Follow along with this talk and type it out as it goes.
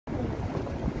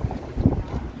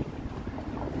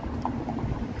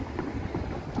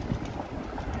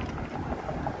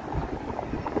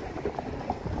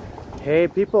Hey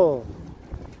people,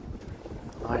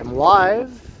 I'm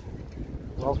live.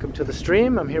 Welcome to the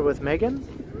stream. I'm here with Megan.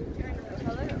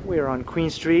 We are on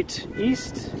Queen Street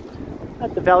East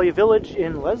at the Value Village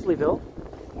in Leslieville.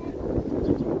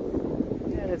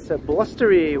 And it's a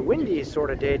blustery, windy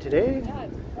sort of day today.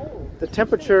 The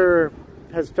temperature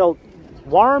has felt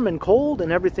warm and cold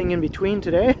and everything in between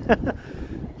today.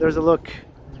 There's a look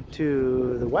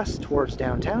to the west towards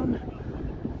downtown.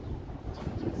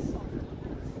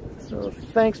 So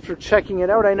thanks for checking it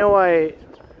out. I know I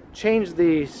changed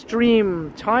the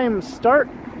stream time start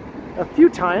a few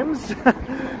times,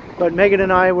 but Megan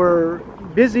and I were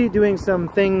busy doing some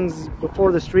things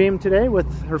before the stream today with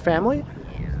her family.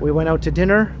 We went out to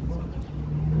dinner.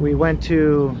 We went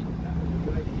to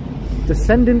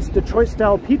Descendants Detroit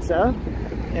style pizza,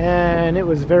 and it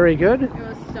was very good. It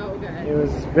was so good. It was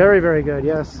very, very good,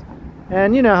 yes.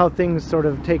 And you know how things sort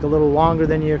of take a little longer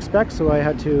than you expect, so I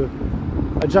had to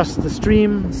adjust the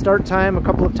stream start time a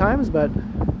couple of times, but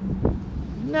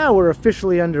now we're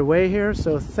officially underway here,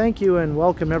 so thank you and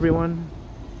welcome everyone.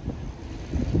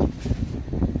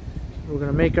 We're going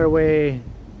to make our way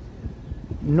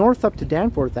north up to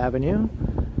Danforth Avenue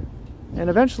and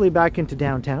eventually back into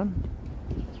downtown.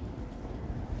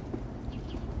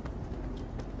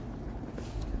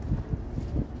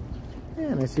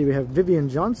 And I see we have Vivian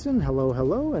Johnson, hello,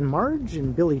 hello, and Marge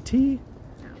and Billy T.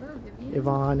 Hello, Vivian.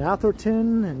 Yvonne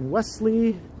Atherton and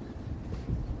Wesley.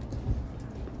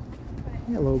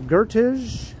 Hello,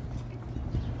 Gertige.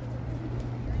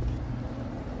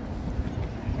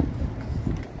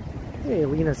 Hey,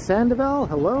 Lena Sandoval,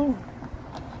 hello.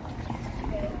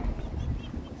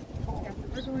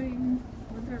 We're going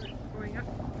up.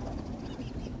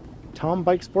 Tom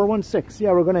Bikes 416.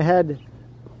 Yeah, we're going to head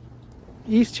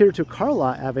east here to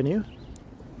Carlaw Avenue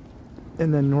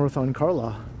and then north on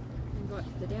Carlaw. And go up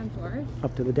to the Danforth.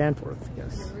 Up to the Danforth,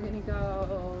 yes. And we're going to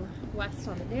go west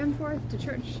on the Danforth to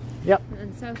Church. Yep. And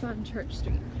then south on Church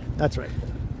Street. That's right.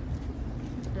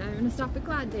 And I'm going to stop at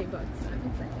Glad Day Books. I'm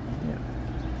excited. Yeah.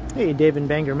 Hey, David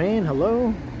Banger Main,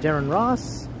 hello. Darren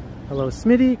Ross, hello.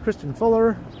 Smitty, Kristen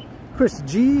Fuller, Chris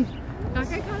G. That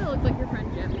guy kind of looked like your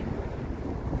friend Jim.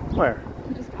 Where?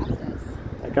 He just passed us.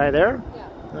 That guy there? Yeah.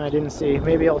 I didn't see.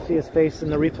 Maybe I'll see his face in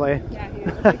the replay. Yeah, he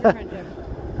looks like your friend Jim.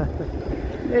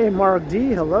 Hey, Mark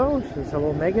D, hello. She says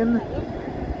hello, Megan.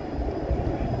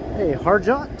 Hey,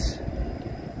 Harjot.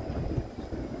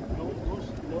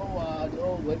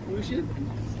 No wet pollution.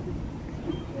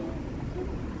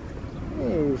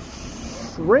 Hey,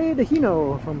 Shrey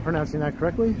Dahino, if I'm pronouncing that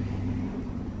correctly.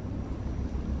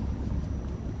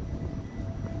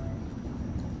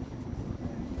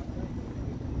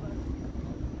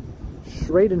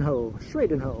 Schradenho,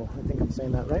 I think I'm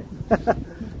saying that right.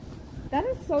 That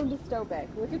is so dystopic.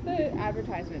 Look at the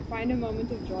advertisement. Find a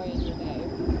moment of joy in your day.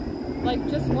 Like,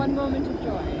 just one moment of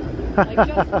joy. Like,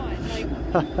 just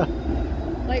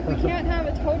one. Like we can't have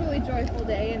a totally joyful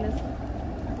day in this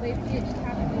late stage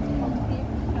capitalist home.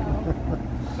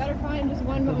 So, better find just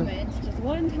one moment. Just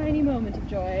one tiny moment of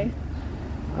joy.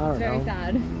 It's very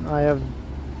sad. I have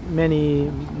many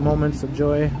moments of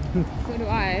joy. So do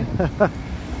I.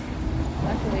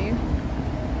 Luckily.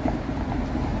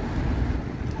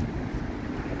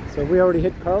 So we already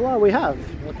hit Carlaw? We have.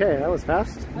 Okay, that was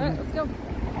fast. Alright, let's go.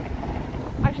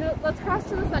 Actually, let's cross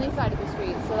to the sunny side of the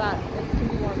street so that it can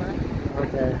be warmer.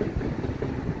 Okay.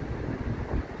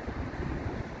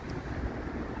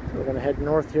 So we're going to head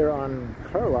north here on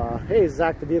Carlaw. Hey,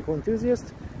 Zach the Vehicle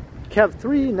Enthusiast, Kev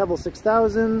 3, Neville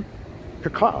 6000,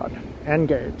 Picard, and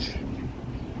Gage.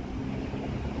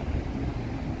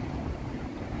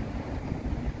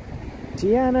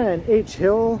 Tiana and H.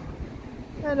 Hill,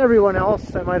 and everyone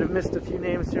else. I might have missed a few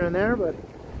names here and there, but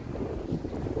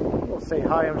we'll say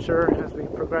hi, I'm sure, as we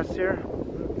progress here.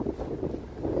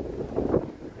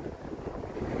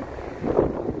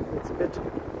 It's a bit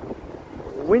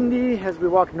windy as we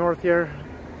walk north here.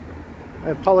 I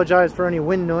apologize for any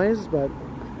wind noise, but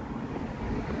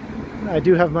I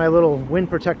do have my little wind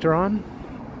protector on.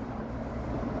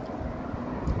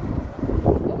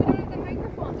 Oh, we don't have the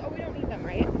microphones. Oh, we don't need them,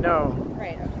 right? No.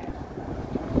 Right, okay.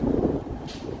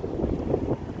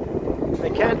 I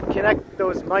can't connect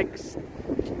those mics,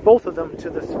 both of them,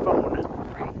 to this phone.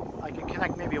 Right. I can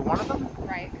connect maybe one of them.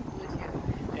 Right, because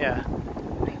Bluetooth. Yeah.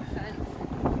 Makes sense.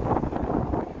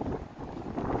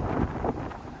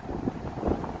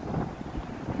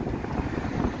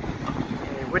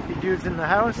 Hey, Whitby Dude's in the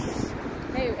house.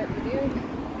 Hey, Whitby Dude.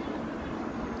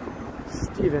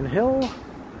 Stephen Hill.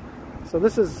 So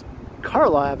this is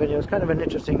Carlaw Avenue. It's kind of an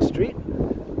interesting street.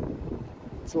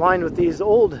 It's lined with these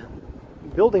old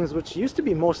buildings which used to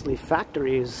be mostly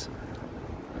factories.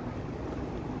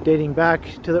 dating back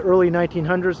to the early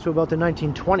 1900s to about the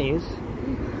 1920s.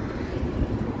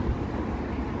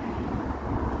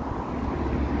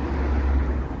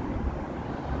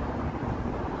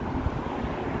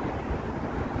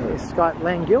 Hey, Scott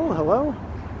Langill, hello.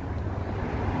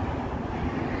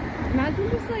 Imagine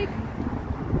just like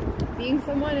being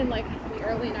someone in like the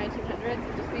early 1900s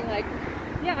and just being like,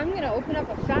 yeah, I'm gonna open up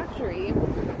a factory.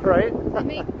 Right. To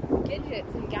make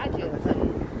gadgets and gadgets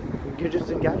and gadgets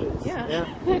and gadgets. Yeah. Yeah.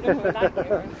 I don't know where that came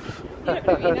from. You know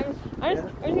what I mean? I'm just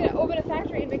gonna open a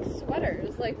factory and make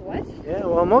sweaters. Like what? Yeah.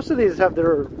 Well, most of these have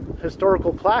their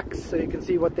historical plaques, so you can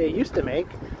see what they used to make.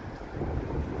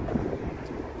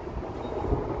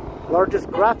 Largest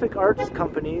graphic arts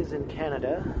companies in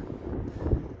Canada.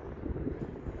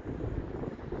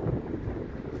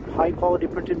 High quality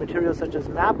printed materials such as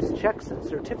maps, checks, and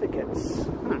certificates.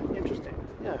 Interesting.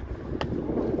 Yeah.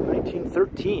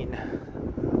 1913.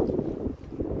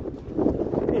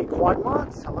 Hey, Quad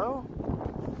Mods, hello.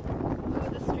 Oh,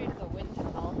 this street is a wind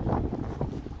tunnel.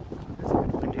 It's a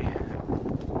bit windy.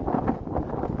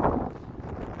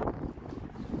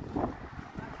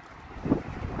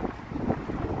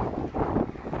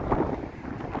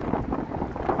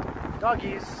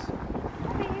 Doggies.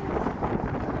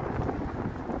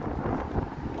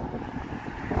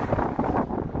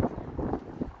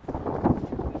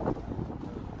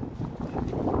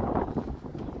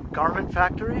 Garment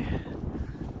factory.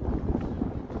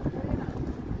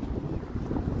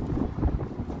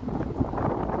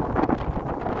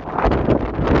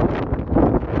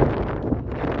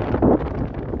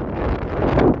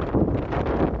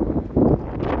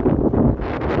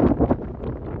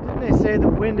 Didn't they say the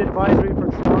wind advisory for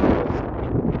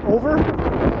Toronto is over?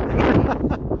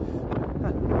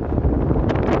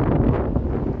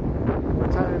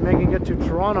 What time did Megan get to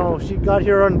Toronto? She got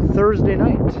here on Thursday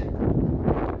night.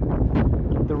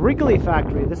 The Wrigley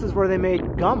factory. This is where they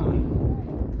made gum.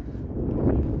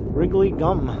 Wrigley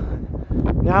gum.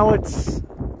 Now it's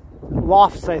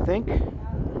lofts, I think.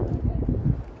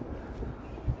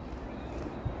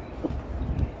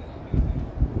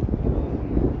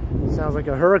 Sounds like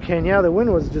a hurricane. Yeah, the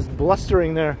wind was just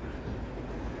blustering there.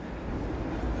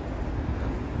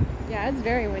 Yeah, it's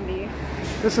very windy.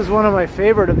 This is one of my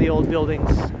favorite of the old buildings.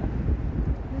 This is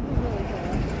really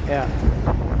cool. Yeah.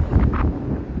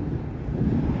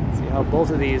 See how both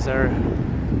of these are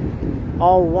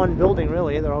all one building,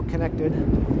 really. They're all connected.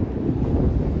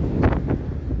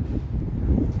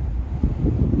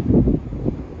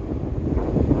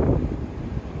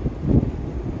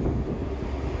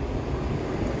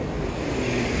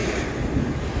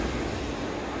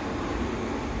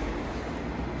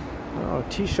 Oh,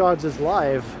 T-Shods is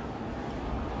live.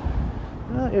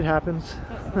 It happens.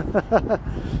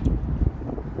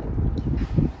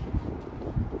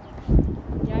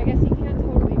 Yeah, I guess you can't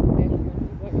totally predict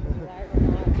when people are live or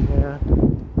not. Yeah.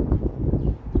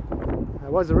 I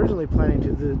was originally planning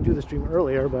to do the stream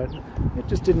earlier, but it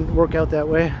just didn't work out that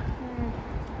way.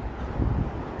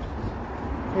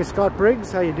 Hey, Scott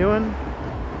Briggs, how you doing?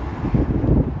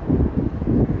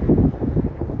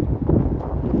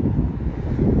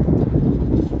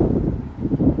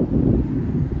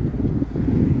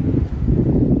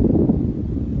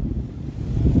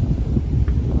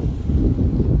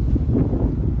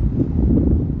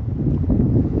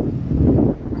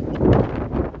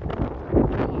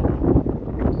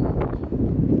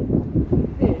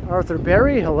 Arthur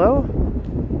Berry, hello.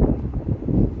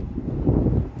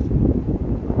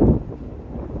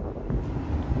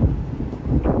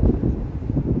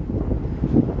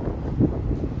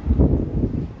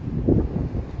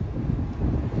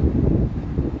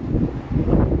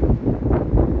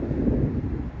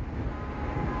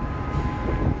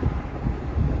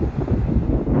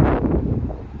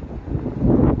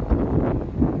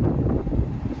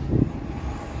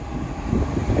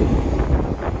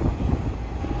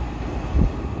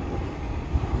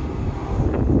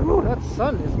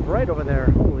 Sun is bright over there.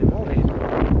 Holy moly.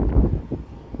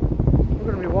 We're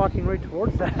going to be walking right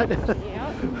towards that. Yep. It's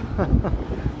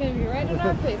going to be right in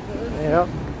our faces. Yep.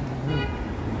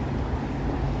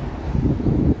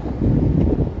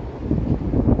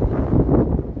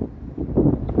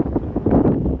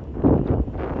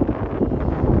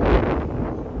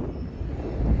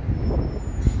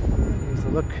 Here's a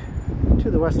look to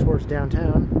the west towards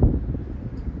downtown.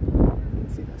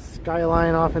 See the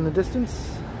skyline off in the distance.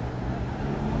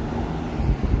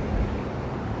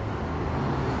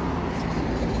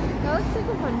 That looks like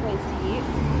a fun place to eat.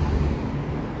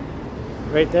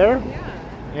 Right there?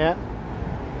 Yeah. Yeah.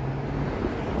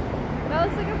 That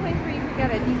looks like a place where you could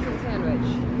get a decent sandwich.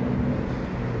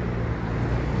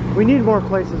 We need more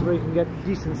places where you can get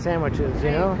decent sandwiches, you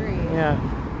know? I agree. Yeah.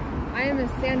 I am a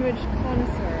sandwich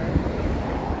connoisseur.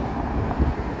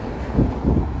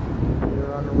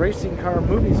 You're on a racing car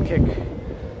movies kick.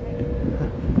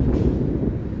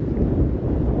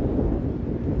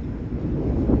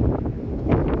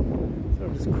 So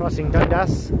I'm just crossing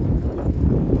Dundas.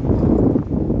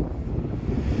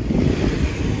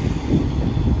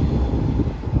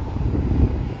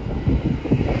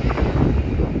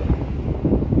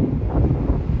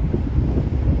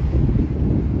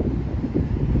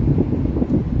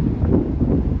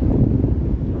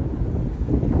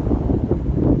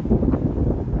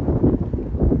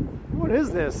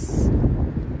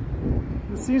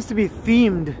 This seems to be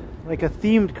themed, like a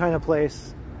themed kind of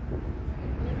place.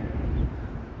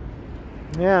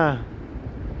 Yeah.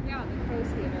 Yeah, the Crows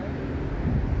Theater.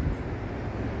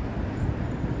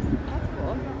 That's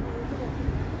cool.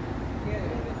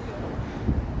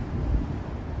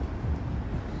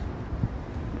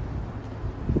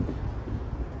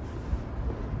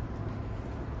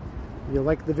 You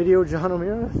like the video, John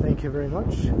O'Meara? Thank you very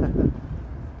much.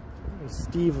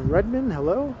 Steve Redman,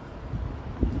 hello.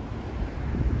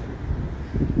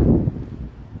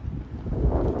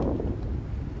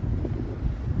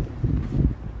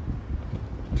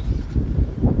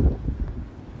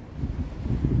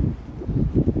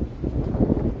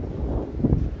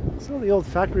 So the old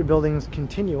factory buildings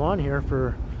continue on here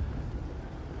for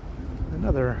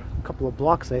another couple of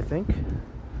blocks, I think.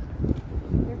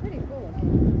 They're pretty cool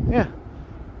looking. Yeah.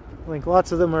 I think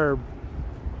lots of them are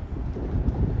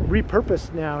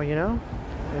repurposed now, you know,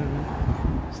 and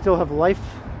still have life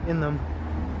in them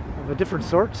of a different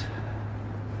sort.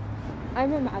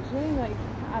 I'm imagining, like,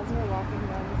 as we're walking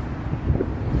down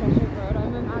this Cheshire Road,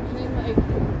 I'm imagining, like,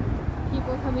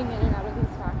 people coming in and out of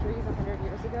these factories 100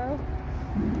 years ago,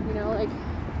 you know, like,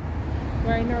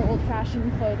 wearing their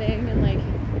old-fashioned clothing and, like,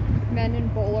 men in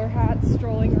bowler hats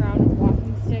strolling around with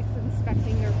walking sticks,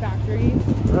 inspecting their factories.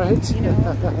 Right. You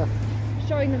know?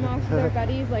 Showing them off to their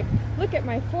buddies, like, look at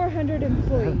my 400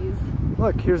 employees.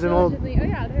 Look, here's an old... Oh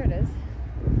yeah, there it is.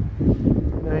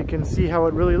 Now you can see how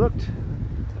it really looked.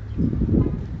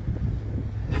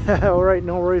 Alright,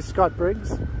 no worries, Scott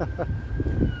Briggs. So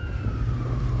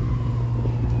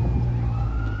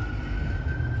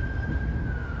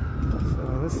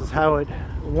this is how it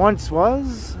once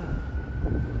was.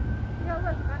 Yeah,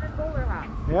 look, men in bowler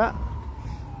hats. Yeah.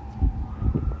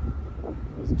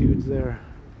 Those dudes there.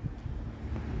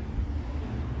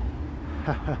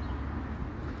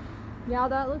 Yeah,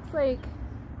 that looks like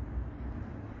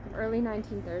early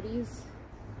 1930s,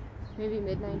 maybe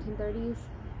mid 1930s.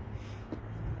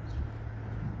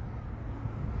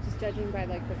 Just judging by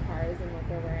like the cars and what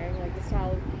they're wearing, like the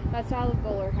style of, that style of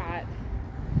bowler hat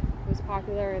was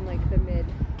popular in like the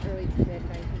early to mid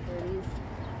 1930s,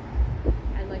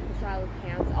 and like the style of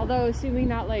pants. Although assuming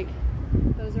not like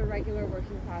those are regular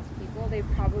working class people, they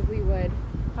probably would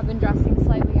have been dressing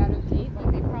slightly out of date.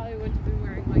 Like they probably wouldn't have been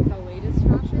wearing like the latest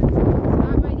fashions. So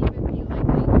that might even be like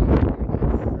late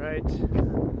 1930s. Right.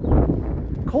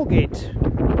 Colgate,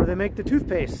 where they make the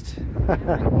toothpaste.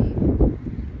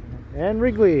 And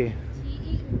Wrigley.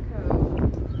 T.E. & Co.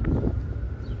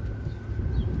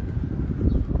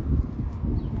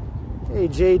 Hey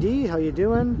JD, how you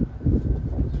doing?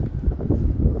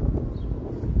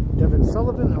 Devin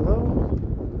Sullivan, hello.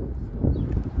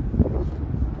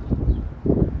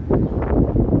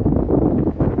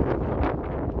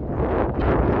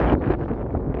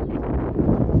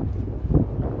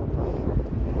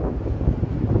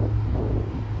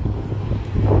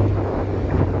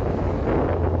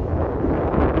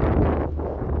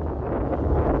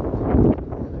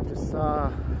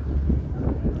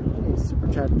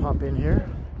 Pop in here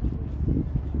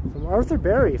from Arthur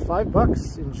Berry,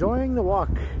 $5, enjoying the walk.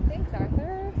 Thanks,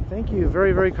 Arthur. Thank you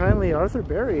very, very kindly, Arthur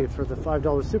Berry, for the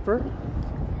 $5 super.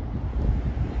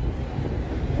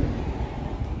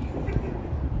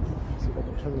 Let's see if I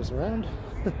can turn this around.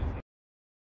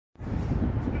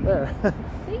 There.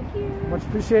 Thank you. Much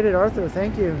appreciated, Arthur.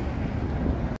 Thank you.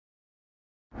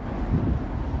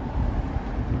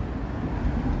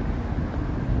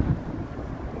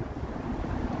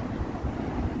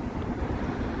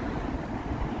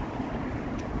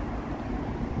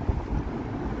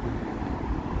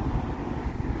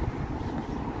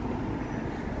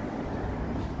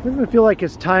 Doesn't it feel like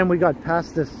it's time we got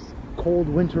past this cold,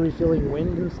 wintry feeling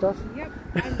wind and stuff? Yep,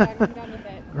 I'm done with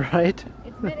it. Right?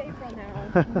 It's mid-April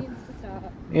now. It needs to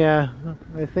stop. Yeah,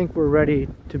 I think we're ready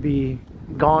to be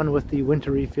gone with the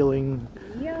wintry feeling,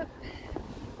 yep,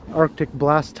 Arctic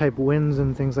blast type winds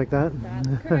and things like that.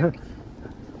 That's correct.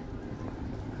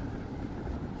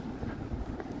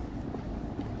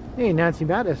 Hey, Nancy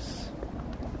Mattis.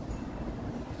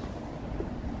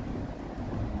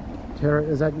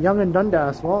 Is that Young and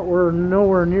Dundas? Well, we're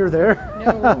nowhere near there.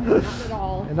 No, not at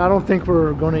all. And I don't think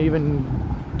we're going to even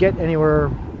get anywhere.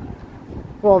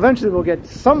 Well, eventually we'll get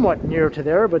somewhat near to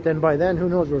there, but then by then, who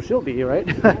knows where she'll be, right?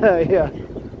 Yeah.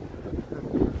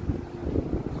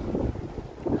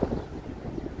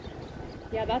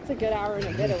 Yeah, that's a good hour and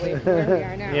a bit away from where we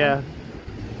are now. Yeah.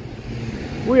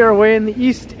 We are away in the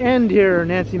East End here,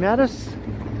 Nancy Mattis.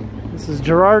 This is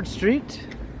Gerrard Street.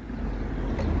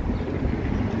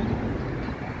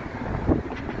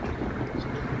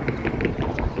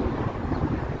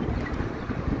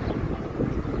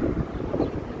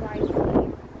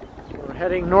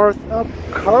 Heading north up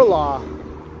Carlaw.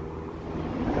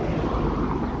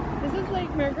 This is like,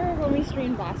 remember when we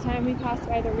streamed last time we passed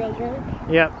by the Real Jerk?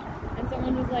 Yep. And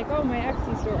someone was like, oh, my ex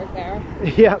used to work there.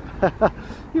 Yep.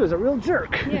 He was a real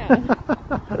jerk. Yeah.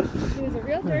 He was a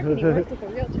real jerk and he worked with a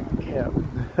real jerk. Yeah.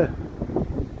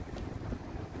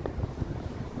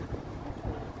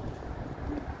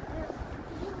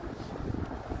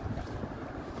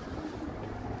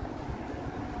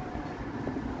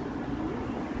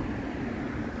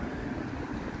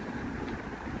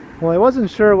 Well, I wasn't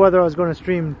sure whether I was going to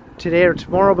stream today or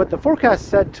tomorrow, but the forecast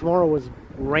said tomorrow was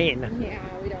rain. Yeah,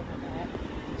 we don't know that.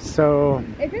 So...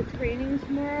 if it's raining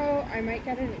tomorrow, I might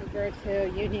get an Uber to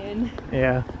Union.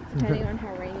 Yeah. Depending on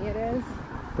how rainy it is.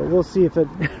 But we'll see if it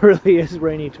really is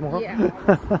rainy tomorrow. Yeah. If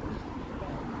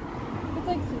it's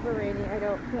like super rainy, I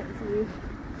can't see.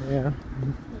 Yeah.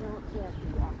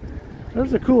 Walk.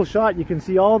 There's a cool shot. You can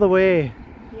see all the way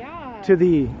to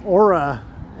the Aura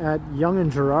at Young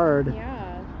and Gerrard. Yeah.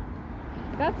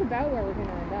 That's about where we're going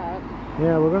to end up.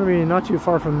 Yeah, we're going to be not too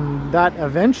far from that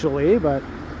eventually, but...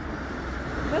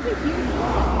 that's a huge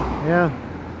shot. Yeah.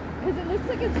 Because it looks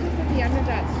like it's just at the end of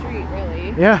that street,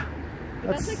 really. Yeah.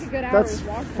 That's like a good hour's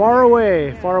walk. That's far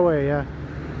away, far away, yeah.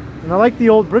 And I like the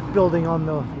old brick building on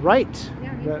the right.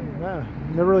 Yeah, me too. Yeah,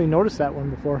 never really noticed that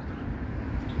one before.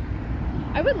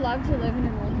 I would love to live in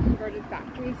an old converted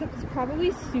factory, except it's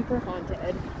probably super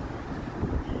haunted.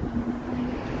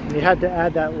 You had to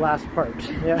add that last part.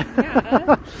 Yeah.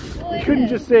 Well, you couldn't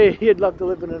just say he'd love to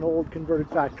live in an old converted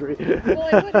factory. Well,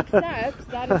 I would accept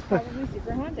that it's probably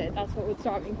super haunted. That's what would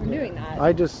stop me from doing that.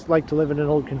 I just like to live in an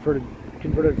old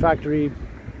converted factory,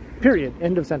 period.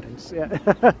 End of sentence. Yeah.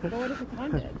 But what if it's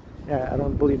haunted? Yeah, I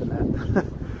don't believe in that.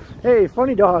 Hey,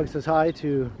 Funny Dog says hi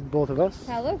to both of us.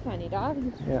 Hello, Funny Dog.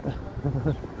 Yeah.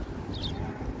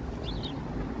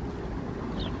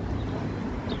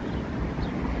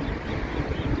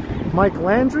 Mike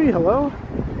Landry, hello.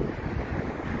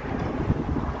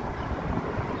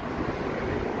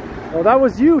 Oh, that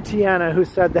was you, Tiana, who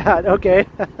said that. Okay.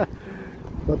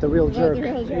 About the real jerk. The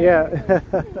real jerk. Yeah.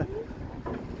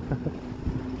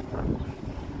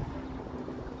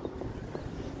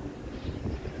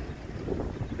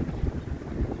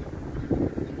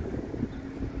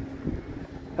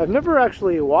 I've never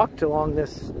actually walked along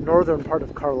this northern part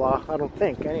of Carlaw, I don't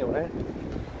think, anyway.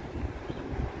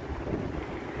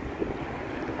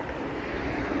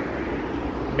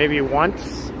 Maybe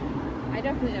once. I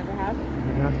definitely never have.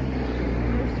 Yeah.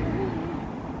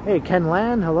 Hey, Ken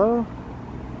Lan, hello.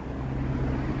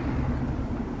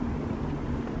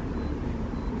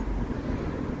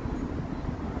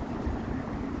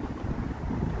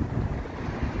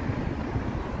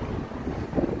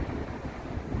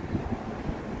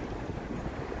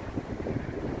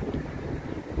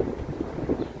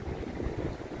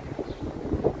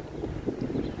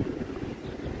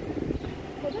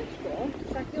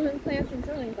 Plants and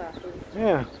sewing classes.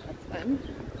 Yeah. That's fun.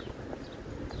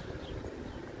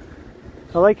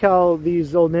 I like how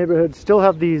these old neighborhoods still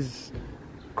have these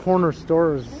corner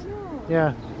stores. I know.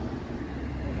 Yeah.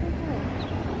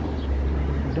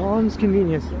 Dawn's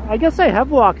Convenience. I guess I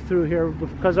have walked through here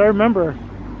because I remember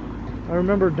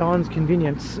Dawn's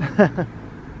Convenience. Those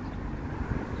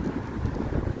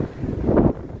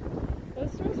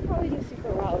stores probably do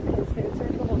super well because they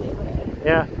serve the whole neighborhood.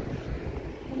 Yeah.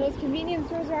 Those convenience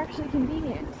stores are actually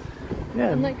convenient. Yeah.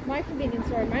 Unlike my convenience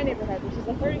store in my neighborhood, which is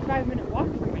a 35-minute walk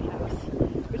from my house,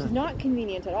 which is not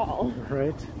convenient at all.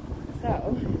 Right.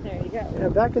 So, there you go. Yeah,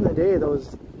 back in the day,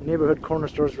 those neighborhood corner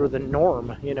stores were the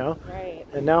norm, you know? Right.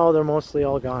 And now they're mostly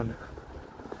all gone.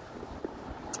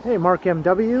 Hey, Mark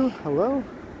MW, hello.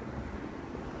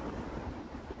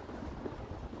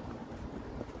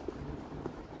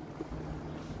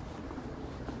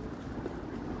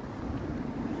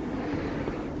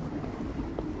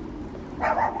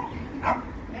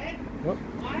 Oh.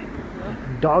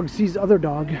 Dog sees other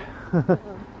dog.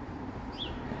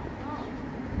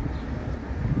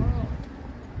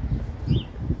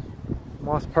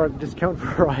 Moss Park discount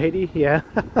variety, yeah.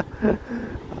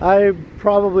 I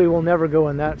probably will never go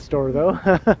in that store though.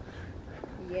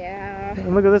 Yeah.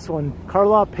 And look at this one,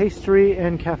 Carlaw Pastry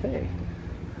and Cafe.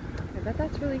 I bet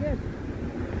that's really good.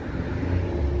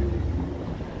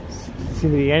 Doesn't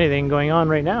seem to be anything going on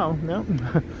right now, no?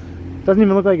 Doesn't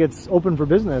even look like it's open for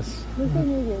business. Looks like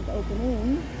maybe it's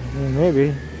opening. Yeah,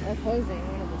 maybe. Or closing,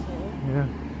 one of the two. Yeah.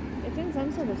 It's in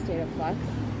some sort of state of flux.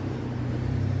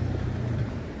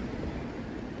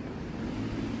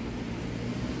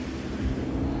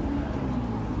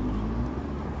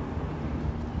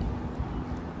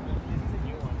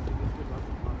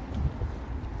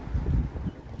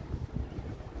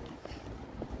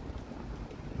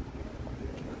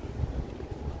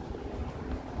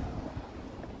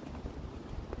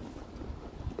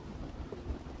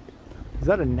 Is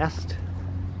that a nest?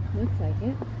 Looks like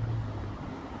it.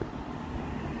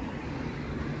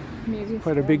 Maybe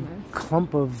Quite a big nest.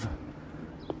 clump of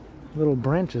little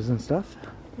branches and stuff.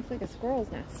 Looks like a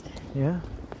squirrel's nest. Yeah.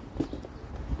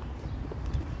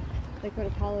 Like what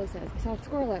Apollo says. I saw a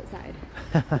squirrel outside.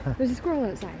 There's a squirrel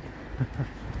outside.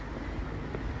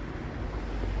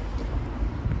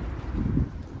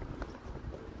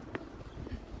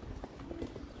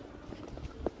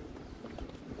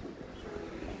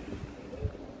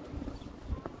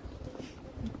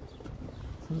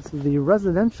 This is the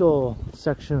residential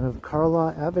section of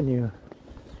Carlaw Avenue.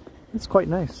 It's quite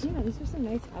nice. Yeah, these are some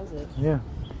nice houses. Yeah.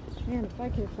 Man, if I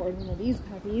could afford one of these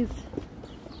puppies.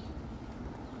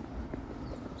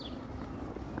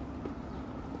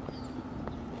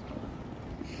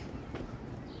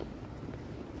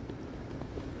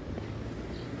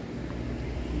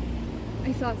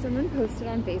 I saw someone posted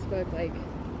on Facebook like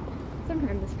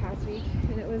sometime this past week,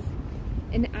 and it was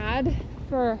an ad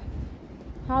for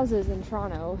houses in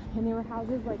Toronto, and they were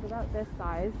houses like about this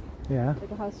size. Yeah.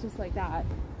 Like a house just like that.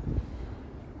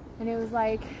 And it was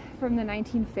like from the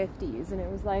 1950s, and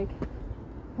it was like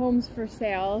homes for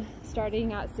sale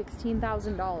starting at $16,000.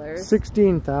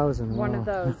 $16,000. One of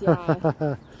those, yeah.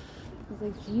 I was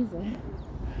like, Jesus.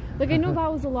 Like, I know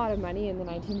that was a lot of money in the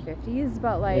 1950s,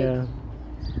 but like, yeah.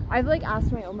 I've like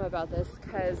asked my Oma about this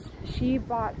because she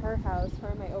bought her house, her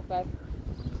and my Opa,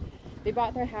 they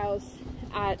bought their house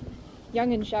at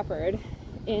Yonge and Sheppard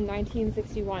in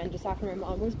 1961, just after my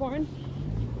mom was born.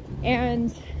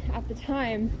 And at the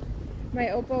time, my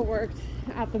Opa worked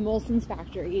at the Molson's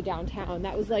factory downtown.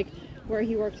 That was like where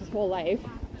he worked his whole life.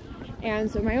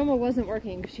 And so my Oma wasn't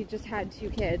working because she just had 2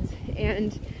 kids.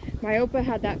 And my Opa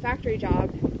had that factory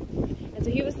job. And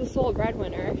so he was the sole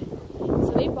breadwinner.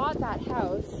 So they bought that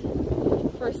house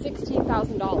for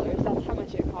 $16,000. That's how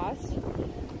much it cost.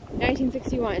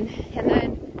 1961. And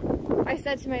then I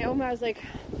said to my Oma, I was like,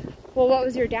 well, what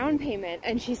was your down payment?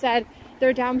 And she said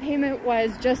their down payment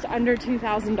was just under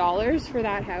 $2,000 for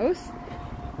that house.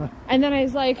 And then I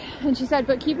was like, and she said,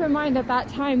 but keep in mind at that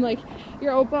time, like,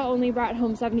 your Opa only brought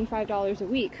home $75 a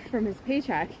week from his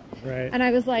paycheck. Right. And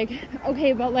I was like,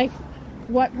 okay, but like,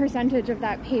 what percentage of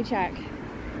that paycheck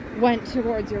went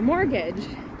towards your mortgage?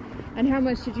 And how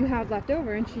much did you have left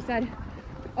over? And she said,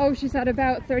 oh, she said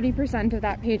about 30% of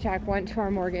that paycheck went to our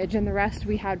mortgage, and the rest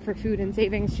we had for food and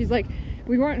savings. She's like,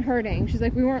 we weren't hurting. She's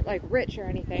like, we weren't like rich or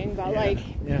anything, but like,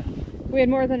 we had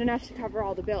more than enough to cover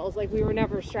all the bills. Like, we were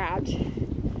never strapped.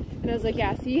 And I was like,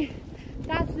 yeah, see,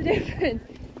 that's the difference.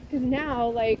 Because now,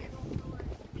 like,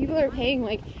 people are paying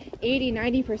like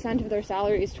 80-90% of their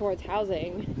salaries towards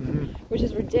housing, which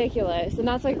is ridiculous. And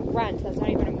that's like rent. That's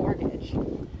not even a mortgage.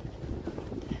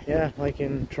 Yeah, like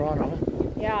in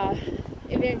Toronto. Yeah.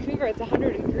 In Vancouver, it's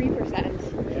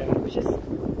 103%, Yeah. which is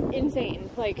insane.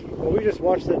 Like, well, we just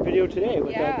watched that video today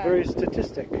with that very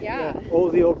statistic. Yeah. Oh,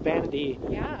 the urbanity.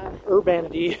 Yeah.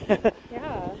 Urbanity.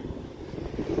 Yeah.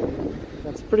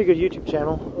 That's a pretty good YouTube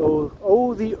channel.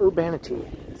 Oh, the urbanity.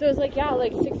 So it's like, yeah,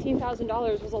 like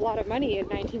 $16,000 was a lot of money in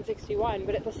 1961,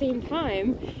 but at the same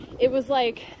time, it was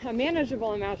like a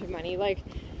manageable amount of money. Like,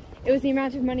 it was the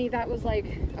amount of money that was like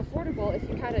affordable if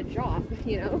you had a job,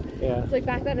 you know? Yeah. It's like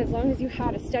back then, as long as you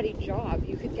had a steady job,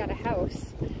 you could get a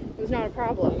house. It was not a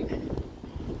problem.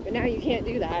 But now you can't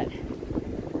do that.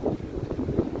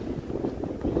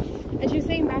 And she was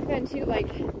saying back then too,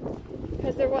 like,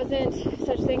 because there wasn't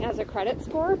such thing as a credit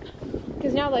score.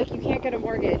 Because now, like, you can't get a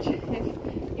mortgage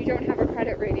if you don't have a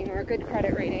credit rating or a good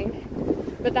credit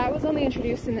rating. But that was only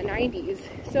introduced in the 90s.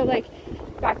 So, like,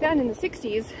 back then in the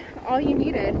 60s, all you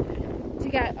needed to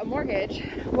get a mortgage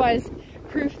was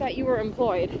proof that you were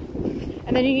employed.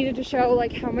 And then you needed to show,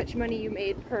 like, how much money you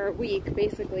made per week,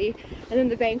 basically. And then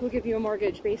the bank would give you a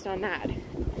mortgage based on that.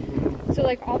 So,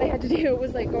 like, all they had to do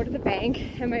was, like, go to the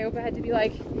bank, and my Opa had to be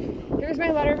like, here's my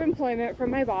letter of employment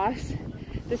from my boss.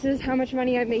 this is how much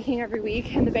money I'm making every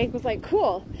week. And the bank was like,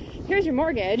 cool, here's your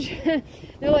mortgage.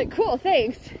 They're like, cool,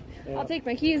 thanks. Yeah. I'll take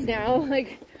my keys now.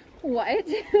 Like, what?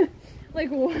 Like,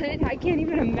 what? I can't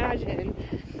even imagine.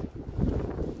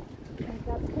 Like,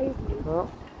 that's crazy.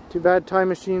 Well, too bad time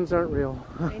machines aren't real.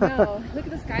 I know. Look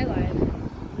at the skyline.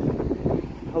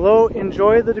 Hello,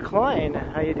 enjoy the decline.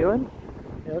 How you doing?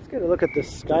 Yeah, let's get a look at the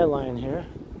skyline here.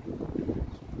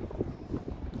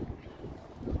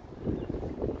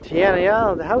 Tiana,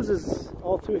 yeah, the houses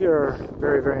all through here are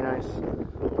very, very nice.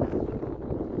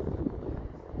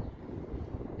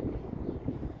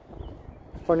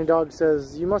 Funny Dog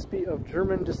says, you must be of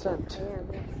German descent. I am,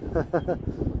 yes.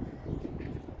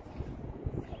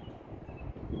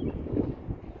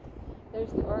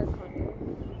 There's the Oracle.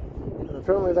 And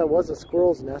apparently that was a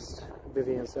squirrel's nest,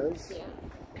 Vivian says. Yeah.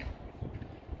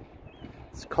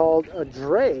 It's called a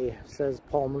dray, says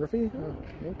Paul Murphy. Oh,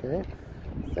 okay.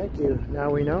 Thank you. Now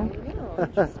we know. Now we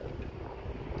know.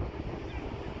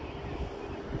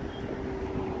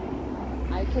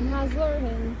 I can has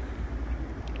learning.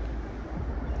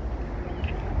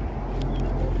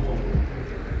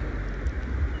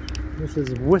 This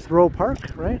is Withrow Park,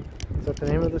 right? Is that the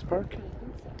name of this park? I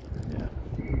think so. Yeah.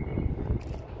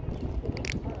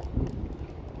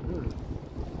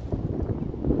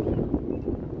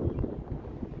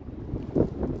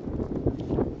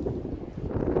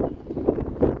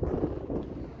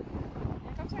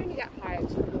 I'm starting to get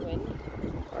hives from the wind.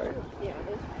 Are you? Yeah,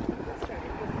 it's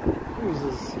starting to.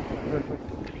 Jesus.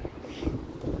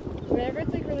 Whenever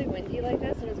it's like really windy like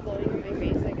this and it's blowing in my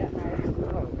face, I get hives.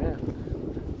 Oh man.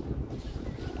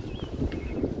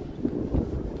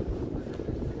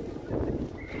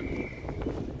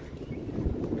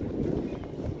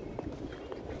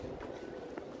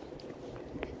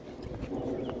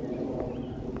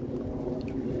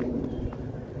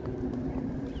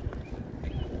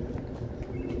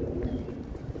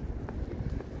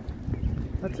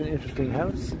 That's an interesting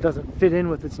house. It doesn't fit in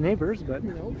with its neighbors, but...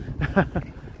 Nope.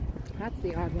 That's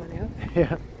the odd one out.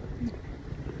 Yeah.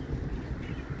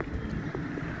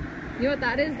 You know what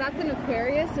that is? That's an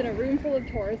Aquarius in a room full of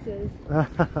Tauruses.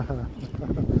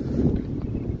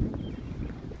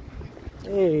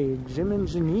 Hey, Jim and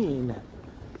Janine.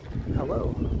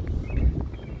 Hello.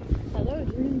 Hello,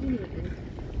 Jim and Janine.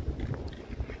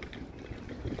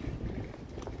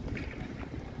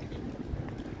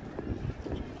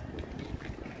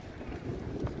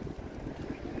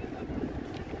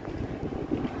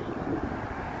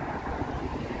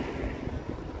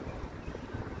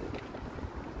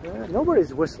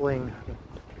 Nobody's whistling.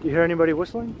 Do you hear anybody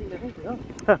whistling? No.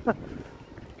 No.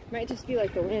 Might just be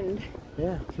like the wind.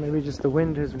 Yeah, maybe just the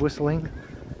wind is whistling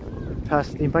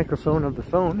past the microphone of the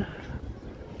phone.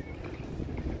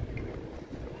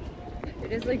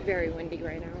 It is like very windy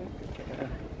right now. Yeah.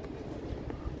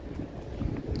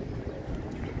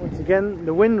 Once again,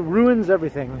 the wind ruins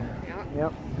everything. Yeah.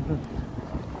 Yep.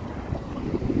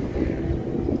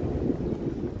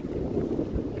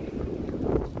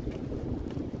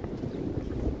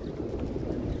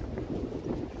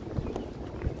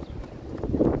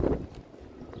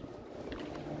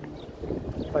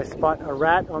 If I spot a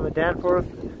rat on the Danforth,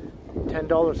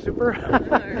 $10 super.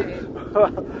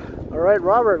 All right,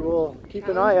 Robert, we'll keep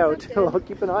an eye out. We'll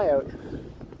keep an eye out.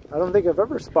 I don't think I've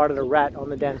ever spotted a rat on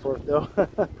the Danforth, though.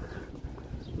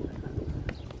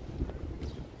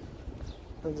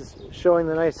 I'm just showing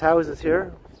the nice houses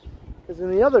here. Because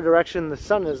in the other direction, the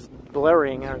sun is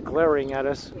glaring at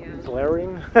us. Yeah.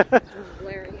 Glaring?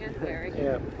 Glaring and glaring.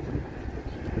 Yeah.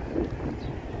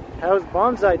 How's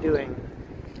Bonsai doing?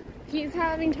 He's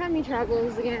having tummy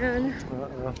troubles again.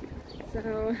 Uh-oh.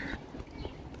 So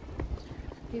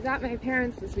he's at my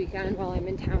parents' this weekend while I'm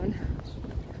in town.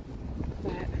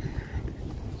 But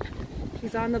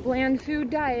he's on the bland food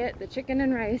diet, the chicken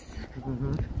and rice.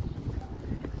 Mm-hmm.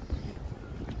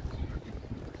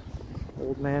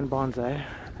 Old man Bonsai.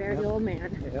 Very Yep. old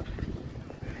man. Yep.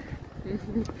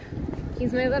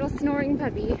 He's my little snoring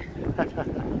puppy.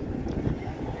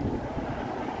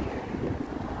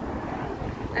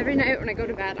 Every night when I go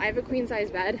to bed, I have a queen size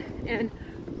bed, and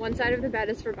one side of the bed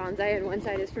is for Bonsai and one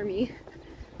side is for me.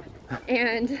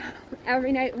 And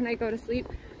every night when I go to sleep,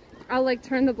 I'll like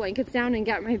turn the blankets down and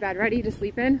get my bed ready to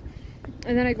sleep in.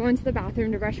 And then I go into the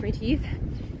bathroom to brush my teeth.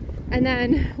 And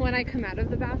then when I come out of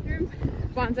the bathroom,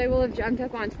 Bonsai will have jumped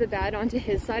up onto the bed, onto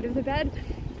his side of the bed.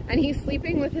 And he's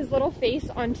sleeping with his little face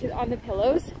on the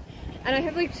pillows. And I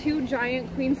have like 2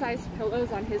 giant queen size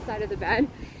pillows on his side of the bed.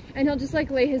 And he'll just like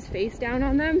lay his face down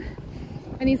on them.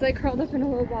 And he's like curled up in a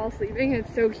little ball sleeping.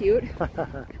 It's so cute.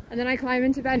 And then I climb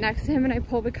into bed next to him and I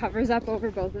pull the covers up over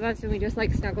both of us and we just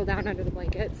like snuggle down under the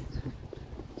blankets.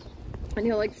 And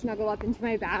he'll like snuggle up into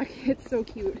my back. It's so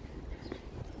cute.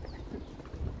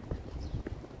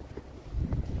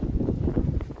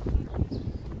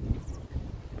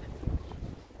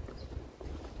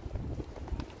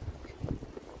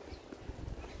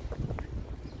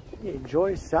 Hey,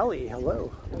 Joy Sally,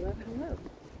 hello. Hello, hello.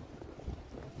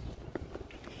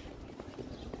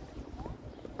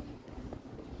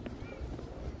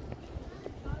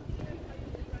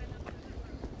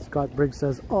 Scott Briggs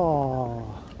says, "Aww."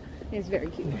 It's very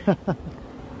cute.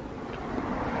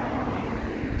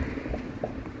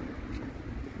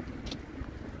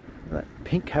 That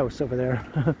pink house over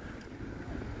there.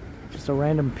 Just a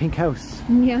random pink house.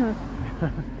 Yeah.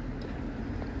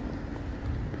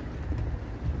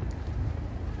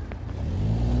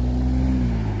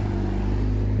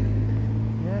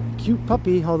 Yeah, cute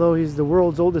puppy, although he's the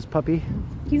world's oldest puppy.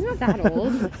 He's not that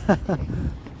old.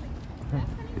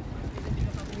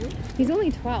 He's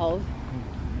only 12.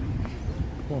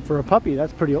 Well, for a puppy,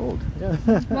 that's pretty old. Yeah.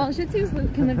 Well, Shih Tzus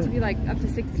can live to be like up to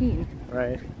 16.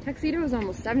 Right. Tuxedo was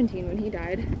almost 17 when he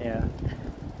died. Yeah.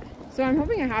 So I'm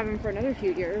hoping I have him for another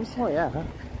few years. Oh yeah.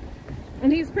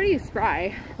 And he's pretty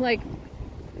spry. Like,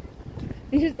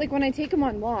 he's just like when I take him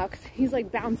on walks, he's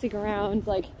like bouncing around,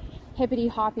 like hippity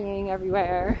hopping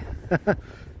everywhere.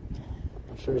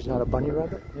 Sure he's not a bunny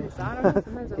rabbit? Yeah.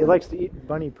 He likes to eat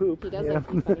bunny poop. He does like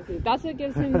to eat bunny food. That's what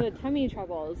gives him the tummy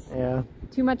troubles. Yeah.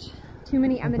 Too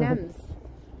many M&Ms.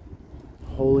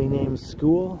 Holy name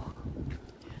school.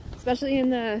 Especially in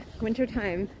the winter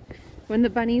time when the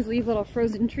bunnies leave little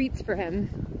frozen treats for him.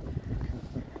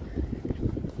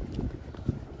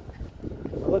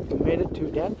 Look, we made it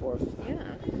to Danforth.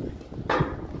 Yeah.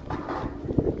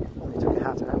 Only took a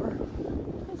half an hour.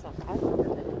 That's not bad.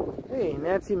 Hey,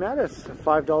 Nancy Mattis, a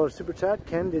 $5 super chat.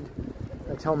 Ken, did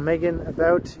I tell Megan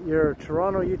about your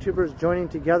Toronto YouTubers joining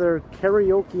together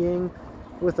karaokeing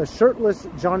with a shirtless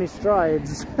Johnny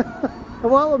Strides?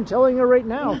 Well, I'm telling her right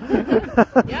now.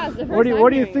 Yeah, it's the first what do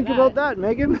you time think hearing about that,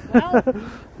 Megan? Well,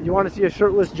 you want to see a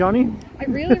shirtless Johnny? I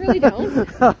really, really don't.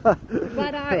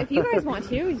 But if you guys want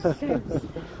to,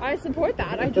 I support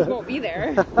that. I just won't be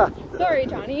there. Sorry,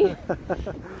 Johnny.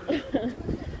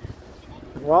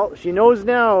 Well, she knows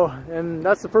now, and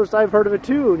that's the first I've heard of it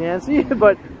too, Nancy.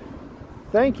 But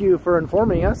thank you for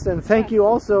informing us, and thank you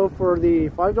also for the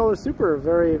 $5 super.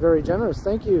 Very, very generous.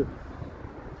 Thank you.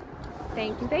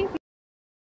 Thank you, thank you.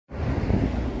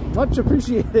 Much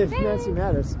appreciated, Nancy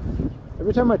Mattis.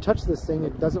 Every time I touch this thing,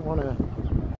 it doesn't want to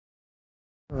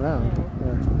around.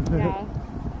 Yeah.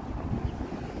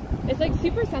 It's like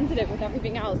super sensitive with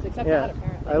everything else except that,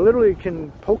 apparently. I literally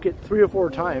can poke it 3 or 4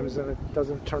 times and it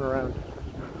doesn't turn around.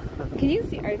 Can you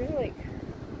see? Are there like...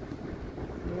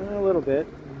 A little bit,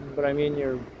 but I mean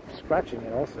you're scratching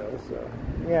it also, so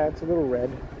yeah, it's a little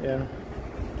red. Yeah.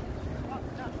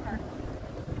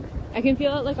 I can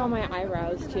feel it like on my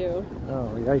eyebrows too.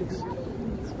 Oh, yikes.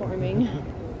 It's forming.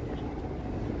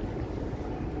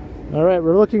 All right,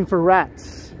 we're looking for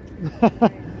rats.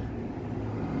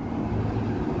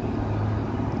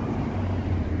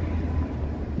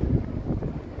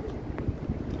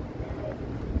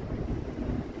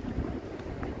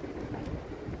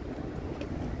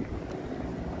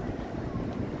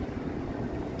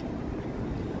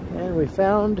 And we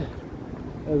found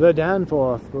the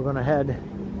Danforth. We're going to head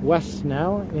west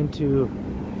now into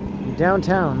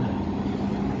downtown.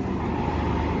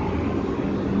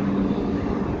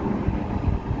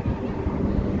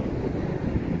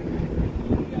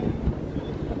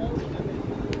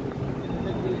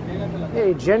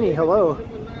 Hey Jenny, hello.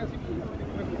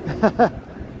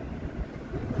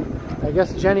 I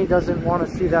guess Jenny doesn't want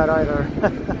to see that either.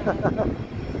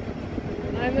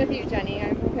 I'm with you, Jenny.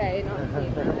 I'm okay not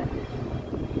seeing that.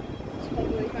 It's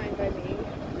totally fine by me.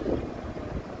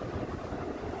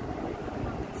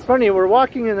 It's funny, we're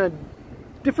walking in a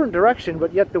different direction,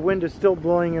 but yet the wind is still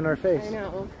blowing in our face. I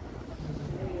know.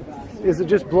 Is it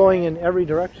just blowing in every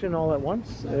direction all at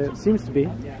once? It seems to be.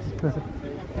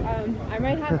 I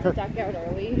might have to duck out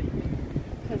early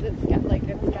because it's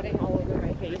getting all over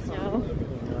my face now.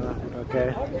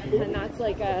 Okay. And that's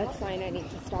like a sign I need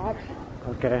to stop.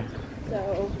 Okay.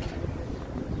 So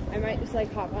I might just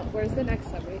like hop on. Where's the next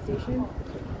subway station?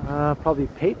 Probably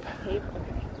Pape. Pape?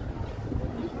 Okay.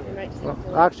 I might just have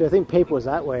to Actually, I think Pape was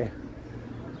that way.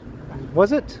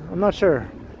 Was it? I'm not sure.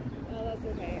 Oh, that's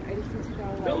okay. I just need to go.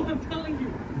 No, I'm telling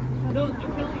you. No, I'm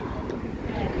telling you.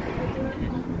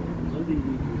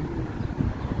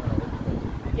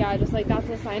 Yeah, just like that's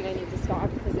a sign I need to stop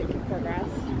because it can progress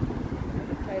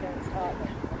if I don't stop.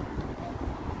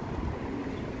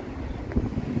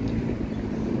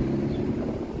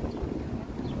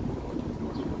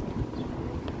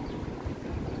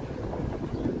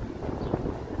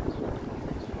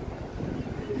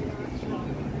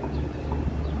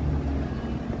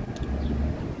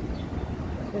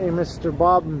 Hey, Mr.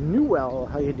 Bob Newell,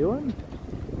 how you doing?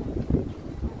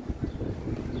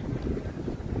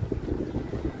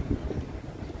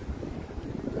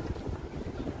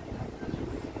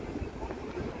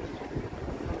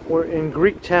 We're in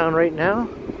Greektown right now.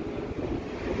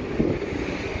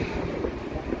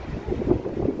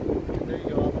 There you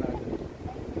go.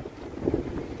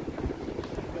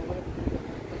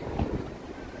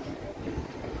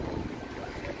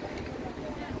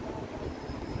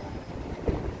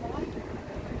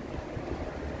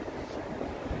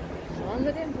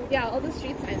 Yeah, all the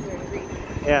street signs are in Greek.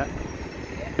 Yeah.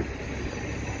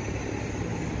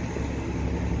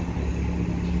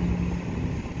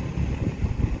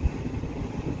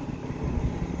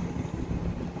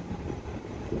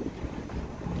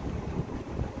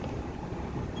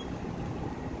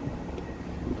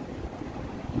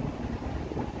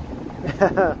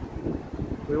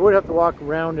 We would have to walk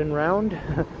round and round.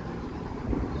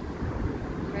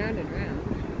 Round and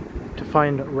round. To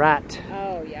find Rat.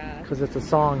 Oh, yeah. Because it's a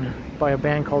song by a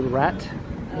band called Rat.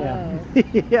 Oh.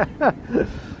 Yeah. Yeah.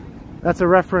 That's a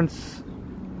reference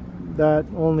that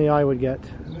only I would get.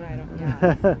 I don't,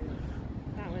 yeah.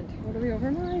 That went totally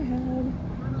over my head.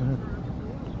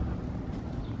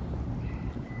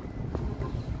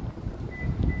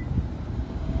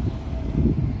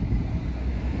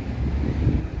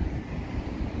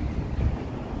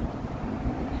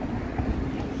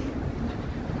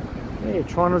 Hey,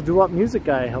 Toronto's doo-wop music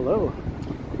guy, hello.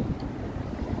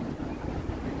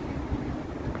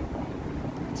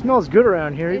 It smells good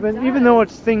around here, even though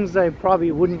it's things I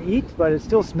probably wouldn't eat, but it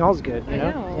still smells good, you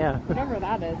know? Yeah. Whatever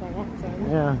that is, I want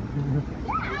some. Yeah.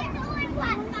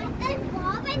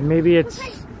 And maybe it's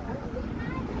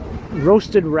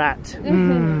roasted rat.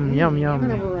 Mmm, yum yum.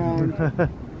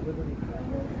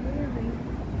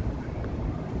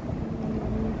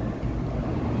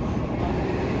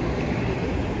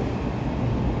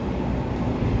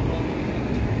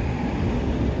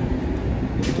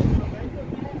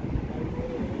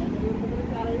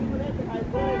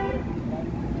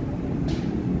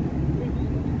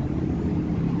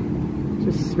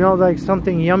 Just smells like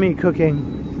something yummy cooking.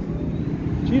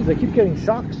 Jeez, I keep getting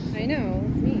shocks. I know,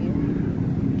 it's me.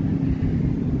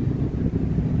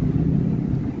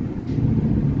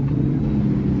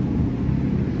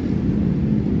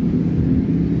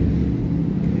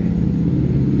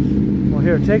 Well,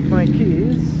 here, take my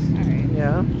keys. Alright.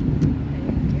 Yeah.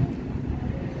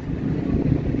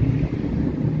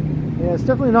 Yeah, it's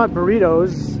definitely not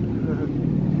burritos.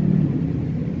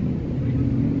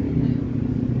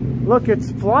 Look,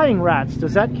 it's flying rats.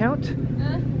 Does that count?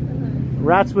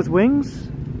 Rats with wings?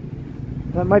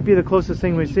 That might be the closest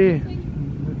thing we see.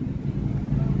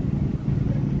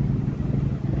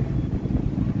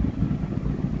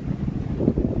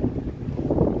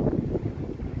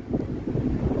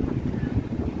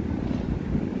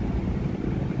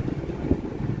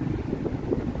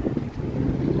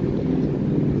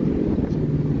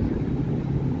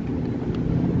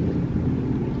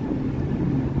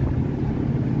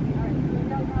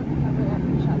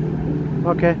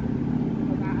 Okay.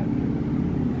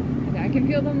 I can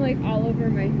feel them like all over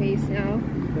my face now.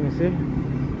 Let me see.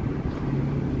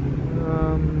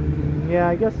 Yeah,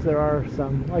 I guess there are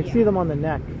some. I see them on the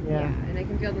neck. Yeah. And I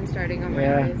can feel them starting on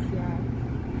my eyes. Yeah.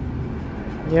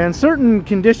 Yeah, in certain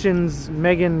conditions,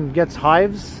 Megan gets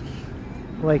hives.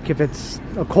 Like if it's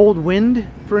a cold wind,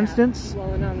 for instance.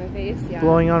 Blowing on my face,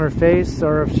 Blowing on her face,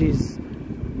 or if she's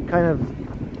kind of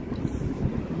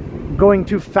going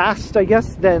too fast, I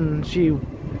guess, then she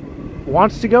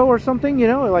wants to go or something, you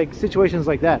know, like situations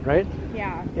like that, right?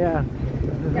 Yeah. Yeah.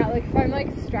 Yeah, like if I'm like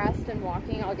stressed and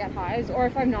walking, I'll get hives. Or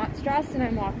if I'm not stressed and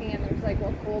I'm walking and there's like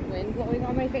a cold wind blowing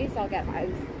on my face, I'll get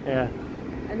hives. Yeah.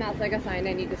 And that's like a sign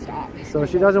I need to stop. So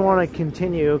she doesn't want to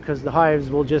continue because the hives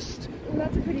will just... Ooh,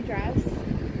 that's a pretty dress.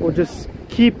 Will just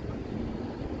keep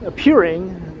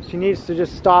appearing. She needs to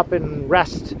just stop and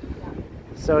rest.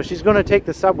 So she's going to take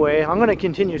the subway. I'm going to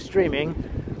continue streaming.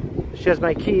 She has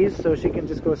my keys, so she can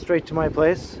just go straight to my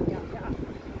place. Yeah.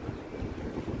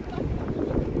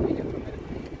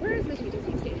 Where is the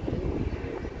TTC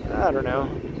station? I don't know.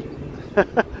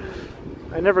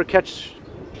 I never catch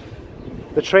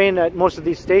the train at most of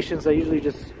these stations. I usually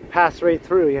just pass right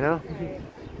through, you know? Right.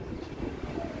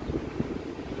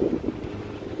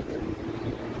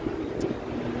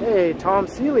 Hey, Tom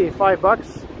Seeley,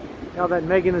 $5. Now that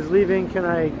Megan is leaving, can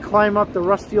I climb up the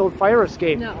rusty old fire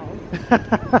escape? No.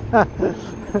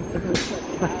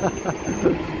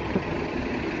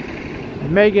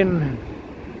 Megan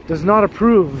does not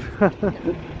approve.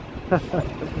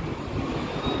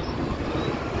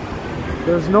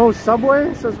 There's no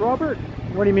subway, says Robert.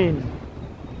 What do you mean?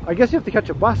 I guess you have to catch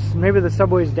a bus. Maybe the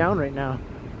subway's down right now.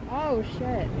 Oh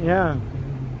shit. Yeah.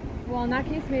 Well, in that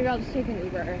case, maybe I'll just take an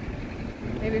Uber.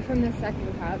 Maybe from the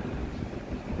second cup.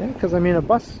 Yeah, because I mean, a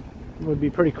bus would be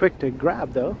pretty quick to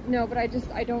grab, though. No, but I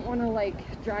don't want to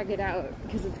like drag it out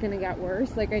because it's gonna get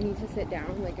worse. Like I need to sit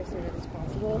down like as soon as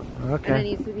possible. Okay. And I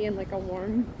need to be in like a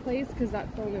warm place because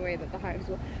that's the only way that the hives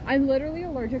will. I'm literally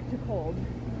allergic to cold.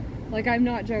 Like I'm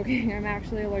not joking. I'm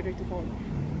actually allergic to cold.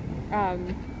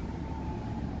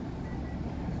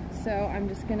 So I'm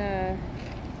just gonna.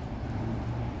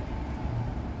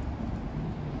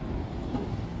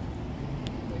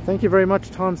 Thank you very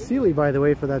much, Tom Seeley, by the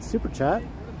way, for that super chat.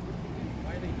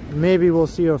 Maybe we'll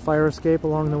see a fire escape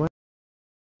along the way.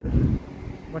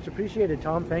 Much appreciated,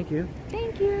 Tom. Thank you.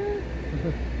 Thank you.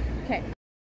 Okay.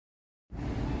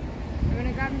 I'm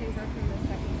gonna grab an Uber from the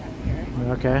second cup here.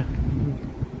 Okay.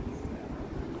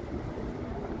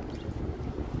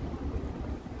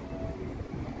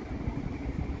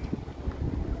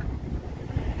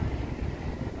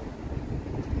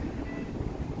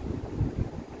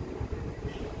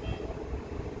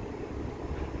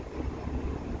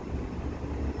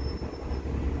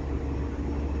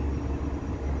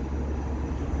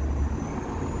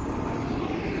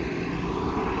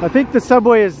 I think the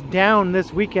subway is down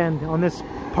this weekend on this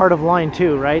part of line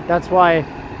 2, right? That's why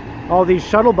all these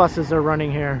shuttle buses are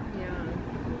running here. Yeah.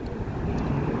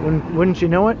 Wouldn't you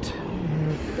know it?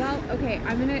 Well, okay,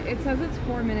 it says it's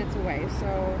 4 minutes away,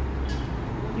 so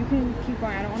you can keep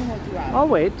going. I don't want to hold you up. I'll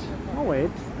wait. I'll wait.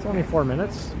 It's only 4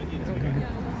 minutes. Okay.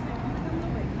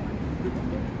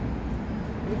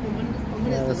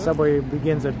 Yeah, the subway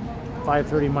begins at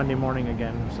 5:30 Monday morning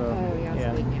again, so Oh, yeah.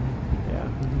 yeah. So Yeah.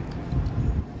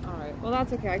 Alright, well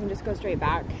that's okay. I can just go straight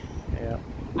back. Yeah.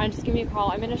 And just give me a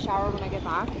call. I'm in a shower when I get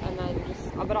back, and then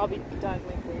but I'll be done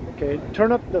like later. Okay,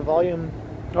 turn up the volume.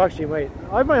 Oh, actually, wait.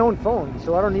 I have my own phone,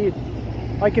 so I don't need.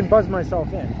 I can buzz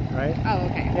myself in, right? Oh,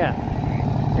 okay. Yeah.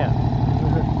 Yeah.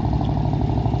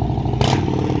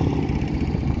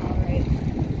 Alright.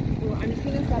 Ooh, I'm just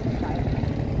gonna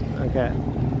 7.5. Okay.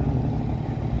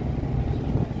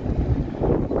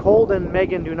 Cold and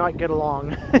Meghan do not get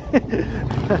along.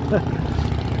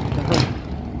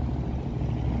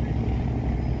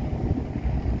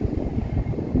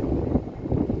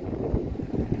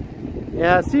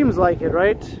 Yeah, it seems like it,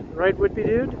 right? Right, Whitby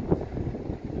dude?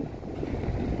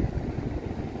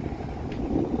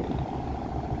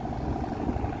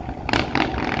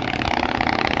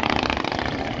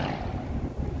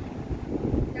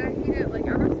 Yeah, I hate it. Like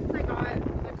ever since I got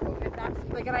the COVID vaccine,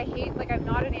 like, and I hate, like, I'm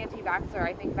not an anti-vaxxer.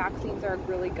 I think vaccines are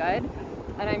really good,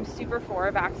 and I'm super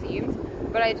for vaccines.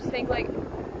 But I just think like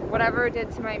whatever it did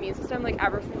to my immune system, like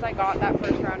ever since I got that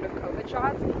first round of COVID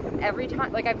shots, every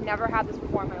time, like I've never had this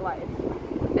before in my life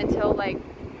until like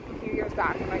a few years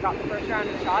back when I got the first round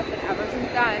of shots, and ever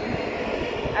since then,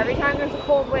 every time there's a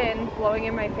cold wind blowing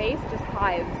in my face, just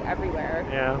hives everywhere.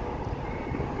 Yeah.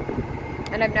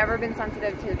 And I've never been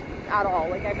sensitive to it at all.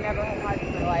 Like I've never had hives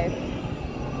in my life.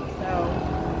 So.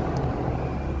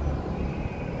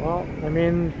 Well, I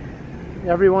mean,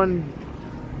 everyone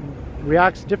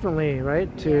reacts differently, right?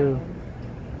 To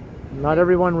not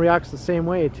everyone reacts the same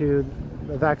way to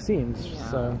the vaccines.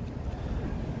 Yeah. So.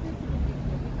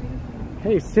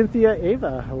 Hey, Cynthia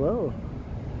Ava, hello.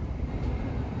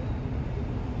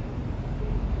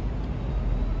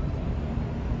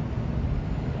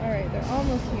 Alright, they're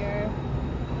almost here.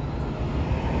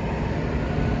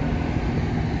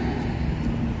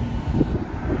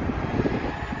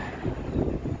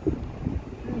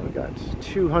 We got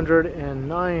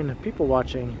 209 people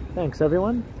watching. Thanks,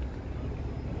 everyone.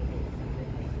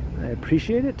 I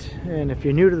appreciate it. And if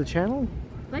you're new to the channel,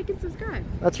 Like and subscribe.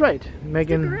 that's right.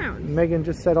 Stick around. Megan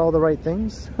just said all the right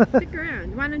things. Stick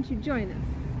around. Why don't you join us?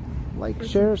 Like,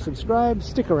 share, subscribe,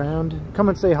 stick around. Come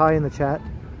and say hi in the chat.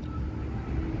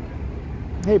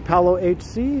 Hey, Paolo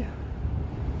HC.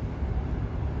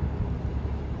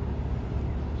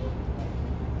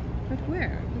 But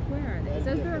where? But where are they? It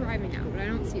says they're arriving now, but I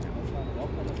don't see them.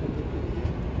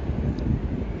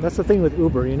 That's the thing with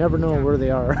Uber. You never know where they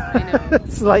are. I know.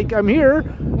 It's like, I'm here.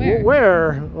 Where?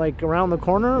 Where? Like around the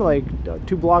corner? Like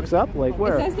 2 blocks up? Like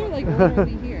where? It says they're like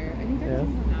literally here. I think they're Yeah.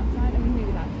 on that side. I think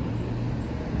maybe that's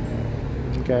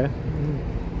Okay.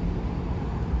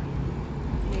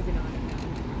 maybe not.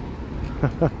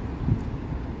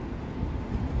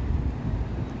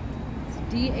 It's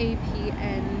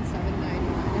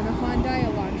DAPN791 and a Hyundai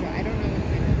Elantra. I don't know what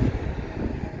kind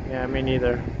of. Yeah, me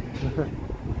neither.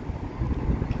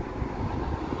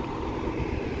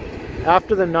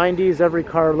 After the 90s, every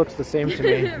car looks the same to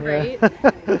me. Right?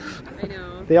 Yeah. I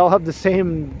know. They all have the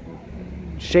same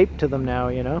shape to them now,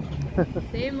 you know?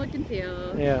 Same look and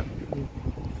feel. Yeah.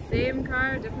 Same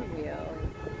car, different wheel.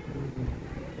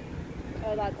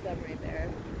 Oh, that's them right there.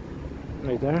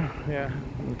 Right there? Yeah.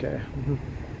 Okay.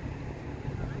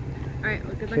 Alright,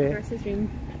 well, good luck with the rest of the stream.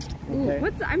 Ooh,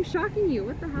 Okay. I'm shocking you.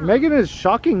 What the hell? Megan is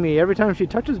shocking me every time she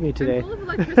touches me today. I'm full of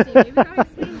electricity. Maybe that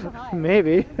explains the high.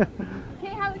 Maybe.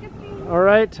 Okay, have a good stream.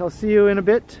 Alright, I'll see you in a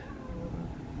bit.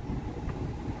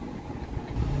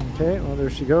 Okay, well there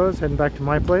she goes, heading back to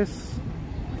my place.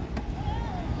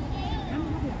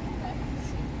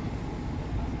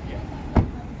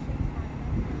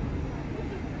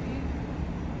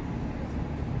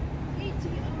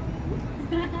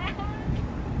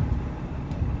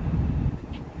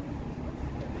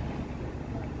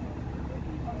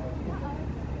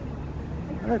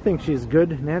 I think she's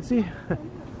good, Nancy.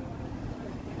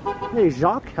 Hey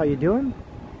Jacques, how you doing?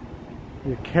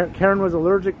 Karen was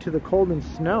allergic to the cold and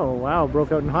snow. Wow,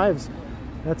 broke out in hives.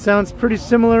 That sounds pretty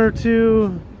similar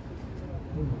to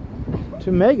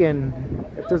Megan.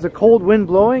 If there's a cold wind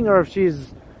blowing or if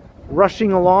she's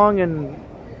rushing along and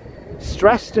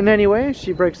stressed in any way,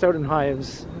 she breaks out in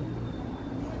hives.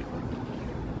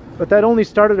 But that only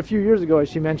started a few years ago, as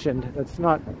she mentioned. That's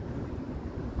not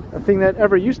a thing that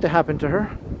ever used to happen to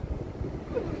her.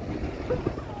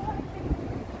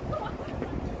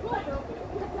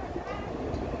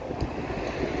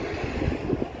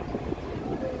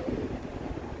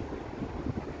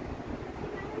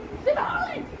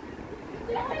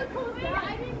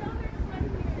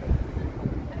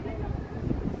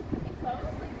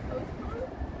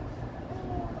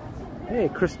 Hey,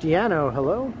 Cristiano,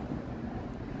 hello.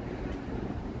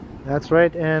 That's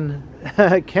right, and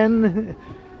Ken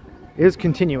is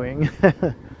continuing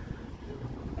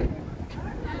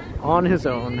on his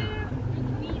own.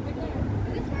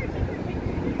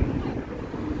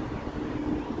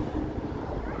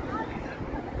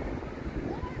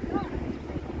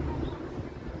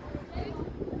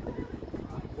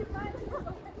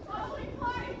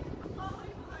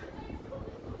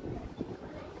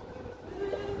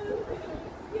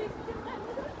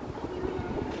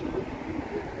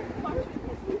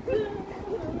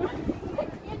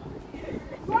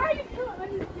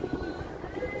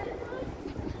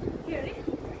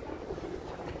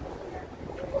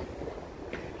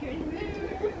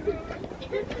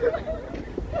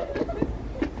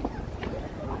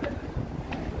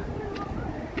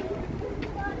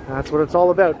 That's what it's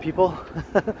all about, people.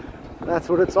 That's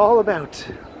what it's all about.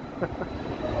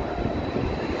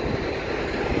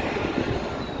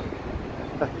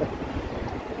 I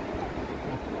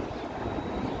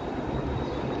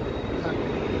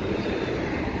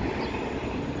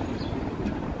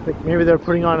think maybe they're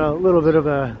putting on a little bit of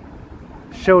a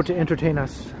show to entertain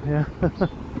us. Yeah.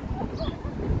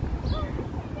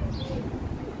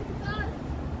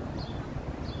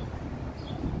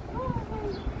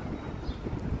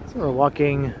 So we're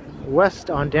walking west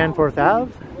on Danforth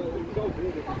Ave.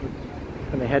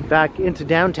 And they head back into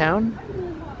downtown.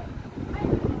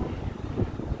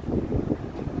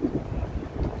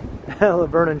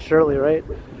 Laverne and Shirley, right?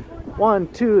 1,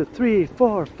 2, 3,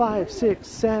 4, 5, 6,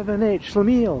 7, 8.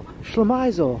 Schlemiel,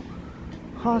 Schlemizel,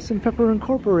 Haas and Pepper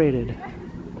Incorporated.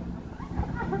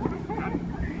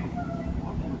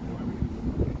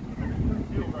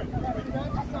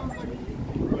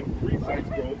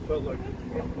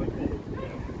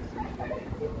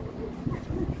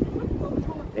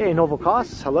 Hey, Novel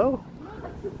Costs, hello.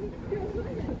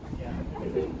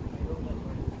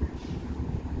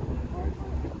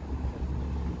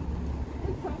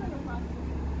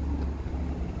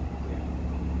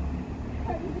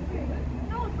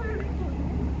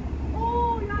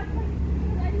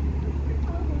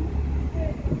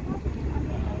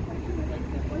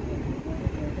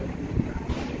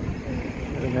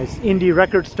 A nice indie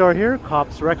record store here,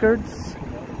 Cops Records.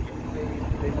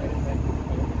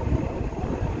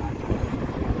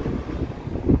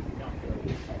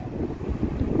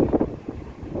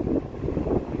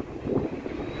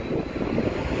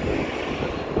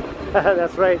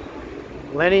 That's right,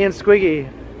 Lenny and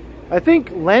Squiggy. I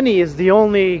think Lenny is the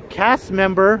only cast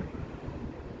member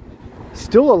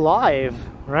still alive,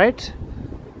 right?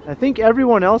 I think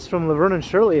everyone else from Laverne and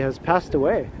Shirley has passed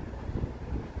away.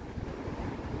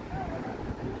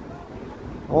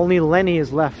 Only Lenny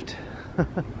is left.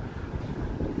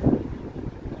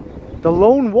 The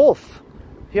Lone Wolf.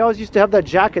 He always used to have that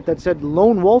jacket that said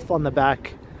Lone Wolf on the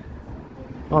back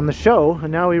on the show,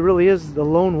 and now he really is the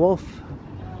Lone Wolf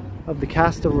of the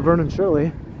cast of Laverne and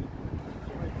Shirley.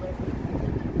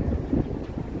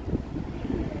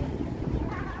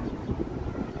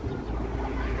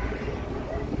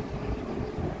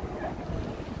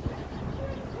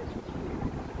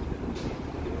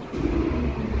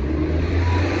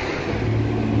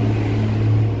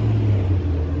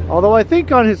 Although I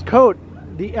think on his coat,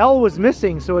 the L was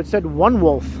missing, so it said One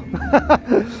Wolf.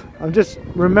 I'm just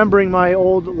remembering my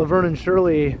old Laverne and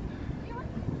Shirley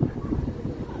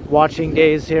watching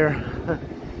days here.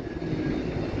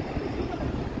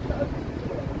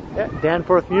 Yeah,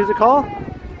 Danforth Music Hall.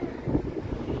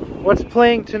 What's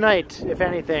playing tonight, if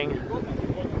anything?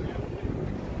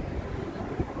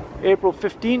 April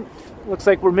 15th. Looks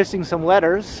like we're missing some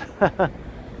letters.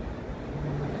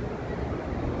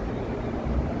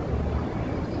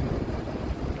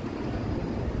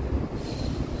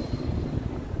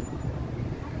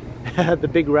 The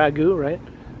big ragu, right?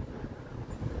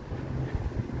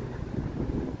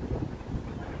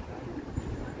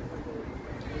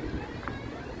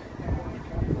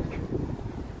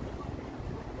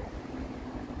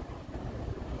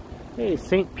 Hey,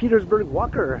 St. Petersburg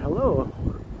Walker, hello.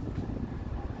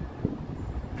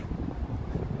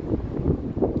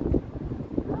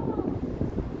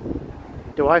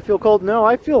 Do I feel cold? No,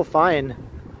 I feel fine.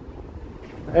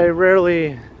 I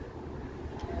rarely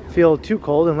feel too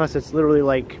cold unless it's literally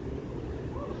like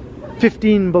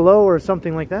 15 below or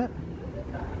something like that.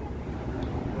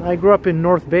 I grew up in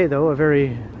North Bay though, a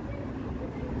very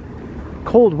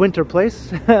cold winter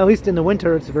place. At least in the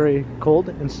winter it's very cold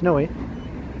and snowy.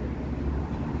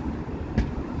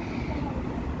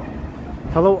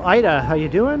 Hello Ida, how you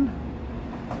doing?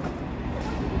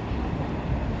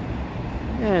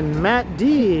 And Matt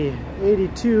D,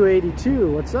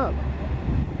 8282, what's up?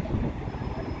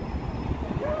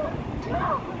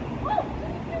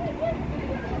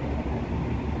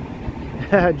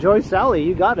 Joy Sally,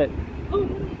 you got it.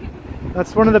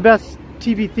 That's one of the best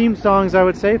TV theme songs, I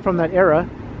would say, from that era.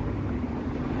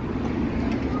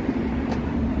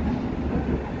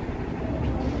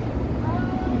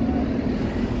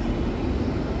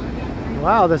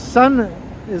 Wow, the sun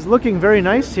is looking very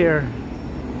nice here.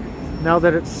 Now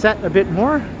that it's set a bit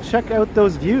more, check out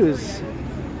those views.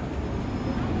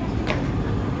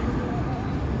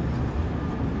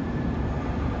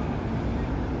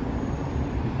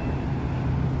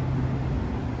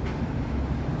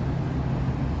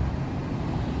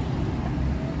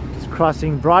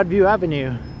 Crossing Broadview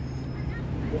Avenue.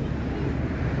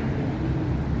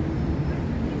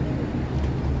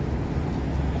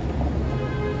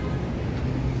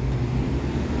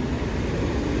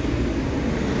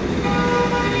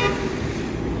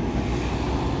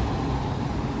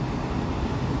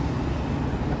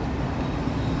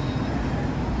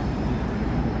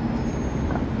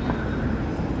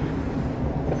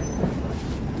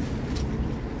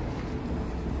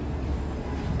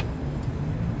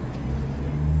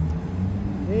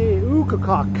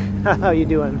 How you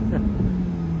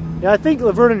doing? Yeah, I think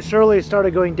Laverne and Shirley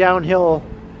started going downhill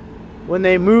when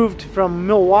they moved from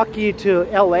Milwaukee to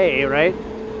LA, right?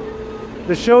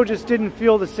 The show just didn't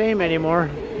feel the same anymore.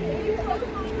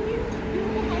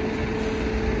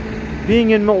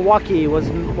 Being in Milwaukee was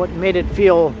what made it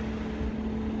feel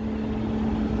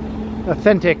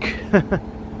authentic.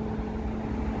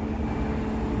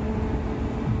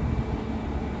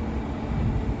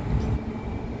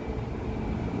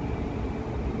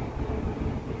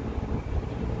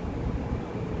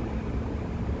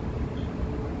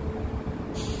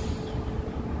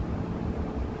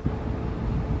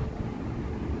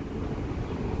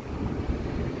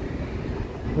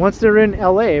 Once they're in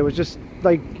LA, it was just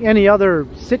like any other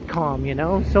sitcom, you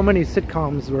know? So many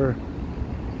sitcoms were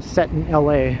set in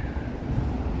LA.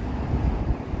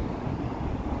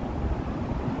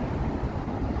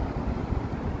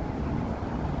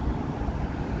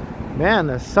 Man,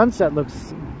 the sunset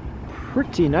looks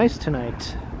pretty nice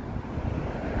tonight.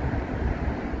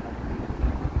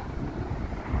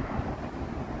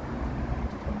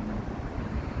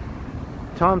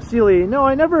 Tom Seeley, no,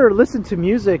 I never listen to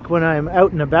music when I'm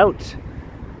out and about.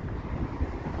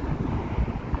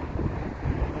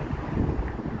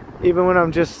 Even when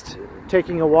I'm just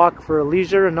taking a walk for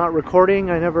leisure and not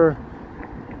recording, I never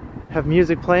have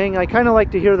music playing. I kind of like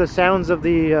to hear the sounds of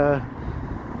the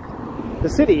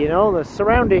city, you know, the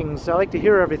surroundings. I like to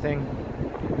hear everything.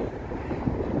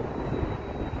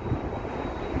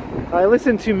 I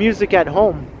listen to music at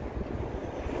home.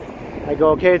 I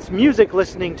go, okay, it's music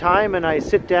listening time, and I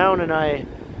sit down and I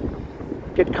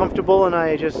get comfortable and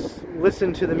I just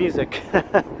listen to the music.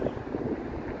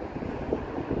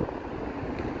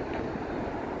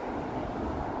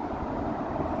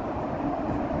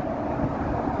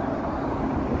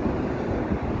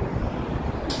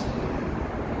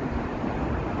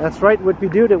 That's right, Whitby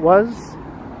Dude, it was.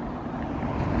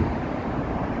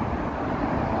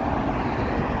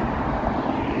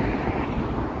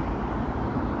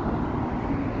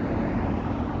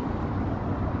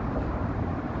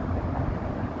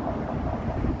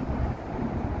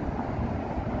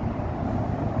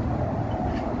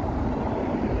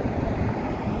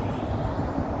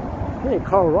 Hey,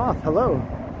 Carl Roth, hello.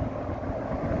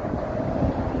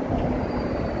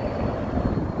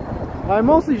 I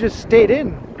mostly just stayed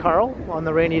in, Carl, on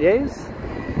the rainy days.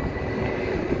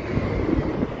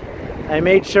 I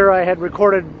made sure I had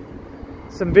recorded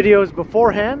some videos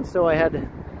beforehand so I had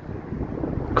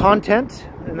content,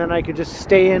 and then I could just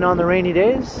stay in on the rainy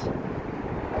days.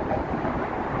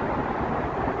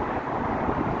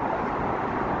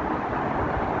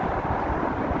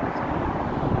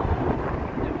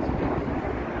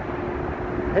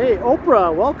 Hey,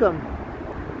 Oprah, welcome.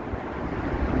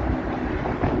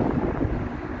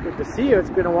 Good to see you. It's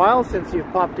been a while since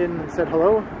you've popped in and said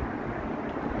hello.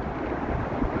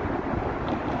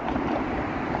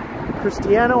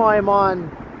 Cristiano, I'm on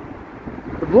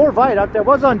the Bloor Viaduct. I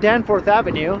was on Danforth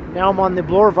Avenue. Now I'm on the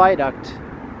Bloor Viaduct.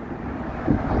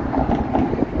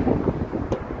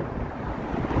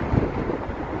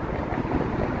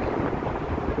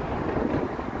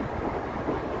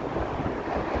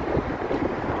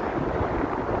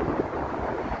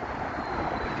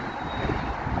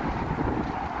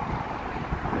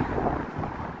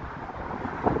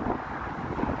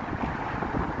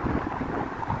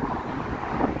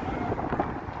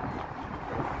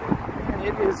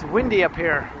 It is windy up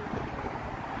here.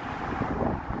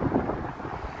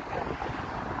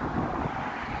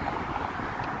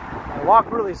 I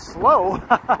walk really slow.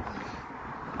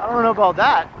 I don't know about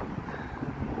that.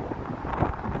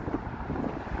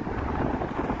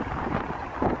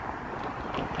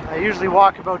 I usually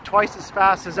walk about twice as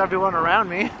fast as everyone around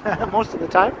me, most of the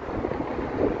time.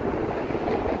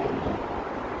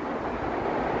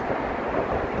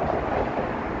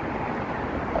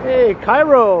 Hey,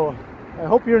 Cairo! I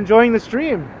hope you're enjoying the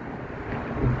stream.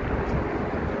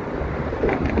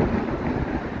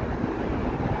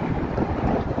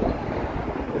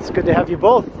 It's good to have you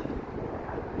both.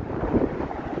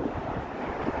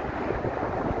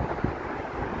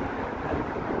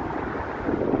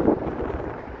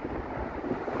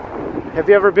 Have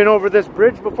you ever been over this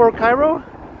bridge before, Cairo?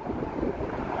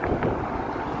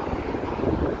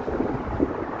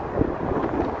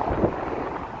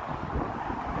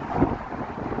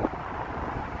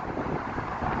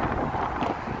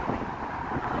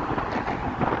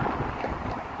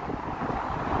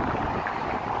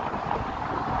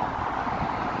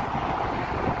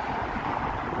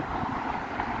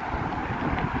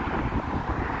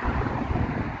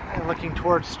 Looking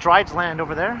towards Strides Land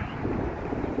over there.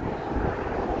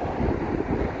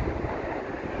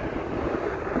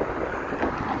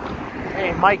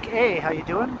 Hey, Mike A, how you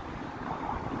doing?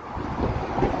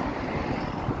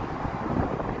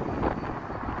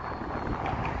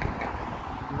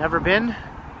 Never been?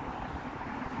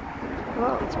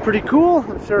 Well, it's pretty cool.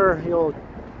 I'm sure you'll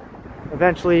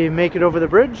eventually make it over the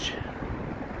bridge.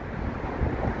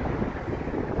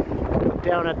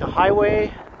 Down at the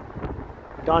highway.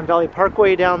 Don Valley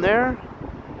Parkway down there,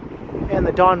 and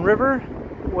the Don River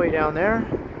way down there.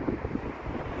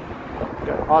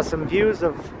 Got awesome views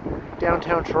of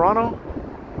downtown Toronto.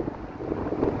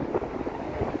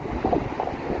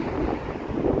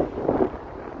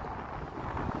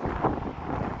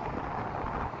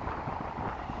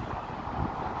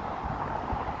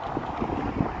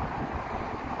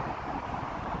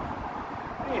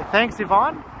 Hey, thanks,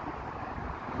 Yvonne.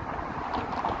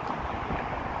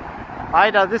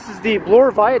 Ida, this is the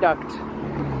Bloor Viaduct.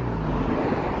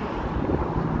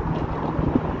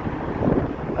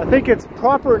 I think its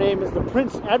proper name is the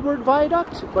Prince Edward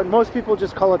Viaduct, but most people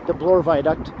just call it the Bloor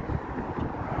Viaduct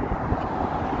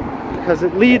because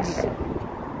it leads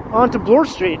onto Bloor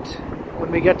Street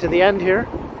when we get to the end here.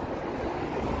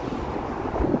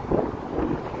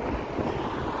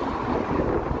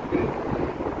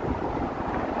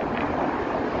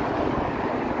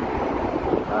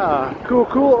 Ah, cool,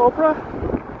 cool, Oprah.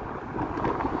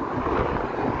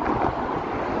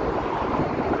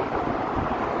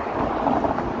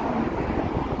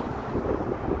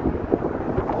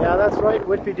 Yeah, that's right,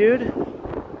 Whitby dude.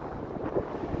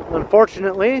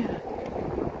 Unfortunately,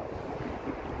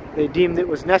 they deemed it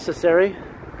was necessary.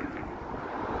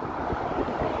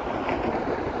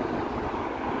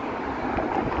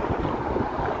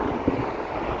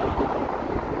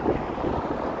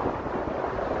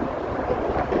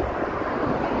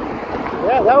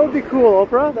 Yeah, that would be cool,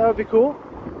 Oprah. That would be cool.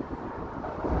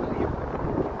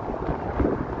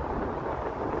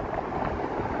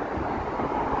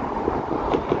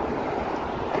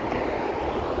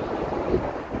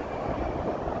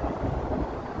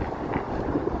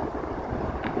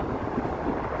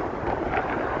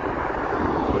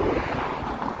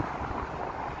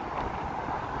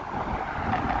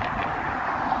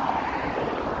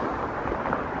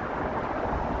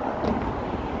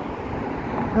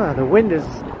 The wind is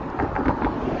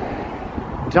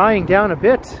dying down a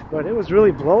bit, but it was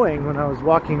really blowing when I was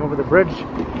walking over the bridge.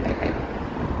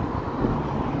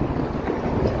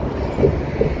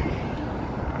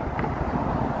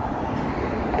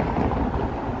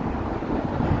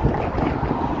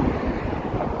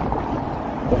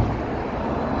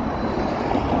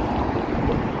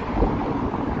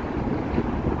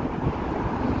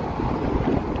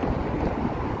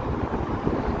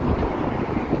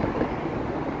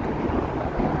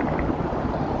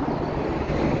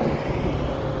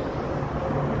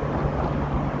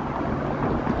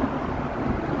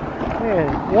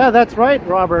 Yeah, that's right,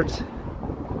 Robert.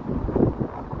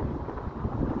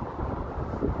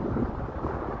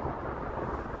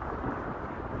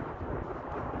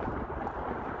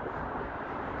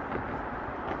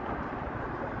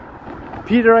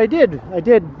 Peter, I did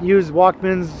use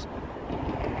Walkmans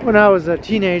when I was a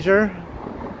teenager.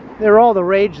 They were all the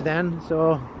rage then,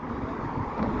 so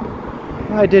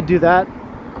I did do that.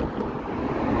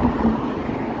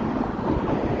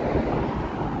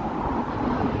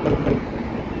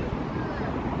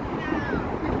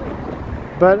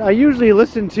 But I usually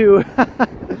listen to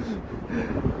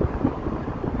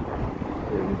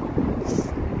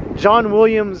John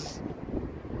Williams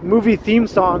movie theme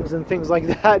songs and things like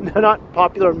that, not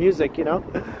popular music, you know.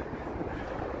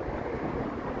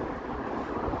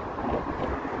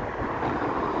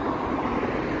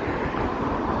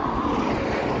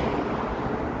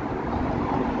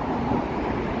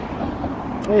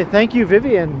 Hey, thank you,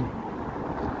 Vivian.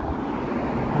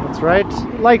 That's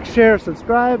right. Like, share,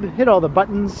 subscribe, hit all the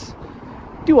buttons,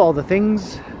 do all the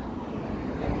things.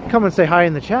 Come and say hi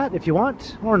in the chat if you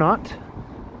want, or not.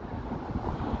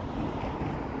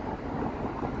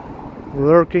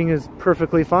 Lurking is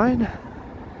perfectly fine.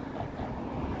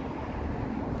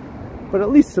 But at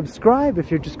least subscribe if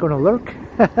you're just going to lurk.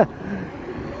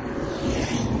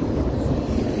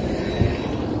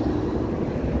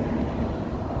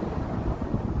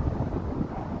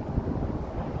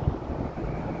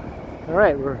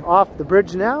 Alright, we're off the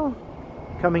bridge now,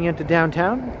 coming into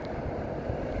downtown.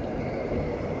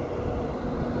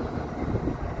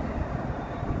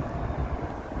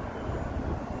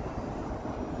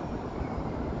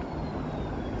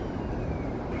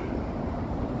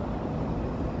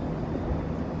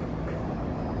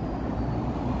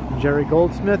 Jerry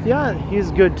Goldsmith, yeah,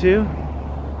 he's good too.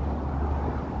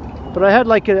 But I had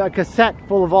like a cassette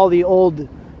full of all the old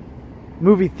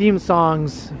movie theme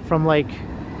songs from like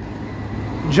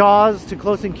Jaws to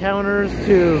Close Encounters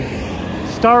to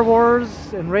Star Wars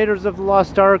and Raiders of the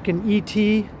Lost Ark and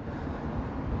E.T.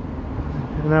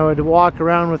 And I would walk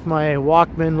around with my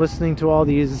Walkman listening to all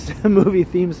these movie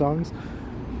theme songs.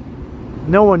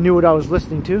 No one knew what I was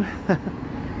listening to.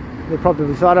 They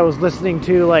probably thought I was listening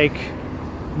to like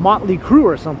Motley Crue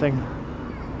or something.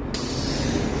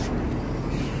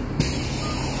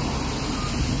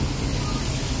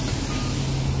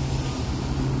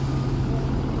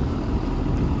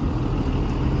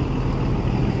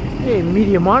 Hey,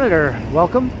 Media Monitor,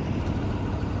 welcome.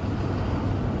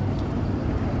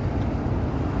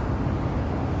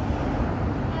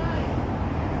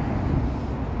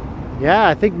 Yeah,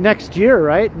 I think next year,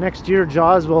 right? Next year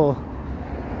Jaws will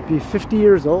be 50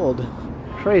 years old.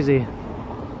 Crazy.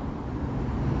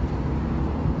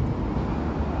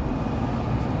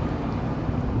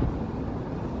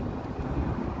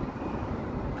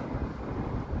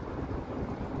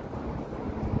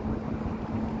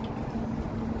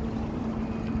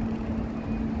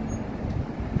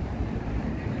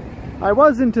 I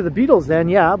was into the Beatles then,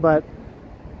 yeah, but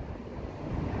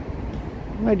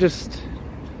I just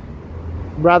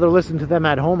rather listen to them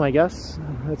at home, I guess.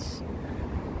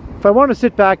 If I want to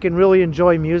sit back and really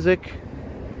enjoy music,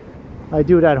 I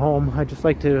do it at home. I just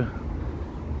like to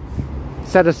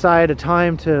set aside a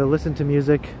time to listen to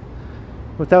music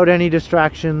without any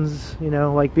distractions, you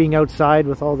know, like being outside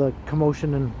with all the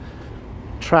commotion and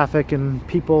traffic and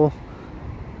people.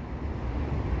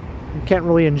 You can't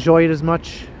really enjoy it as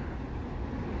much.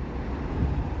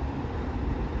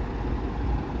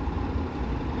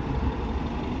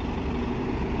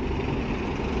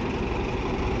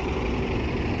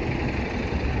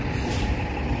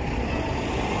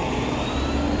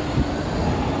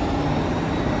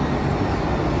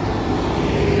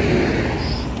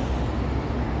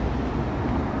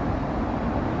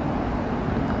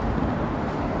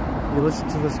 Listen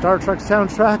to the Star Trek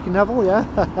soundtrack, Neville, yeah?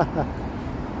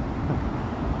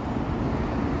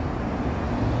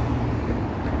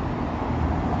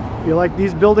 You like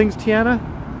these buildings, Tiana?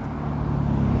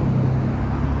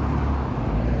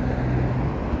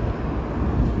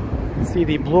 You can see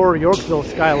the Bloor Yorkville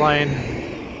skyline.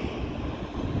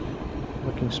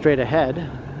 looking straight ahead.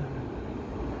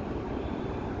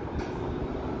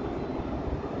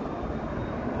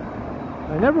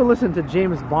 I never listened to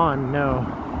James Bond, no.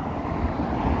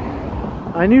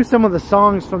 I knew some of the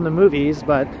songs from the movies,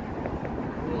 but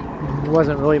it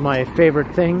wasn't really my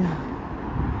favorite thing.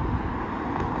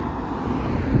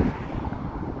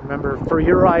 Remember For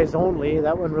Your Eyes Only,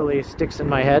 that one really sticks in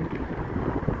my head.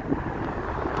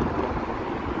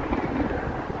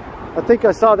 I think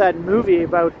I saw that movie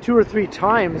about 2 or 3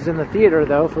 times in the theater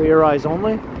though, For Your Eyes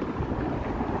Only.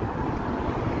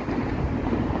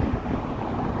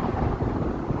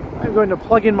 I'm going to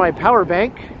plug in my power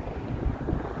bank.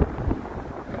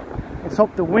 Let's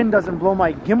hope the wind doesn't blow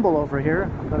my gimbal over here.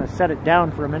 I'm going to set it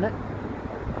down for a minute.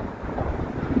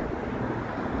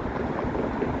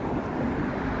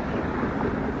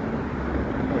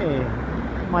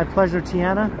 Hey, my pleasure,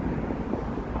 Tiana.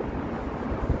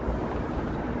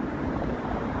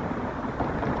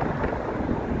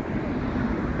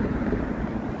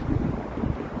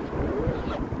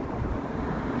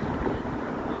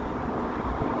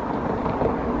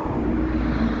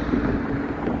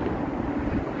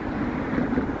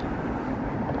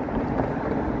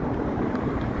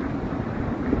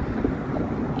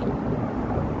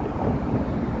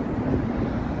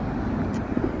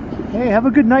 Hey, have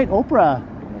a good night, Oprah.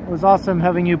 It was awesome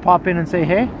having you pop in and say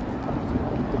hey.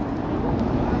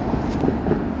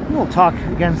 We'll talk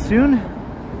again soon.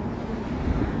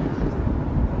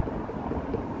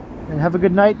 And have a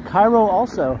good night, Cairo,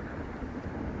 also.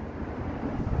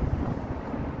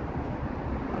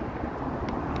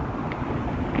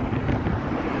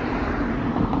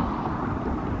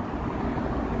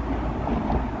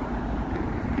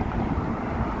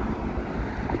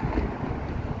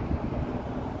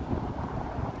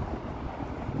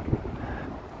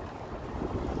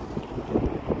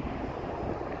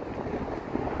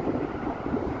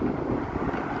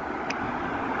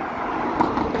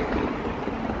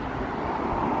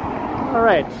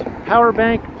 Alright, power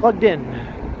bank plugged in.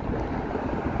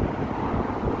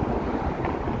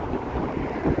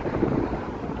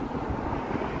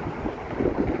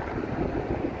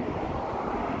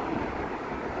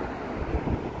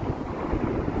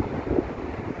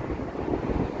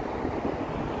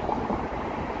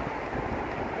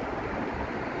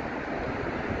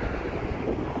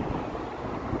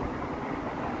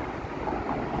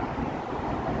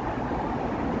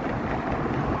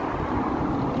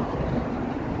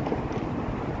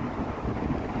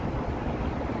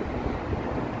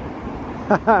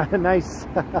 Nice.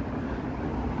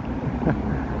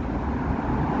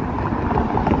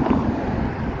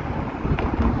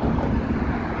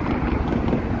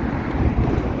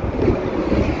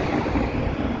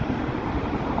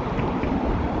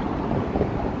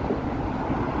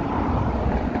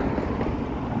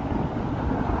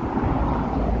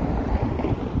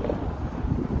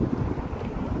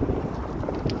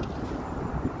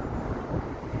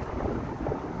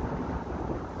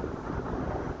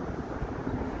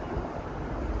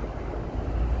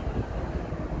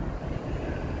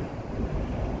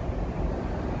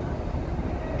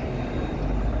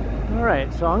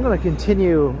 Alright, so I'm going to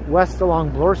continue west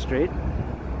along Bloor Street.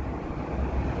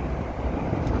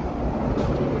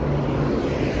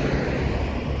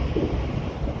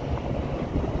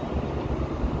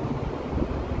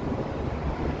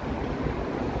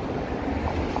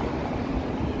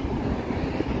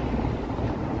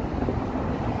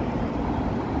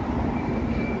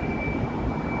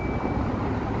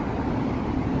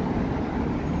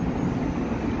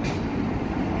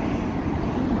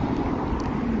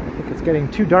 It's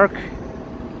getting too dark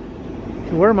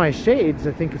to wear my shades.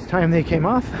 I think it's time they came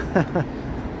off. Hey,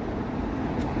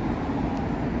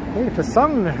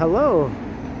 Fasung, hello.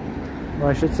 Or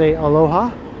I should say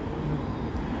aloha.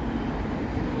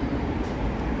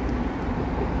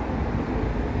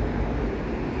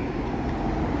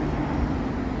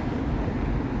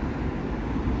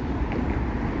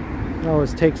 It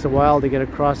always takes a while to get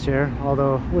across here,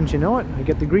 although, wouldn't you know it, I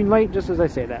get the green light just as I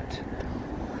say that.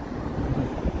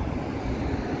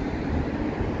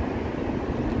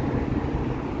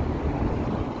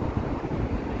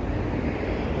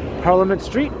 Parliament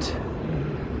Street.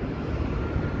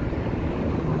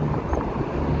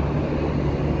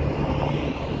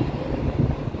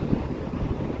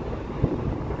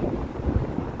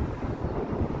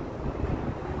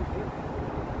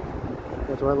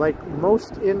 What do I like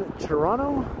most in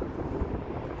Toronto?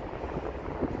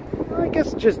 Well, I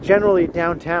guess just generally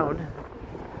downtown.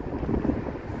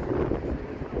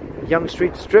 Yonge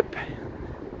Street Strip,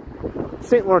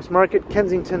 St. Lawrence Market,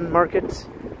 Kensington Market.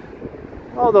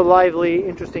 All the lively,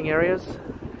 interesting areas.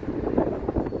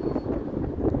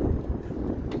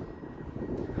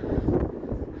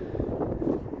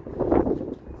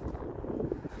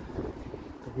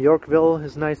 Yorkville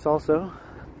is nice also.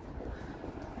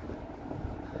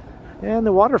 And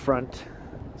the waterfront.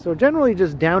 So generally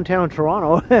just downtown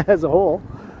Toronto as a whole.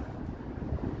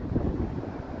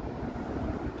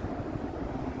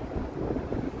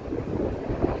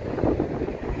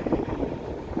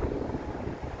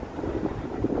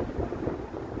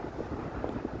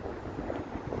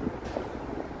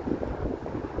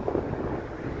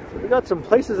 So we got some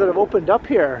places that have opened up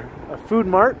here. A food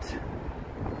mart.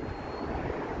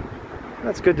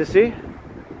 That's good to see.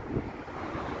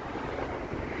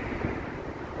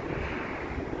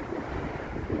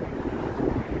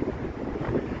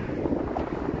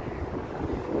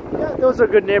 Those are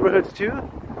good neighborhoods too.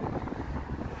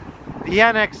 The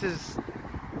annex is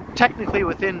technically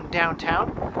within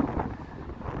downtown.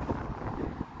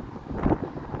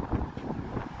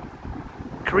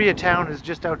 Koreatown is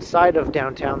just outside of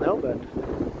downtown though, but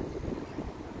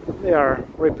they are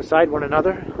right beside one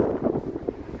another.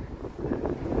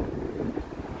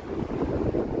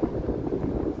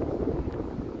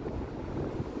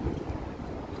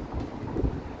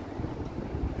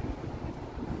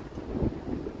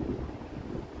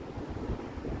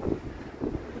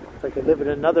 If I could live in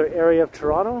another area of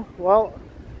Toronto, well,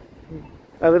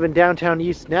 I live in downtown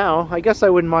east now. I guess I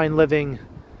wouldn't mind living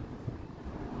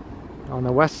on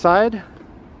the west side.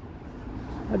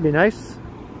 That'd be nice.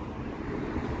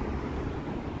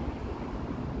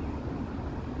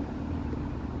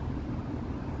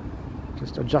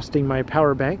 Just adjusting my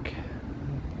power bank.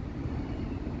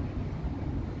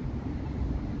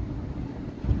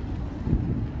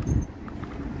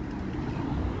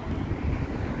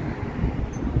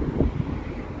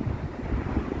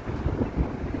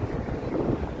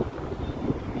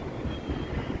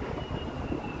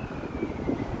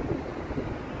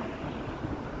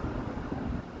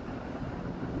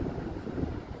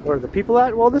 Where are the people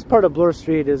at? Well, this part of Bloor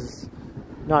Street is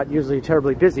not usually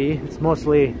terribly busy. It's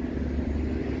mostly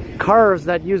cars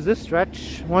that use this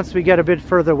stretch. Once we get a bit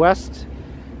further west,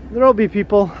 there'll be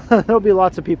people. There'll be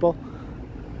lots of people.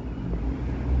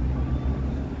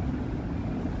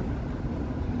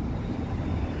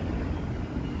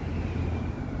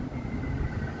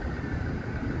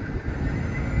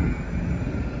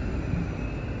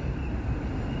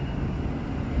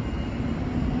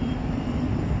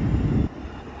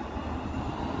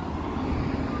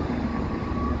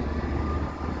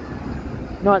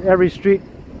 Not every street,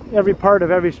 every part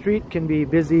of every street can be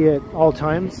busy at all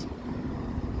times.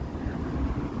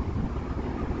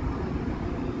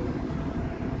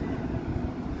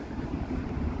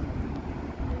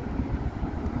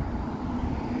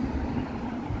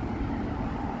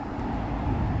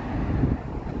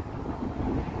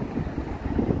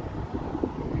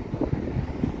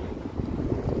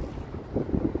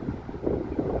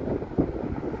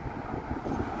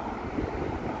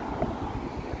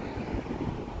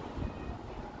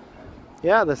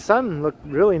 Yeah, the sun looked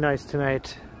really nice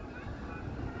tonight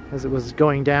as it was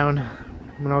going down.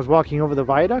 When I was walking over the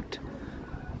viaduct,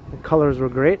 the colors were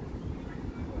great.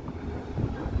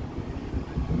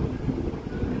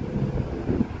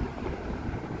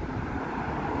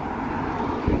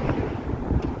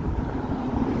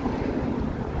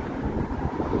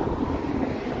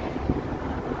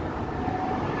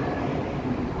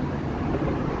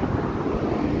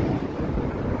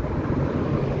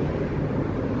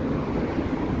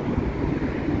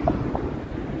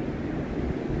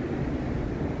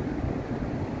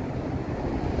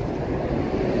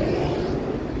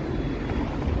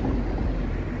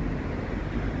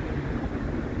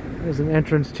 There's an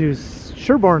entrance to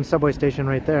Sherbourne subway station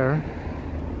right there.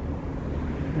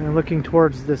 And looking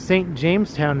towards the St.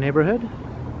 Jamestown neighborhood.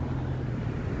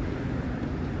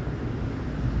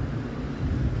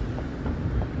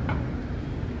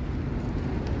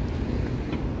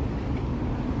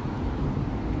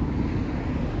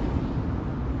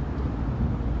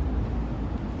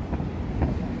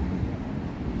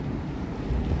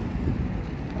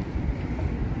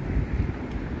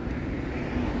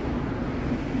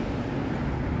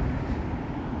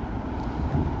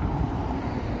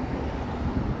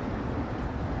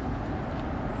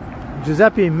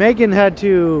 Giuseppe, Meghan had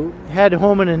to head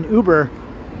home in an Uber.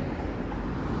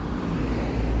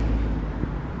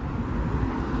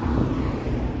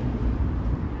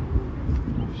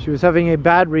 She was having a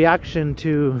bad reaction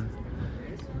to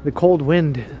the cold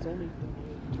wind.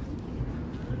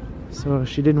 So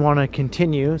she didn't want to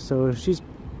continue, so she's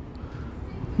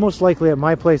most likely at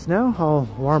my place now, all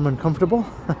warm and comfortable.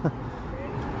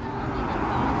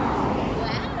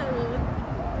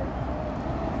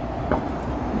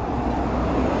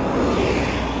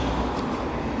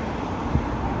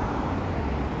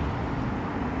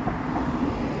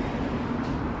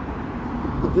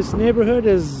 This neighborhood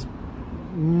is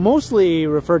mostly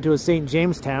referred to as St.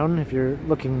 Jamestown if you're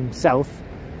looking south.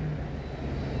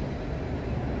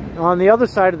 On the other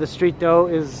side of the street, though,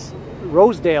 is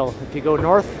Rosedale if you go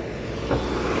north.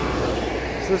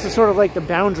 So this is sort of like the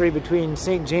boundary between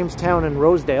St. Jamestown and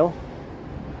Rosedale.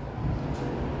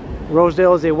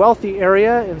 Rosedale is a wealthy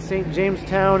area and St.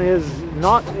 Jamestown is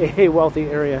not a wealthy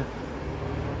area.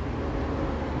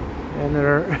 And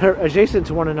they're adjacent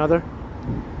to one another.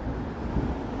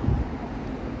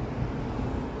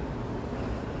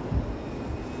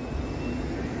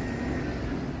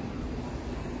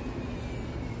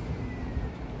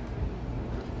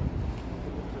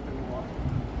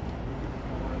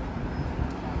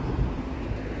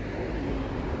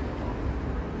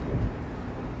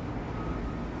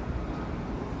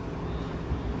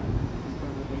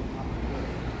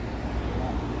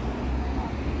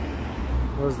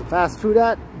 Where's the fast food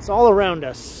at? It's all around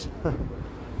us.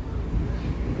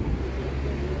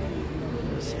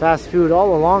 There's fast food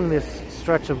all along this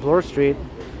stretch of Bloor Street.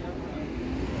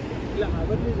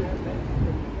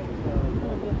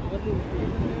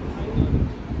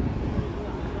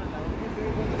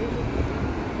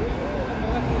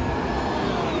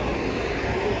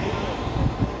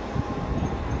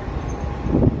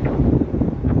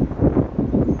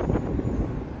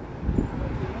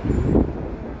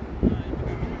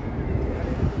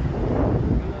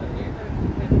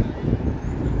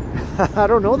 I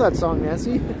don't know that song,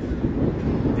 Nancy.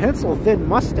 Pencil Thin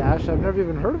Mustache. I've never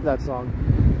even heard of that song.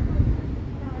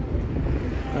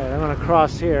 Alright, I'm going to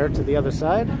cross here to the other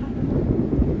side.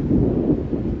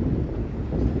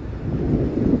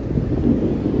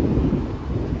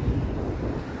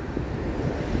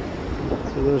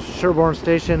 So there's Sherbourne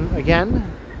Station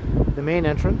again, the main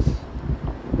entrance.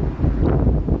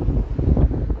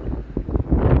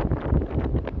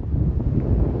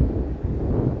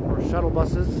 More shuttle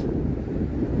buses.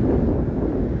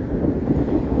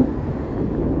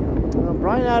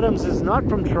 Bryan Adams is not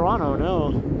from Toronto,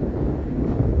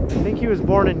 no. I think he was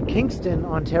born in Kingston,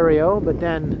 Ontario, but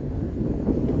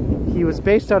then he was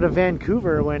based out of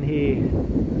Vancouver when he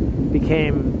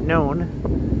became known,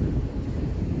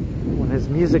 when his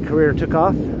music career took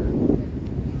off.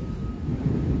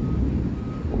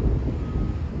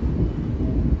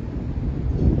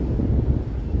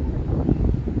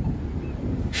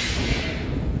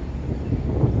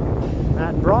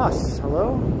 Matt Bross,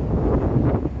 hello.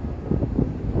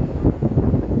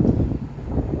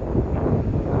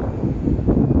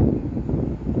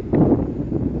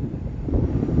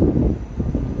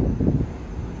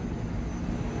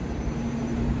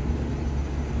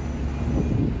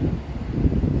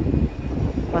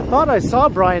 I thought I saw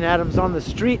Bryan Adams on the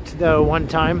street, though, one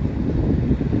time.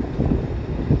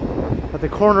 At the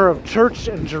corner of Church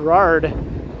and Gerrard.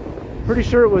 Pretty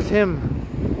sure it was him.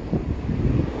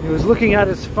 He was looking at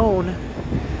his phone,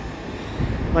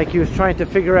 like he was trying to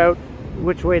figure out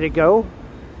which way to go.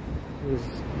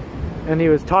 And he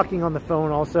was talking on the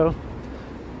phone also.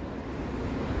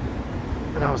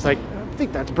 And I was like, I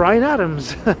think that's Bryan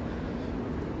Adams.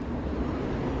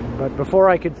 But before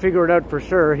I could figure it out for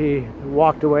sure, he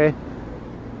walked away.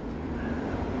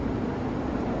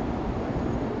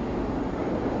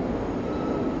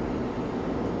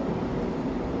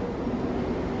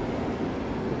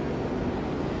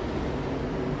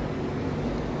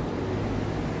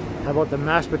 How about the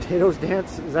mashed potatoes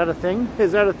dance? Is that a thing?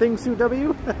 Is that a thing, Sue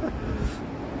W?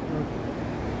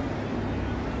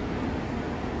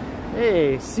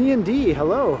 Hey, C&D,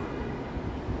 hello.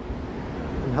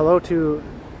 And hello to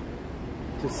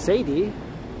Sadie.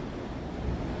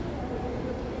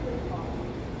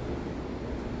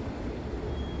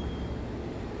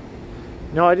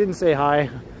 No, I didn't say hi.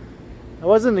 I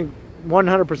wasn't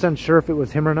 100% sure if it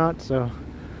was him or not, so.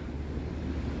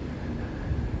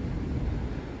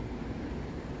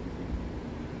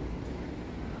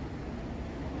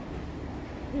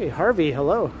 Hey, Harvey,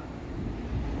 hello.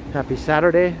 Happy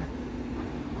Saturday.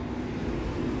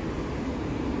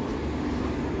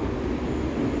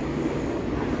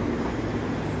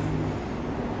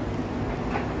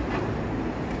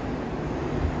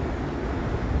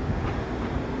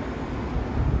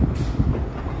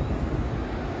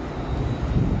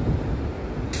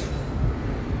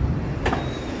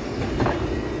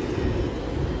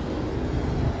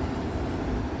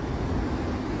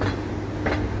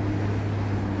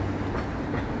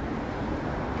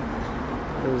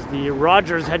 There's the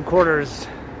Rogers headquarters.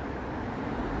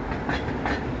 I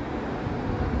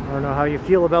don't know how you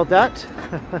feel about that.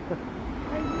 How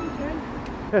you doing, Ken?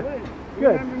 Good. You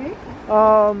Good. remember me?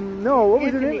 No, what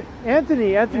was your name?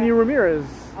 Anthony Yeah. Ramirez.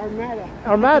 Armada.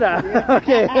 Armada. Yeah.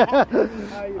 Okay.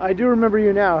 I do remember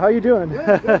you now. How you doing?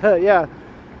 Good, good. Yeah.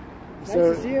 Nice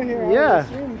to see you here.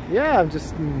 Yeah. I'm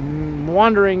just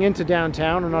wandering into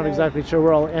downtown. I'm not exactly sure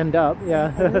where I'll end up. Yeah. I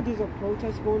heard there's a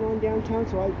protest going on downtown,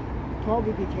 so I'd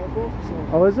probably be careful. So.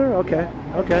 Oh, is there? Okay.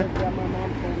 Yeah, Okay. Yeah, my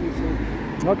mom told me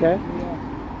so. Okay.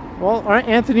 Yeah. Well, all right,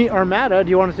 Anthony Armada,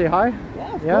 do you want to say hi?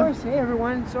 Yeah, of course. Hey,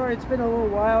 everyone. Sorry, it's been a little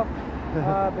while.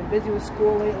 Been busy with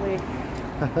school lately.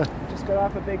 Just got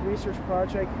off a big research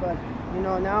project, but you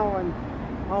know, now I'm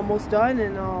almost done,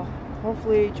 and I'll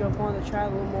hopefully jump on the chat a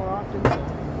little more often. So.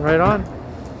 Right on.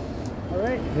 All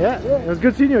right. Yeah, it was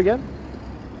good seeing you again.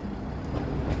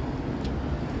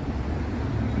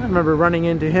 I remember running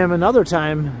into him another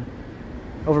time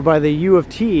over by the U of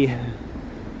T.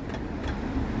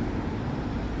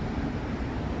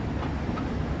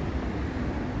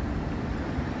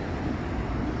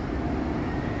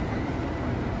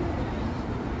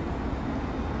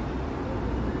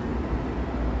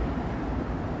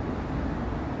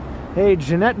 Hey,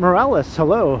 Jeanette Morales,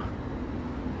 hello.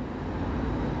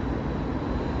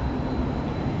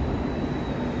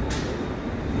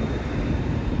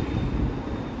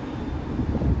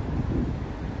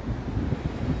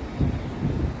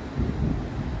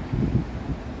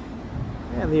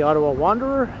 And the Ottawa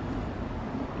Wanderer.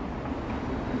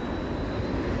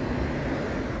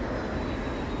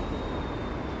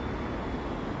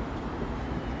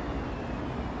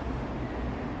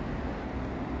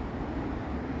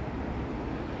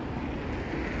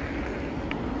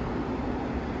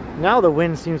 Now the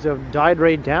wind seems to have died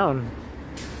right down.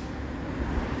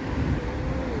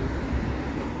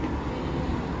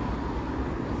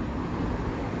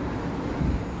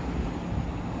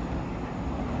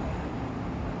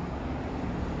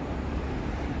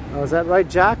 Oh, is that right,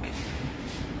 Jack?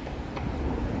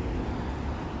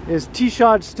 Is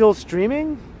T-Shot still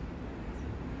streaming?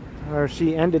 Or is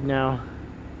she ended now?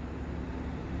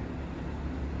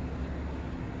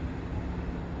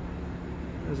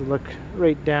 There's a look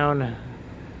right down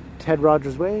Ted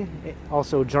Rogers Way,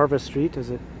 also Jarvis Street as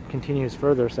it continues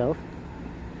further south.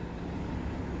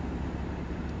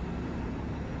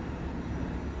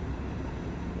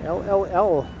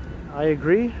 LLL, I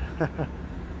agree.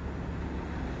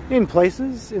 In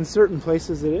places, in certain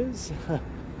places it is.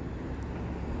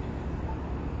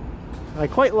 I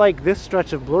quite like this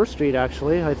stretch of Bloor Street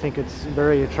actually. I think it's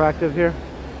very attractive here.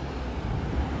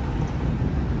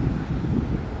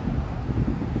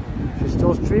 She's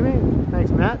still streaming.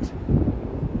 Thanks, Matt.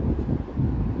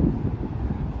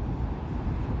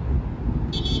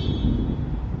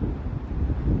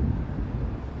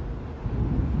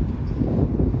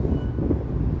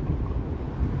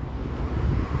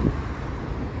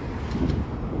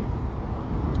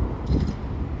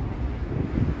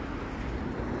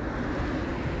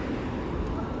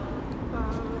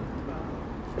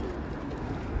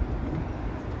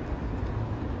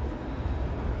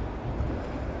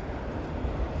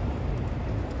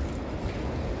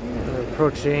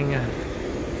 Approaching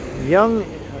Yonge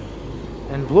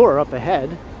and Bloor up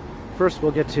ahead. First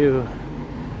we'll get to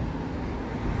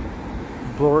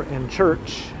Bloor and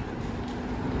Church.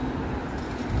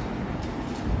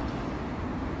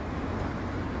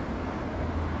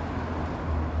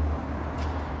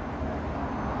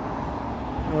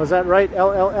 Was that right,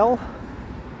 LLL?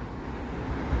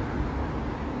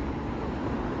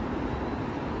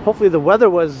 Hopefully the weather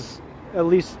was at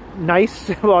least nice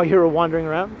while you were wandering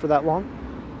around for that long.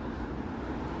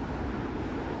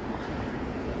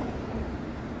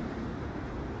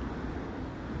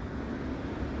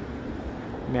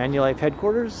 Manulife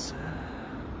headquarters.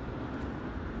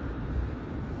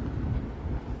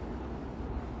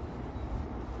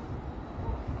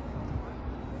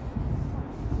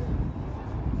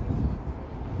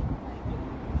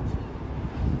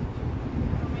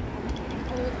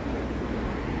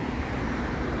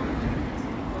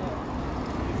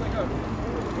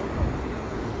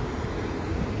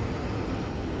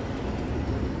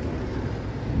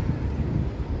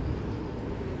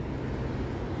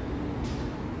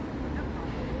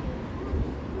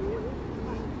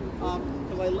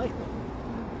 I like them.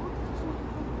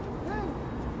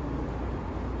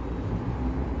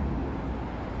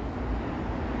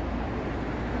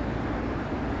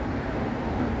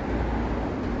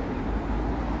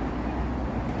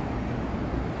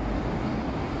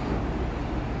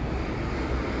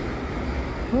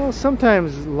 Well,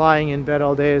 sometimes lying in bed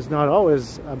all day is not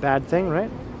always a bad thing,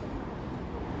 right?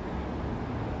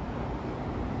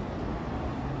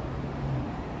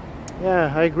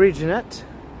 Yeah, I agree, Jeanette.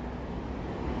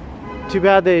 Too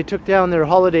bad they took down their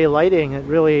holiday lighting. It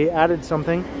really added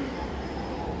something.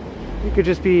 You could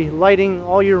just be lighting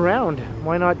all year round.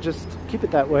 Why not just keep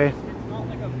it that way? It's not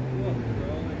like a book,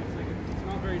 bro. It's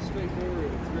not very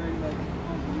straightforward. It's very like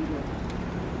convoluted.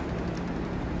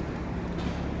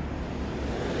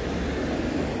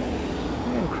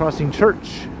 And crossing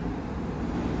church.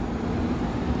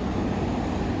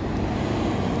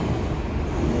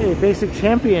 Hey, basic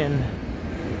champion.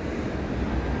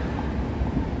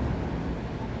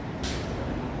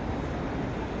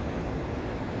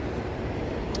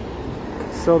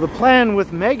 So the plan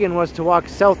with Megan was to walk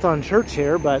south on Church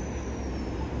here, but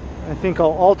I think I'll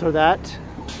alter that.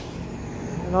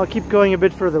 And I'll keep going a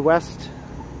bit further west.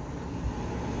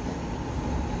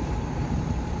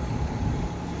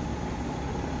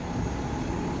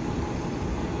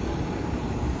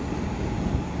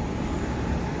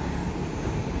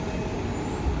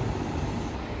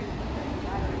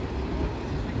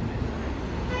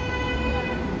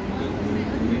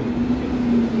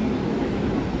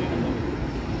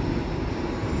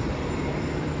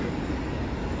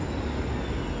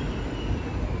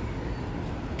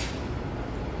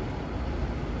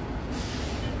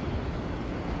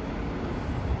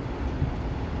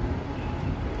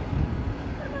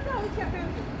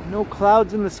 No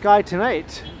clouds in the sky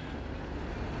tonight.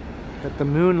 Got the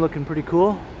moon looking pretty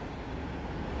cool.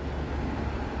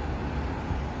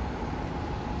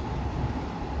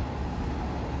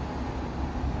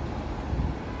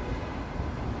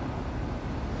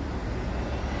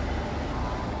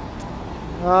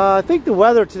 I think the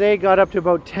weather today got up to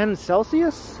about 10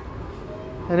 Celsius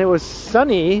and it was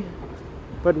sunny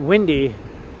but windy.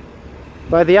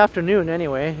 By the afternoon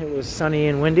anyway, it was sunny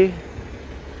and windy.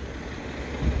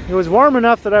 It was warm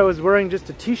enough that I was wearing just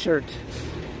a t-shirt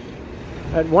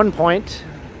at one point.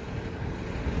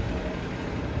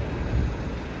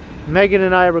 Megan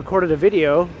and I recorded a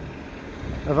video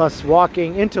of us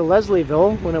walking into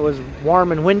Leslieville when it was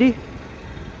warm and windy.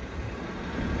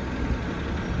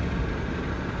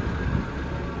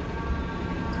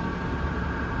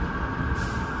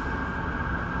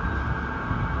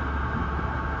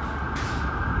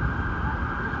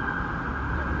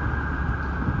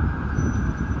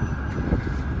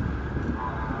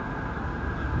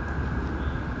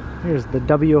 Here's the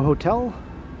W Hotel.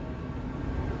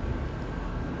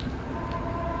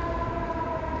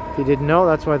 If you didn't know,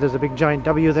 that's why there's a big giant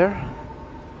W there.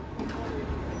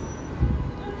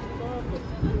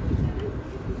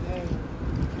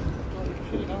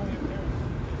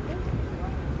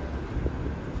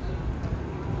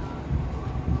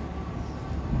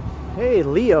 Hey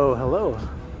Leo, hello.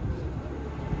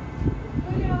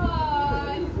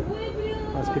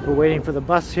 Lots of people waiting for the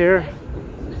bus here,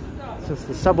 since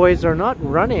the subways are not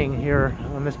running here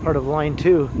on this part of line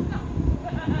 2.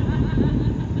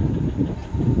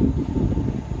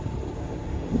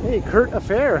 Hey, Kurt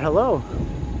Affair, hello.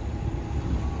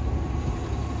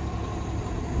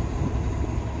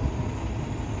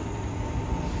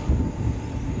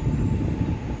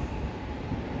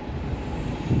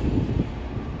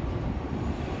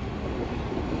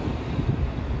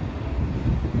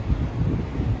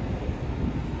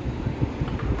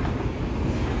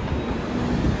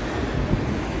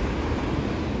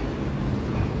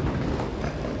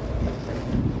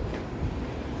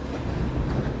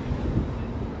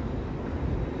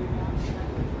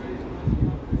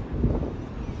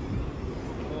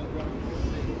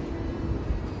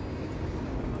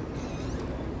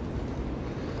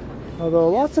 Although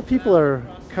lots of people are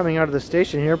coming out of the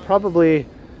station here, probably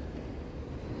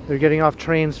they're getting off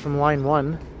trains from line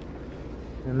 1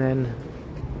 and then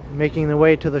making their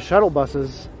way to the shuttle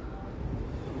buses.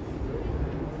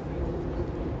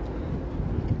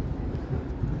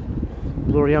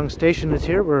 Bloor Young Station is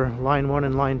here where line 1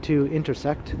 and line 2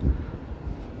 intersect.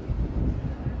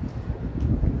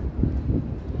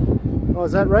 Oh,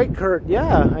 is that right, Kurt?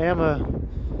 Yeah, I am a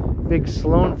big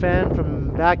Sloan fan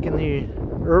from back in the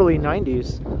early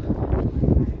 90s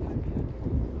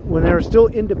when they were still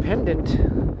independent,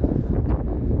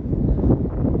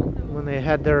 when they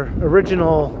had their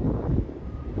original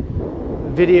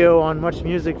video on Much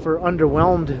Music for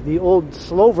Underwhelmed, the old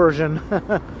slow version.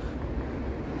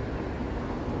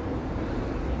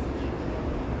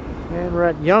 And we're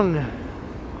at Young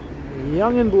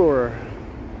and Bloor.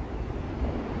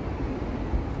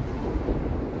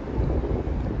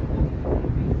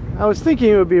 I was thinking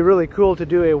it would be really cool to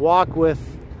do a walk with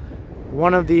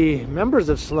one of the members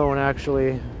of Sloan,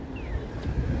 actually.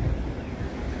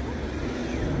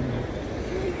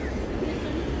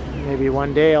 Maybe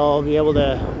one day I'll be able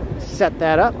to set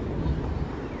that up.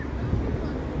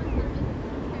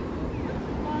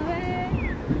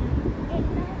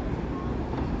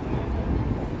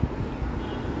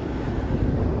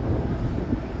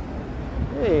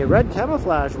 Hey, Red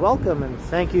Camouflage, welcome and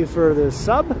thank you for the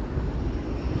sub.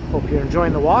 Hope you're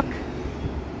enjoying the walk.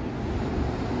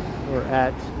 We're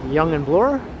at Young and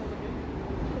Bloor.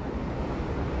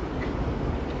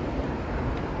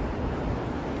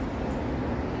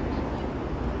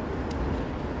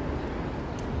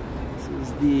 This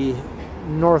is the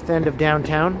north end of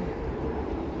downtown.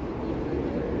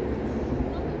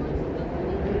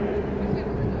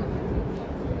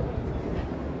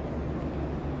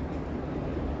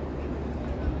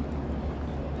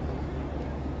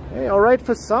 Hey, all right,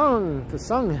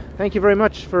 Fasung, thank you very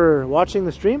much for watching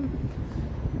the stream.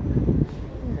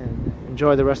 And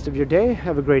enjoy the rest of your day.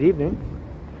 Have a great evening.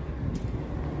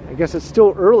 I guess it's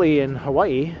still early in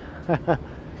Hawaii, so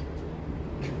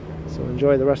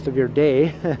enjoy the rest of your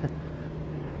day.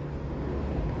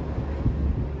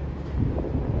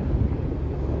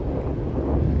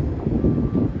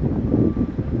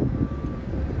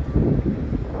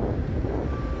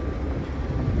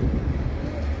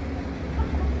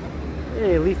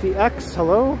 Hey, Leafy X,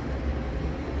 hello.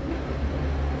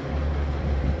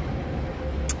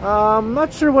 I'm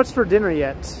not sure what's for dinner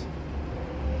yet.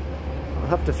 I'll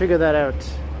have to figure that out.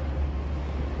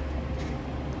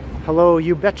 Hello,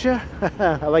 you betcha.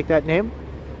 I like that name.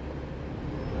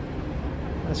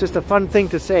 That's just a fun thing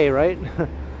to say, right?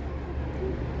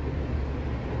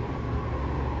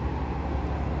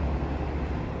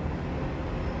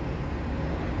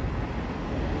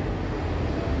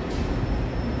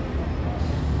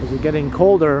 Is it getting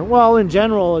colder? Well, in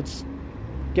general, it's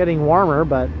getting warmer,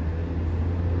 but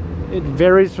it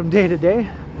varies from day to day.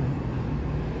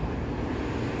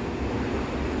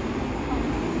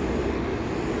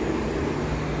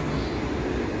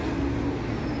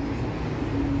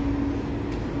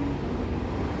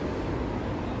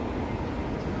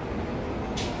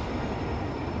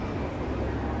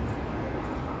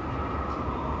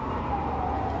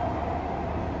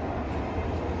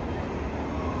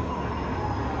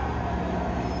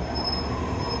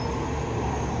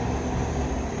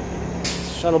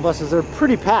 Shuttle buses are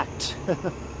pretty packed.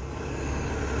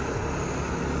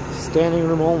 Standing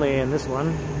room only in this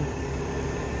one.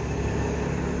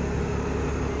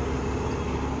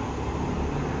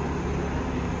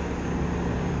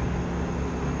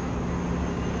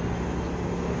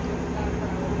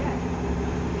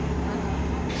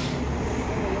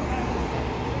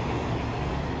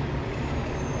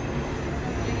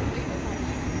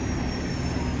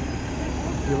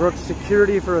 You worked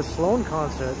security for a Sloan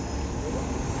concert.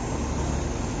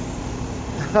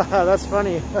 That's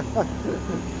funny.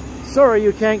 Sorry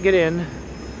you can't get in.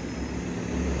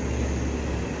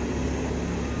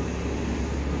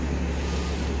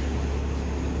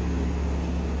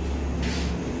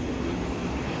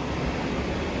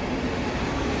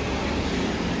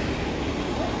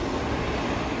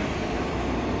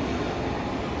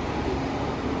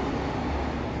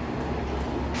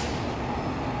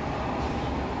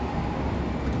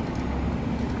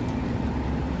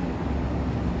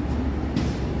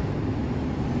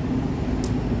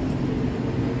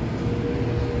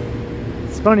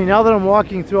 Funny, now that I'm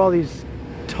walking through all these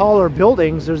taller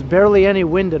buildings, there's barely any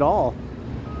wind at all.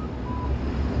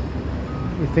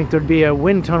 You think there'd be a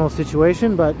wind tunnel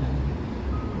situation, but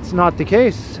it's not the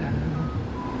case.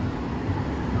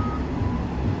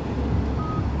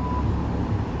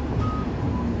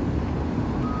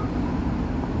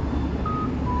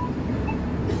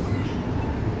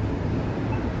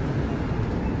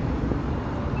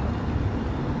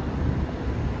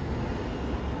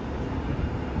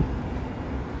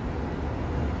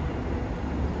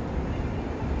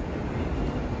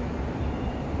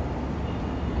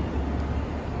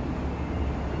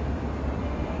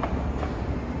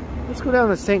 Let's go down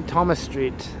to St. Thomas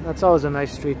Street. That's always a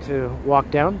nice street to walk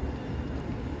down.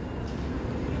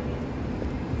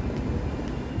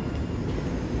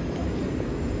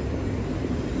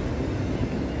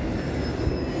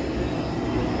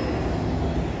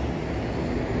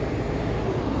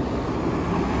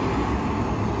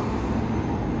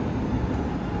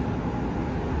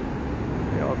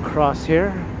 I'll cross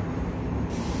here.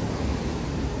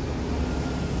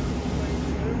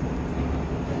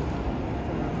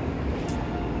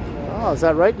 Oh, is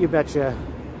that right? You betcha.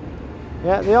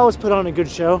 Yeah, they always put on a good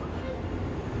show.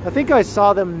 I think I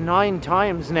saw them 9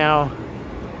 times now,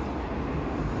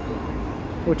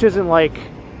 which isn't like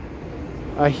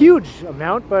a huge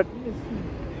amount, but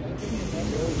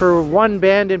for one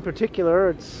band in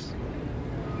particular, it's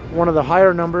one of the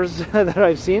higher numbers that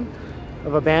I've seen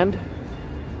of a band.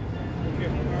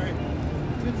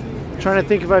 I'm trying to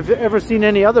think if I've ever seen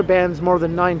any other bands more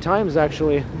than 9 times,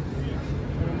 actually.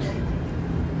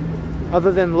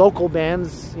 Other than local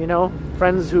bands, you know,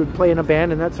 friends who would play in a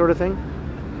band and that sort of thing.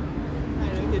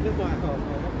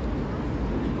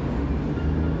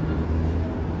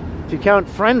 If you count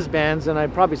friends bands, and I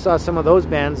probably saw some of those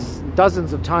bands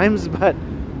dozens of times, but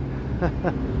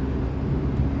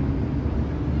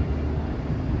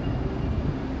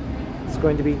it's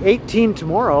going to be 18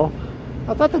 tomorrow.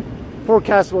 I thought the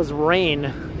forecast was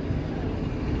rain.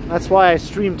 That's why I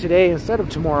streamed today instead of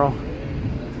tomorrow.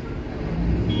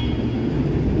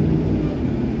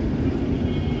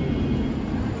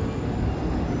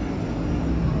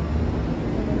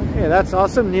 Okay, that's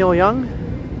awesome, Neil Young.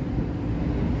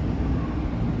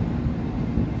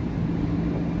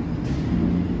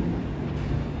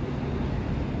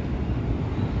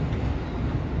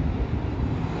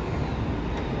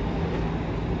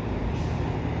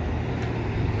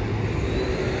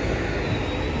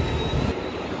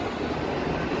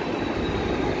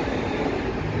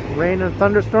 Rain and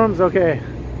thunderstorms, okay.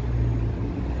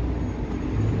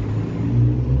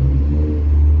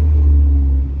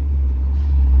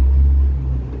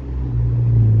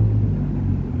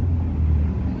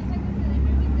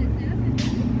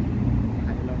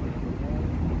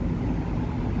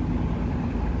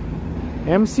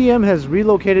 MCM has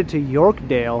relocated to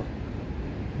Yorkdale.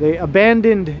 They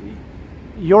abandoned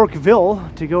Yorkville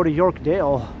to go to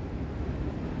Yorkdale.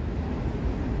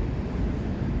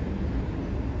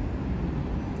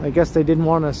 I guess they didn't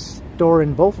want a store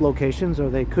in both locations, or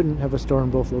they couldn't have a store in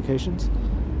both locations.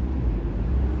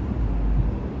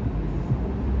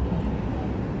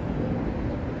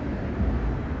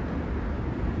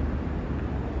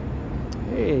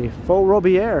 Hey, Faux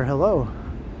Robier, hello.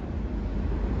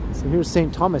 So here's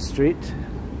St. Thomas Street.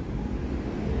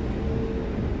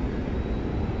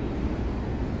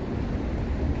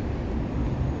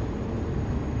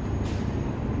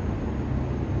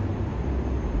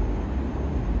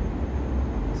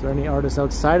 Is there any artists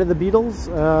outside of the Beatles?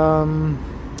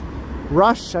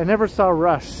 Rush, I never saw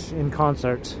Rush in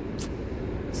concert.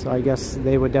 So I guess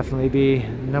they would definitely be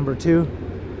number 2.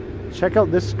 Check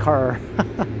out this car.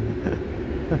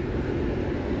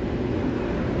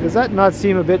 Does that not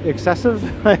seem a bit excessive?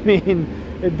 I mean,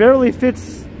 it barely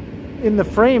fits in the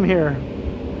frame here.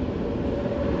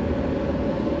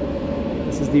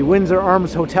 This is the Windsor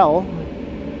Arms Hotel.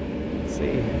 Let's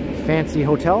see, fancy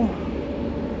hotel.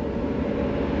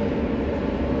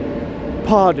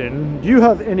 Pardon, do you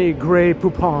have any Grey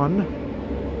Poupon?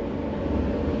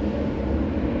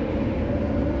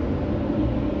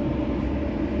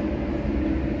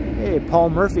 Hey, Paul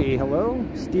Murphy, hello.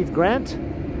 Steve Grant.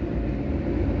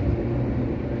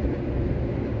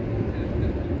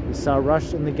 We saw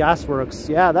Rush in the Gasworks.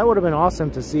 Yeah, that would have been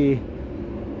awesome to see.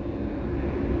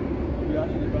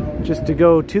 Just to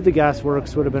go to the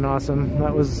Gasworks would have been awesome.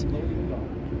 That was...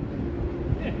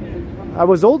 I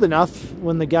was old enough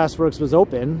when the Gasworks was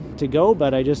open to go,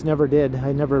 but I just never did.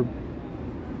 I never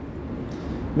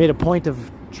made a point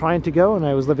of trying to go, and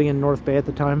I was living in North Bay at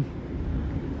the time.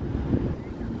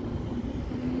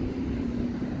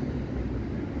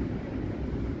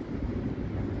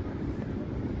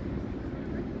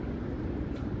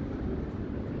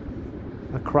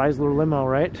 A Chrysler limo,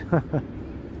 right?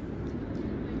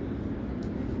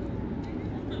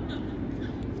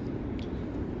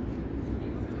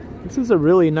 This is a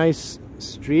really nice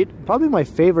street. Probably my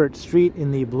favorite street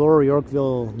in the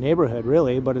Bloor-Yorkville neighborhood,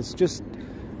 really, but it's just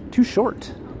too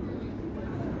short.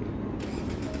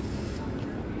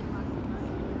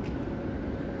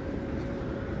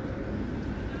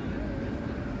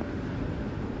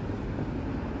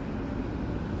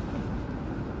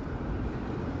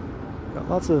 Got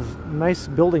lots of nice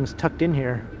buildings tucked in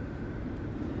here,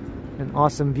 and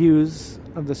awesome views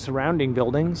of the surrounding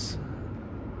buildings.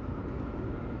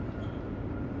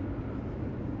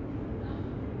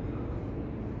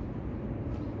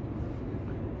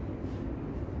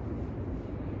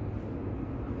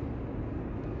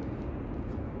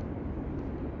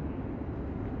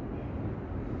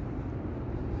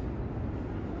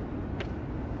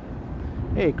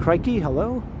 Hey, Crikey,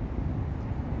 hello.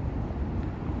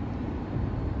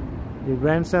 Your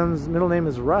grandson's middle name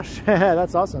is Rush.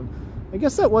 That's awesome. I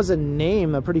guess that was a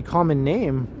name, a pretty common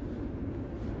name.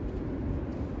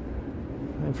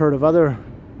 I've heard of other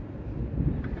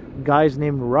guys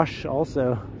named Rush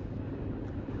also.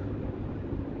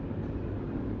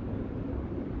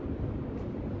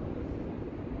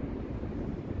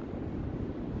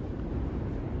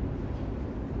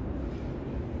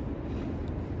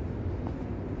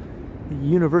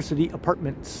 University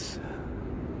Apartments.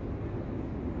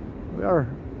 We are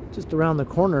just around the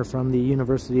corner from the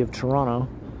University of Toronto.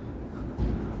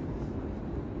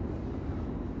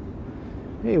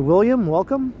 Hey, William,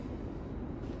 welcome.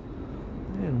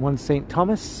 And 1 St.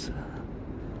 Thomas,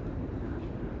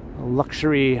 a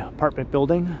luxury apartment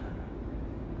building.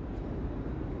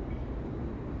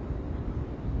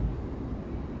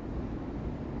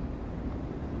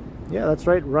 Yeah, that's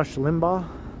right, Rush Limbaugh.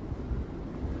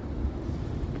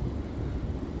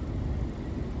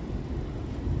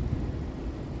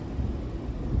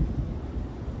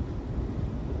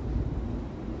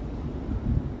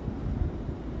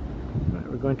 Right,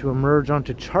 we're going to emerge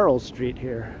onto Charles Street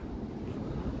here.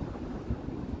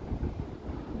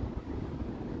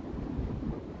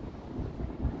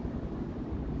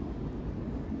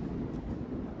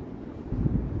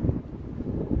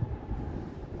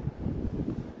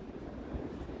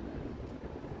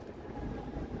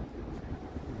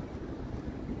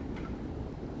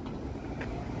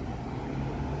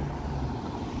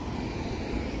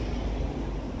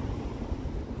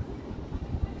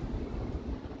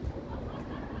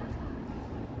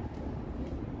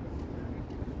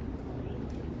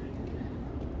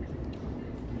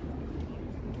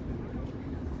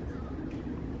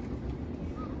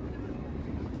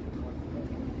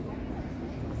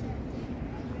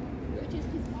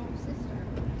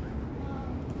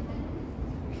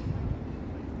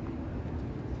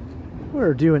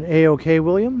 We're doing A-OK,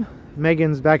 William.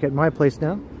 Megan's back at my place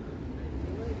now.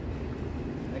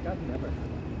 I got never.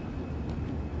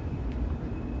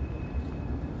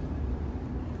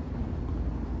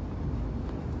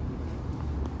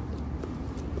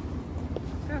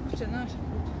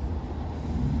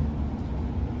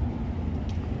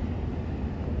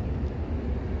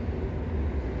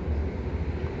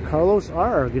 Carlos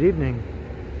R., good evening.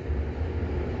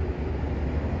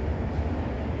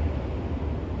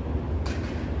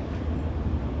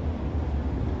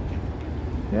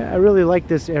 Yeah, I really like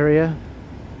this area.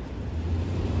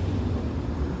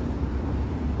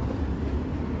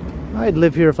 I'd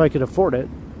live here if I could afford it.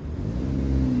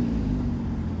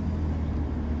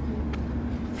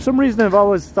 For some reason, I've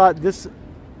always thought this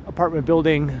apartment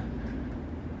building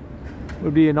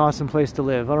would be an awesome place to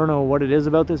live. I don't know what it is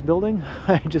about this building.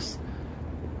 I just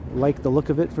like the look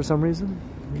of it for some reason.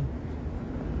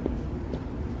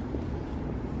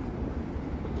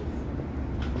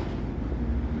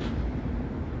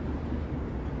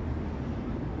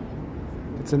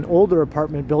 It's an older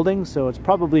apartment building, so it's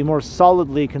probably more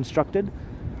solidly constructed.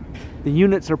 The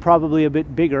units are probably a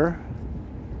bit bigger.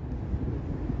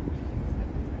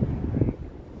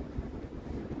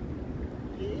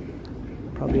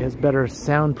 Probably has better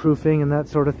soundproofing and that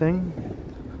sort of thing.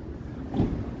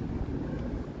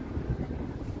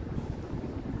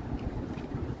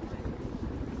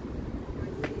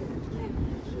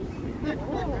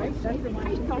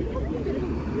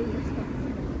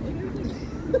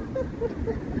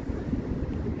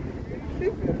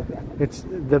 It's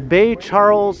the Bay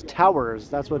Charles Towers,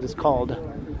 that's what it's called.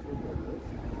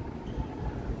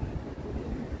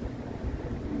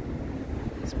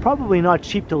 It's probably not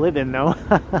cheap to live in though.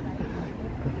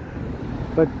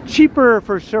 But cheaper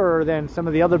for sure than some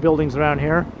of the other buildings around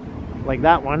here, like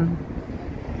that one.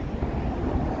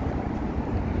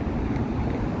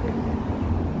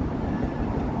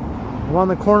 I'm on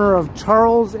the corner of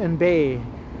Charles and Bay,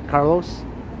 Carlos.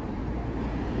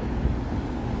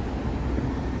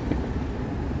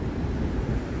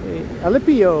 Hey,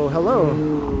 Alipio, hello.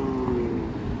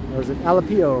 Or is it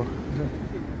Alipio?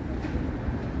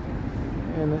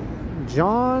 And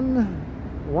John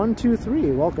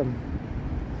 123, welcome.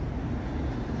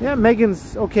 Yeah,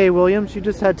 Megan's okay, William. She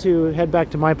just had to head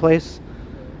back to my place.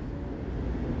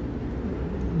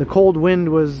 The cold wind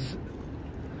was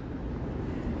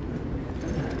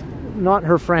not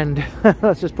her friend.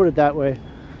 Let's just put it that way.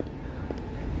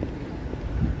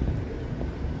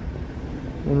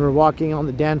 When we were walking on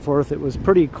the Danforth, it was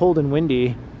pretty cold and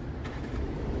windy.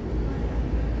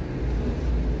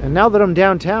 And now that I'm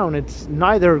downtown, it's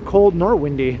neither cold nor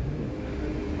windy.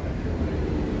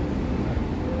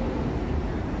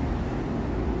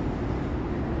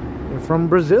 You're from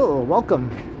Brazil,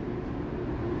 welcome.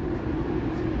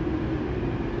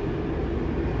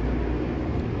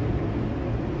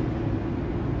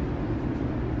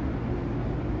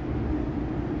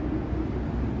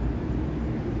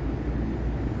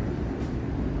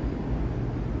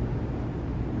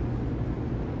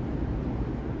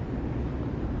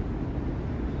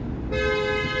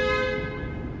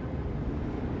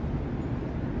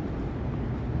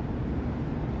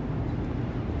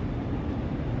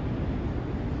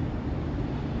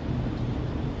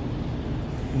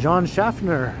 John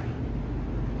Schaffner,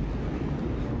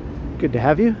 good to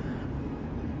have you.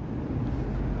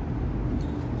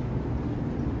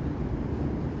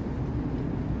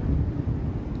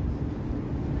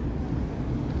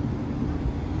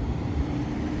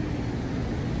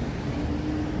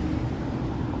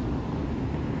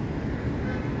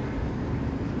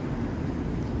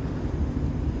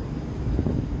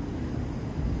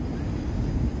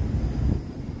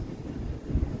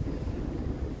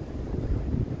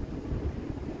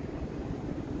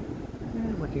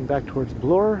 back towards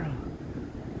Bloor.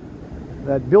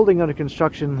 That building under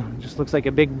construction just looks like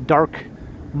a big dark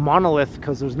monolith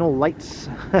because there's no lights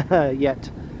yet.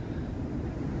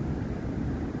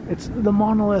 It's the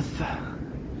monolith.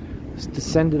 Just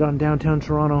descended on downtown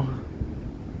Toronto.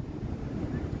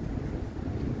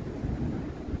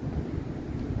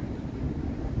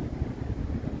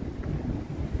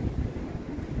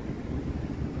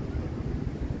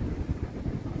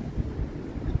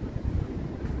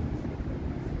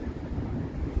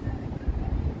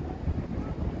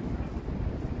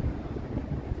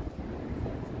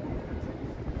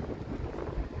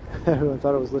 I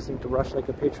thought I was listening to Rush like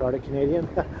a patriotic Canadian.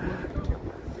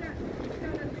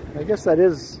 I guess that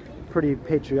is pretty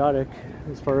patriotic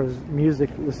as far as music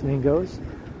listening goes.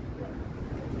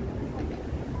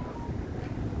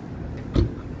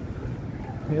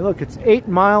 Hey look, it's 8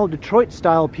 Mile Detroit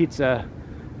style pizza.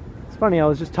 It's funny, I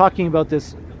was just talking about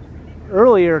this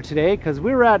earlier today because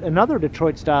we were at another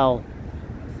Detroit style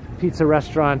pizza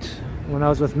restaurant when I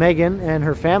was with Meghan and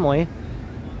her family,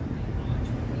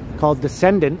 called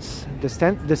Descendants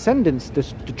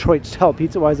Detroit style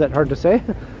pizza. Why is that hard to say?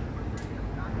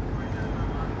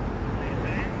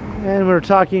 And we were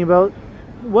talking about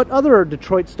what other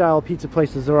Detroit style pizza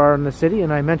places there are in the city,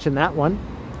 and I mentioned that one.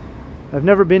 I've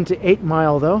never been to 8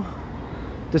 Mile though.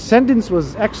 Descendants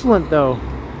was excellent though.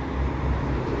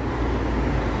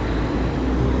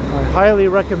 I highly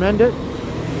recommend it.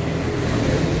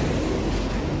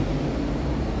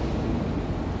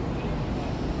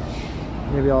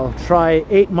 Maybe I'll try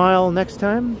 8 Mile next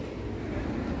time.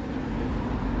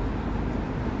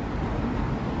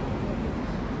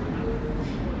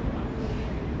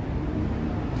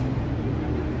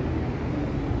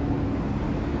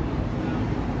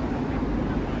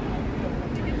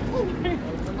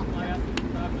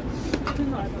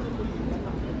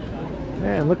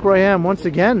 And look where I am once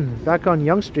again, back on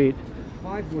Yonge Street.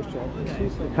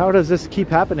 How does this keep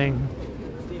happening?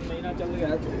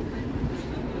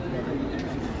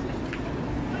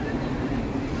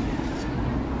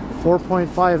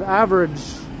 4.5 average,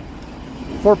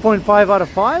 4.5 out of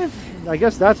 5? I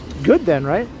guess that's good then,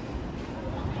 right?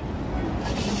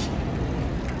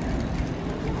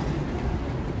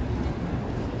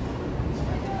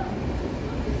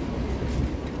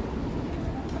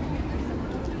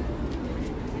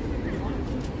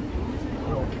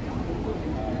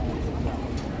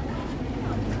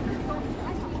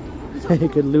 You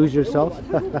could lose yourself.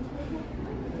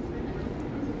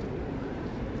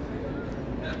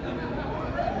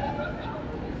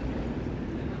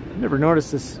 Never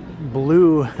noticed this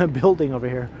blue building over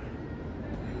here.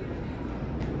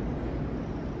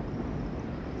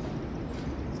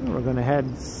 So we're going to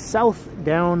head south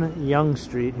down Yonge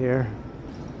Street here.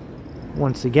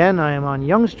 Once again, I am on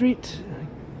Yonge Street.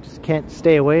 Just can't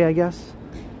stay away, I guess.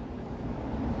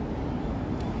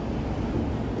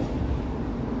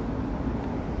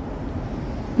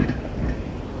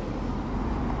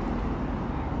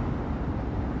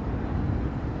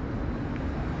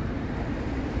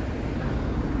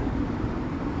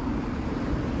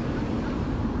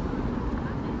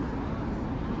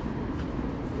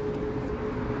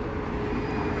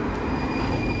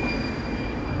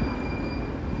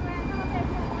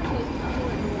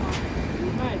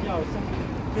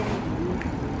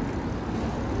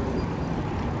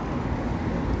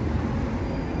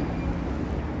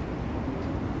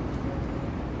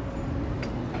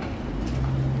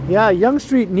 Yeah, Yonge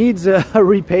Street needs a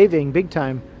repaving big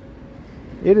time.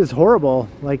 It is horrible.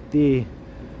 Like, the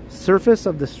surface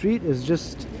of the street is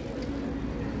just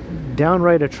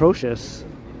downright atrocious.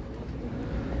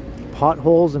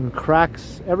 Potholes and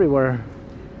cracks everywhere.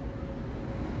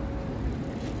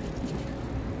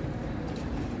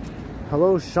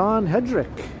 Hello, Sean Hedrick.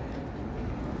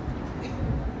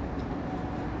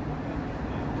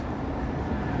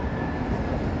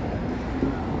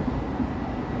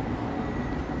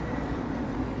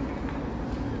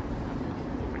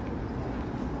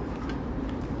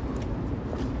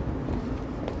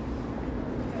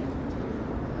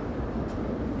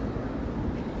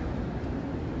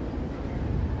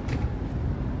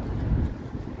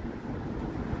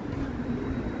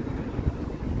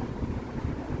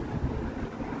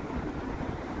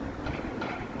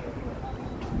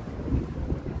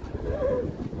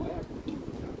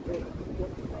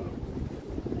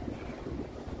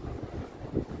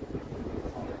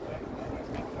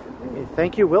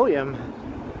 Thank you, William.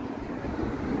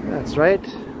 That's right.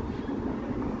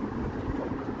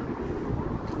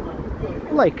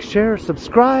 Like, share,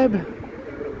 subscribe,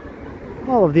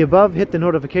 all of the above. Hit the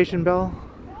notification bell.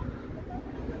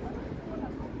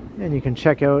 And you can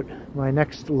check out my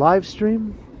next live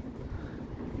stream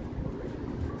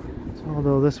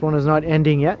Although this one is not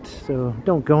ending yet, so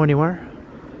don't go anywhere.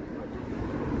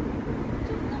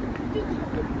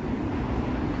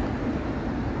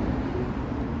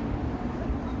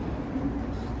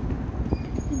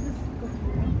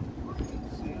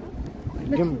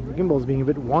 Gimbal's being a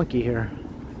bit wonky here.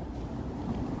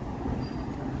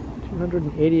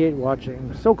 288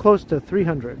 watching, so close to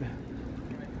 300.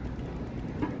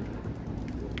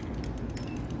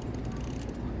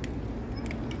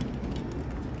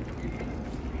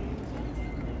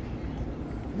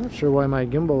 Not sure why my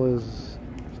gimbal is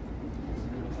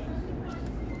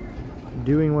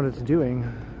doing what it's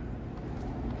doing.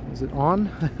 Is it on?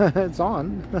 It's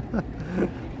on.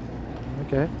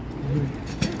 Okay.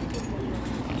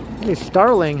 Hey,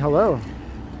 Starling, hello.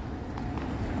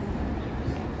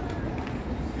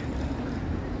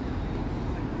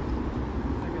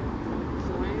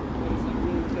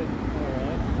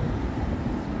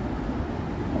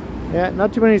 Yeah,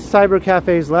 not too many cyber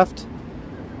cafes left.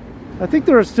 I think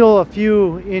there are still a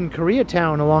few in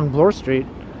Koreatown along Bloor Street.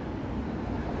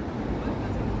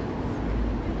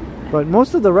 But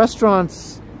most of the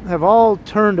restaurants have all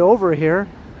turned over here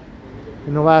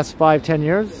in the last 5-10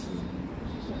 years.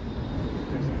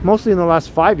 Mostly in the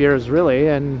last 5 years, really,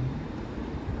 and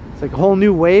it's like a whole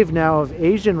new wave now of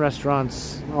Asian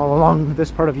restaurants all along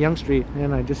this part of Yonge Street,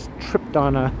 and I just tripped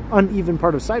on an uneven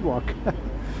part of sidewalk.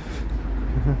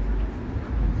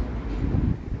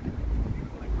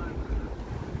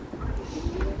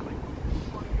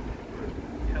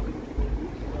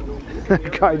 The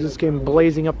guy just came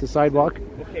blazing up the sidewalk.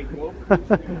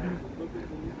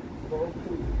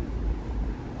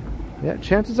 Yeah,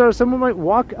 chances are someone might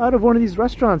walk out of one of these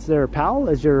restaurants there, pal,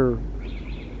 as you're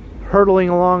hurtling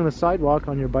along the sidewalk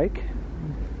on your bike.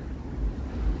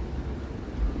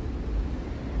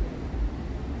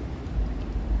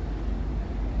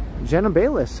 Jenna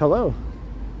Bayless, hello.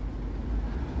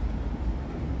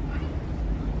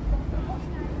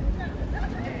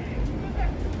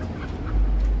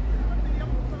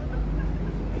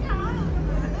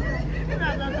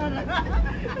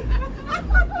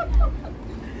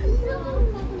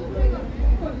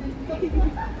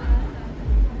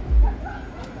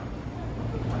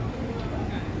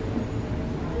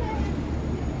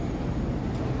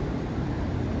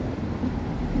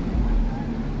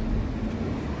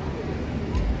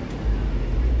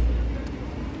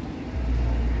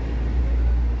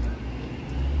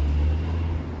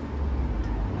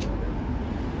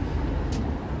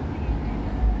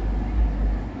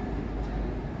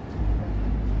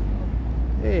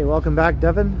 Hey, welcome back,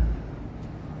 Devin.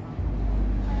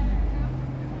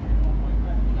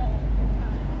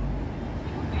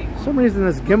 For some reason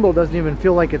this gimbal doesn't even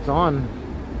feel like it's on.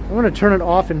 I'm going to turn it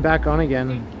off and back on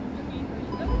again.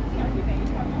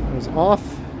 It was off.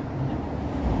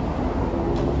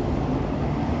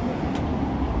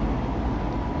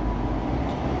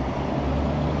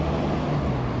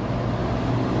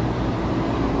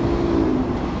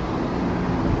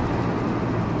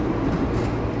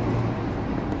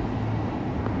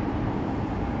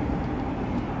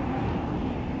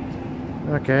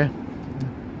 Okay,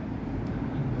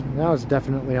 now it's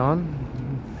definitely on.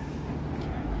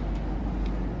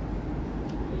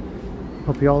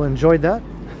 Hope you all enjoyed that.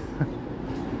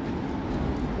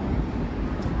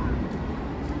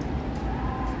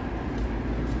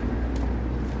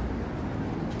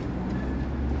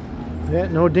 Yeah,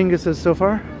 no dinguses so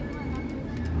far.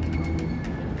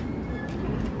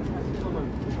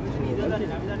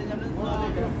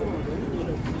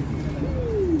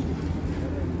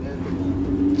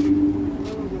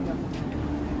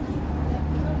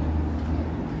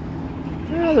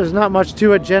 There's not much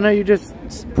to it, Jenna. You just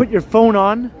put your phone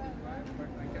on,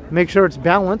 make sure it's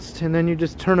balanced, and then you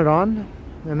just turn it on,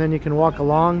 and then you can walk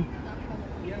along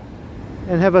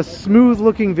and have a smooth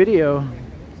looking video.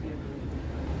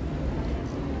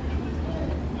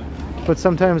 But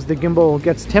sometimes the gimbal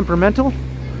gets temperamental.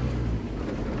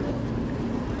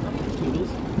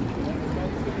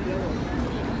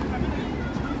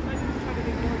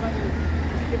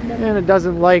 And it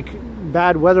doesn't like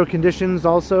bad weather conditions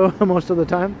also most of the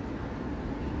time.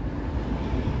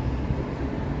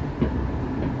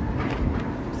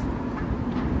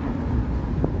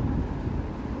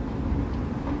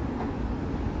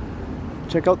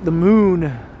 Check out the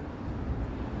moon.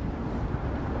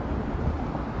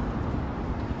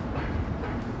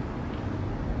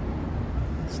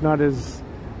 It's not as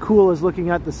cool as looking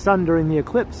at the sun during the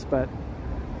eclipse, but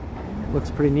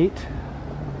looks pretty neat.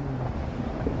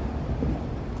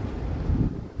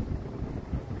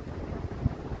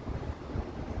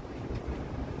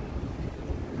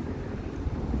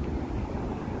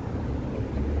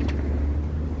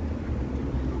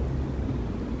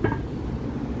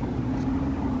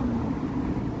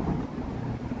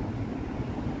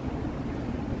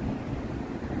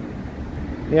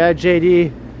 Yeah,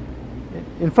 JD.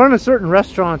 In front of certain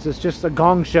restaurants, it's just a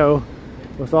gong show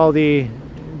with all the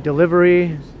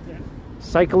delivery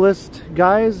cyclist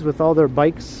guys with all their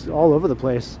bikes all over the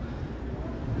place.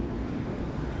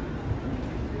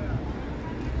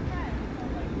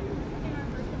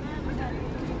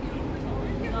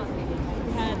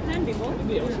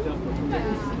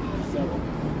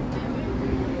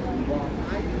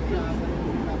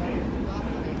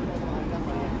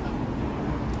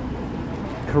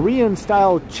 Korean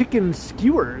style chicken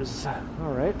skewers.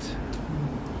 All right.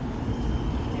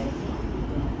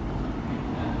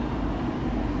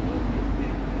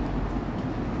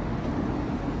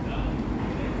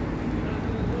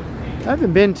 I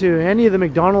haven't been to any of the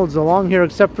McDonald's along here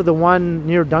except for the one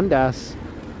near Dundas.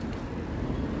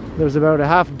 There's about a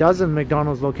half dozen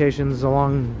McDonald's locations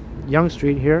along Yonge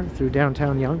Street here through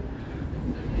downtown Yonge.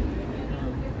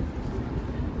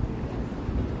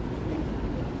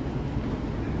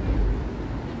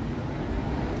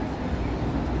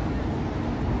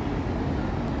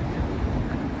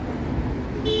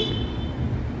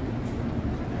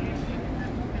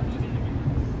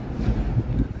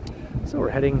 So we're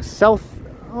heading south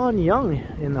on Yonge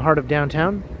in the heart of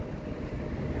downtown.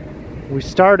 We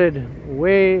started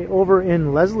way over in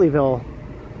Leslieville.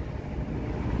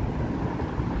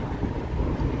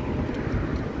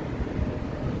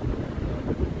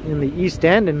 In the East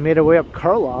End and made our way up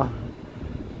Carlaw.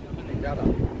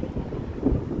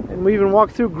 And we even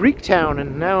walked through Greektown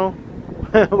and now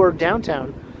we're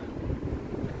downtown.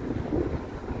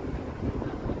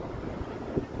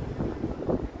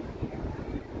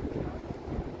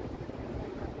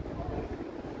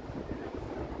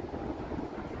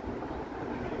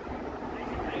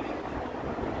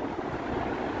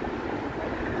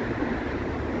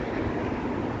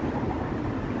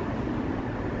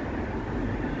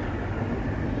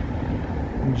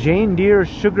 Jane Deere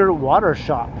Sugar Water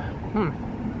Shop.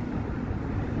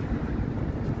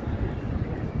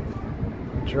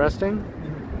 Interesting.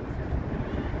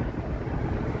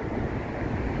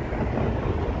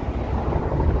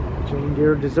 Jane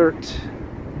Deere dessert.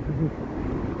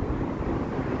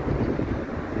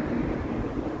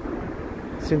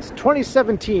 Since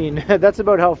 2017, that's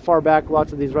about how far back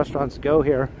lots of these restaurants go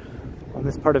here on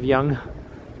this part of Yonge.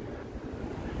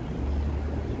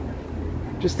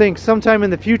 Just think sometime in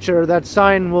the future that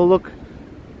sign will look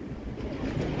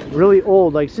really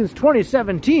old. Like since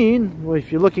 2017, well,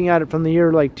 if you're looking at it from the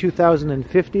year like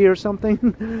 2050 or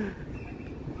something,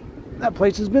 that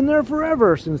place has been there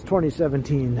forever since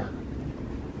 2017.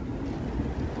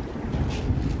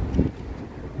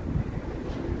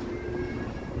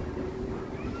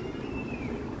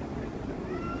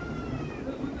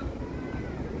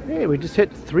 Hey, we just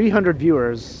hit 300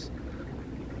 viewers.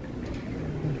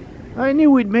 I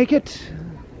knew we'd make it.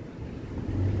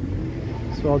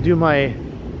 So I'll do my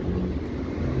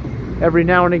every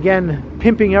now and again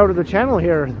pimping out of the channel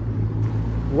here.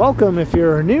 Welcome if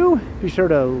you're new. Be sure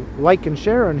to like and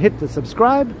share and hit the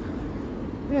subscribe.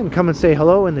 And come and say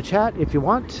hello in the chat if you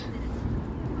want.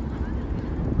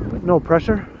 But no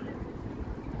pressure.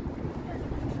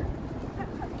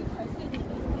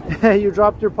 You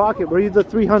dropped your pocket. Were you the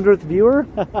 300th viewer?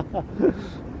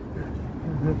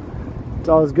 It's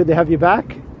always good to have you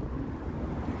back.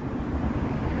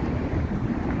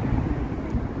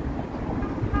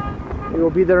 It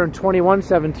will be there in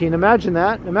 2117. Imagine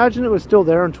that. Imagine it was still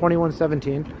there in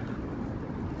 2117.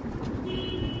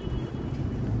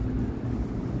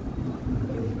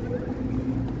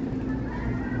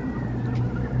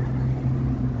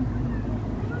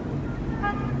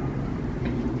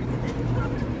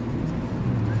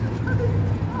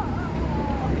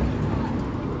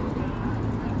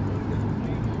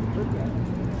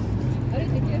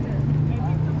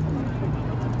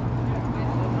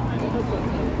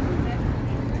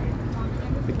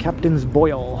 Captain's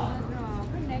Boil.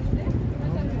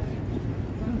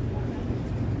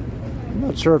 I'm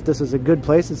not sure if this is a good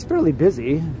place. It's fairly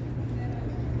busy.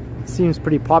 It seems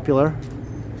pretty popular.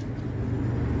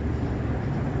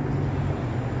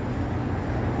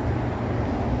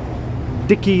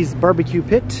 Dickie's Barbecue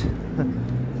Pit.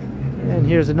 And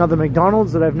here's another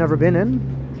McDonald's that I've never been in.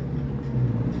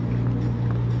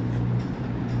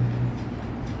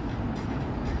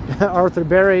 Arthur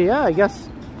Berry, yeah, I guess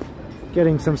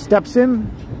getting some steps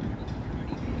in,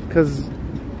 because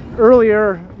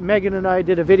earlier Megan and I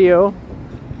did a video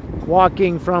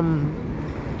walking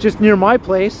from just near my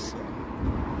place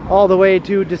all the way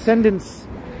to Descendants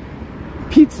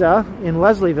Pizza in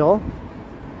Leslieville.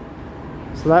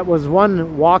 So that was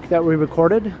one walk that we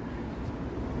recorded,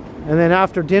 and then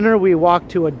after dinner we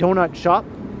walked to a donut shop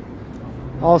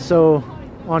also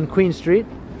on Queen Street.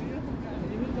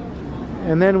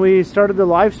 And then we started the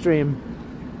live stream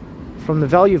from the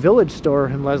Value Village store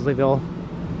in Leslieville.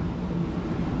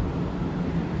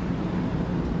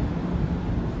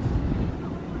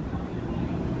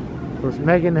 Of course,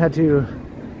 Megan had to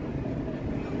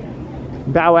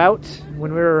bow out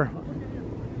when we were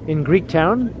in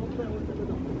Greektown.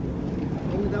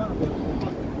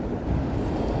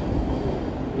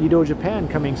 Edo, Japan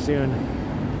coming soon.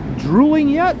 Drooling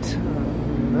yet?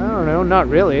 I don't know, not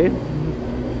really.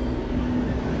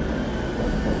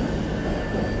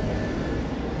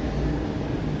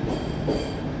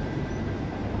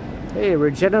 Hey,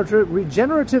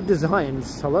 regenerative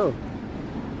designs. Hello.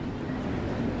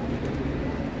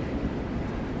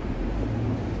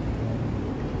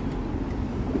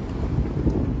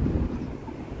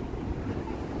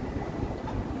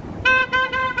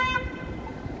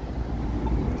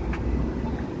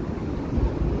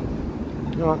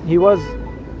 Well, he was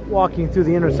walking through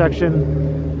the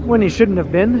intersection when he shouldn't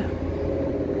have been.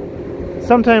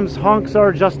 Sometimes honks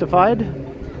are justified,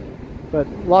 but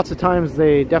lots of times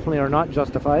they definitely are not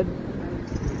justified.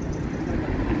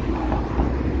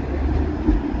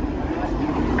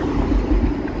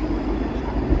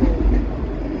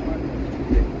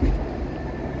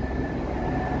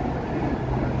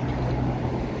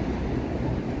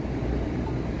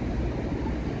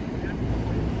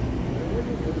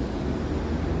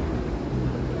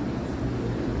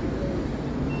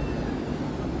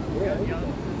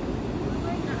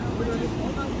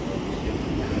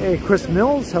 Hey, Chris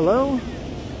Mills, hello.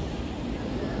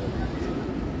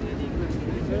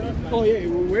 Oh yeah,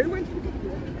 where went?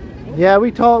 Yeah,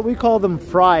 we call them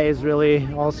fries,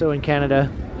 really, also in Canada.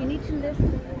 You need to lift.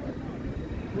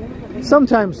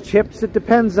 Sometimes chips. It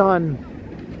depends on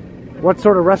what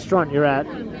sort of restaurant you're at.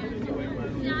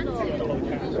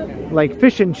 Like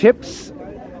fish and chips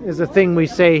is a thing we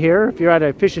say here if you're at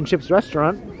a fish and chips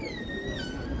restaurant.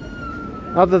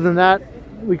 Other than that,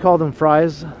 we call them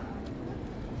fries.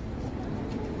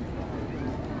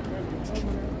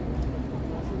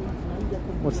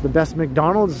 What's the best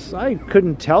McDonald's? I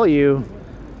couldn't tell you.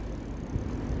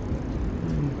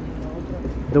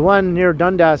 The one near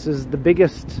Dundas is the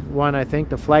biggest one, I think,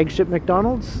 the flagship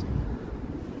McDonald's.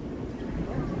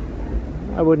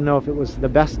 I wouldn't know if it was the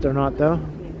best or not, though.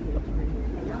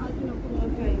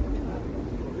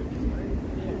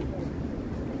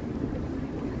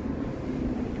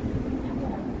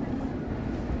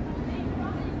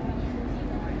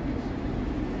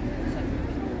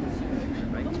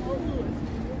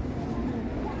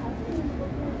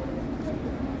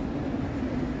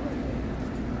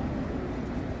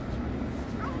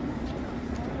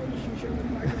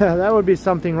 That would be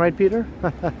something, right, Peter?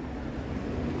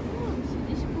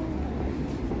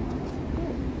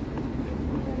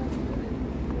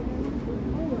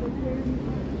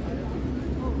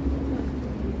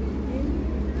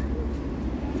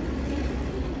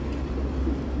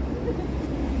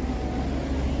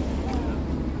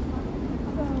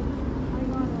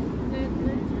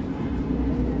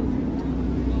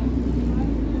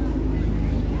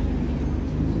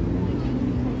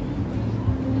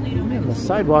 The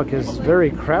sidewalk is very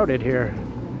crowded here.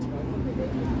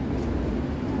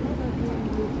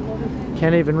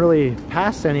 Can't even really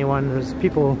pass anyone. There's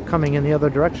people coming in the other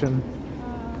direction.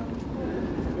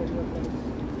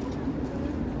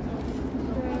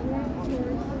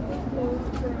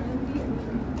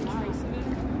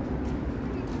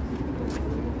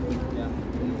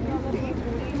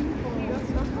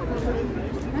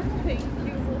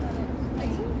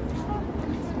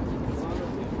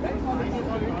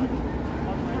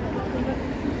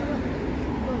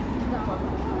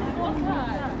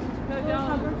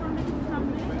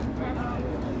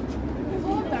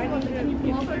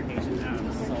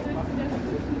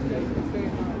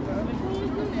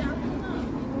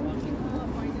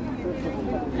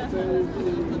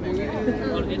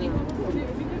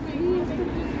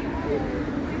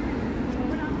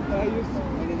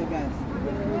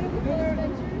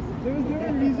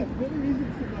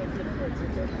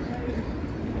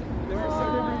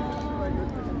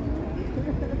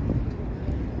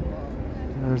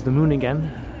 There's the moon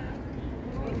again.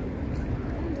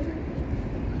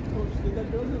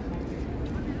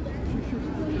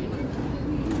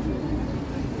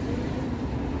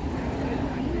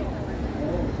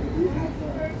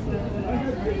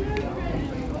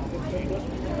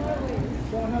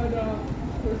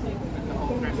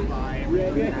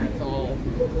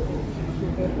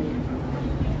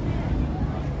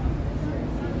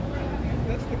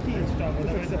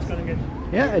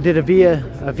 Yeah, I did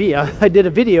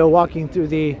a video walking through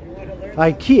the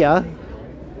IKEA.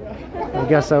 I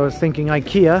guess I was thinking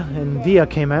IKEA and Via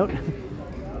came out.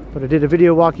 But I did a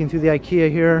video walking through the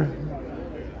IKEA here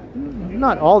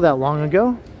not all that long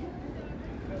ago,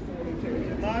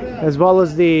 as well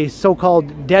as the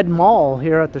so-called dead mall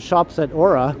here at the shops at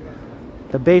Aura.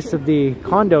 The base of the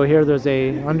condo here, there's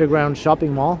a underground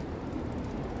shopping mall.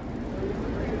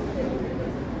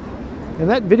 And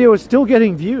that video is still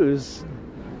getting views.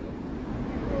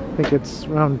 I think it's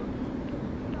around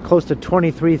close to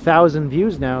 23,000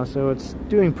 views now, so it's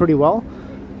doing pretty well.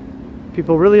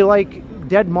 People really like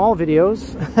dead mall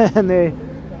videos and they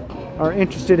are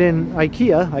interested in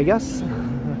IKEA, I guess.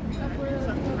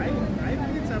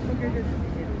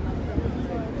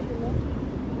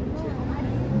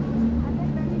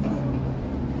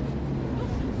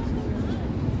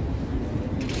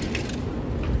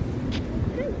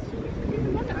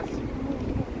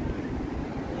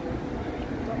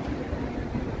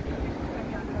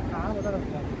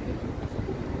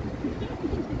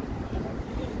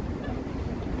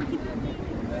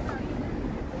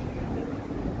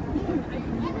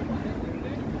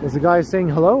 Was the guy saying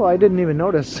hello? I didn't even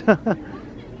notice.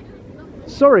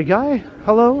 Sorry, guy.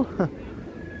 Hello.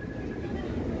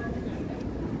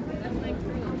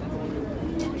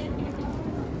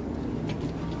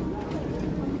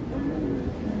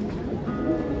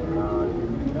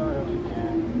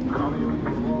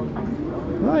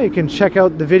 Well, you can check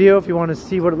out the video if you want to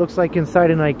see what it looks like inside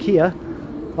an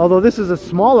IKEA. Although this is a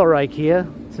smaller IKEA,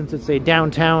 since it's a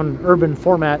downtown urban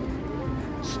format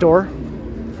store.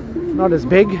 Not as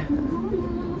big. If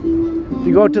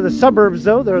you go out to the suburbs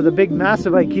though, there are the big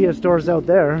massive IKEA stores out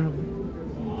there.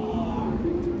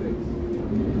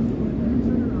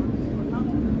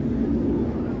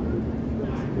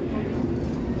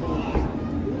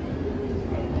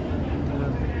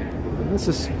 This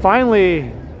is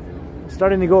finally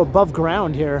starting to go above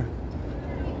ground here.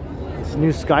 This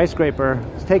new skyscraper.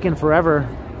 It's taken forever.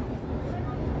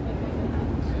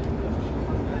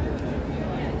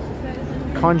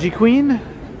 Kanji Queen.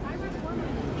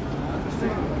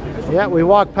 Yeah, we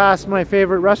walked past my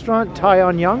favorite restaurant, Tai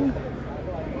On Young.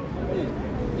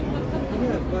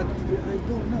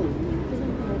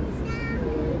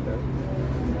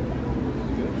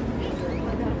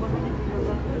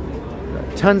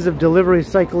 Tons of delivery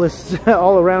cyclists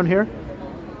all around here.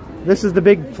 This is the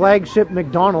big flagship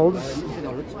McDonald's.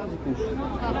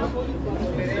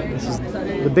 This is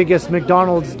the biggest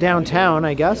McDonald's downtown,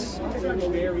 I guess.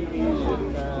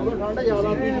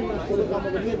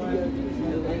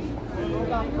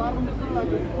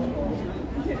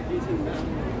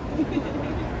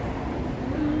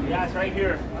 Yeah, it's right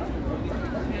here.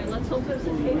 Okay, let's hope there's a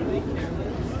table.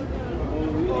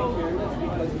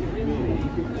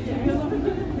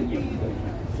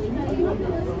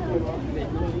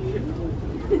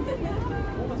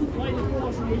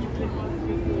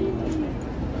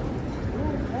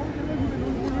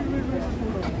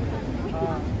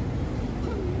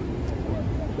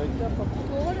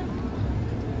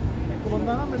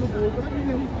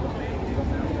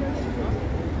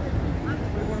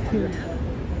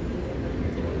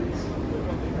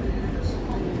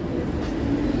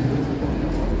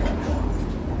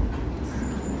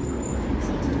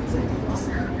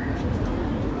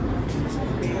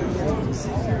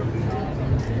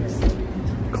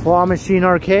 Claw Machine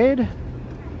Arcade.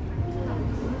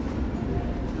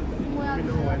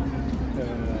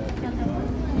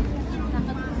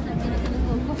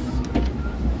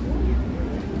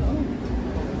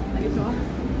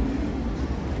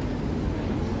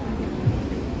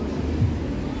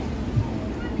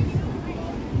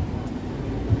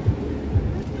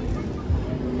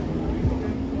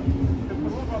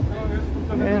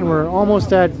 And we're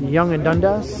almost at Yonge and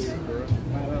Dundas.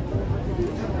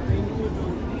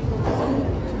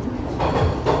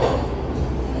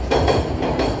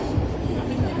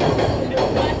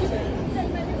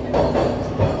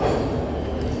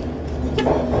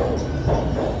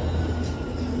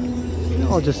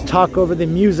 I'll just talk over the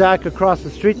Muzak across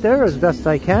the street there as best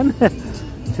I can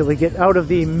until we get out of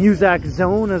the Muzak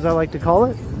zone, as I like to call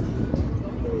it.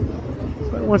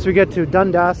 But once we get to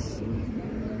Dundas,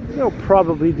 there'll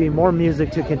probably be more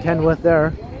music to contend with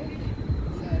there.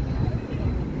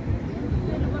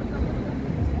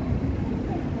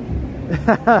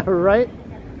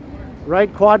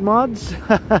 Right, quad mods?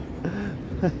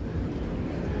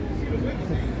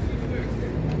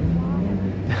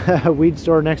 A weed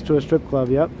store next to a strip club,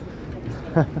 yep.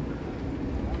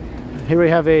 Here we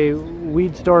have a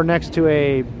weed store next to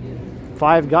a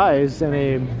Five Guys and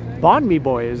a Banh Mi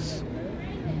Boys.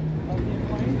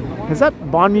 Has that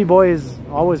Banh Mi Boys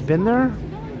always been there?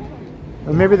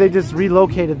 Or maybe they just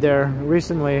relocated there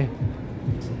recently.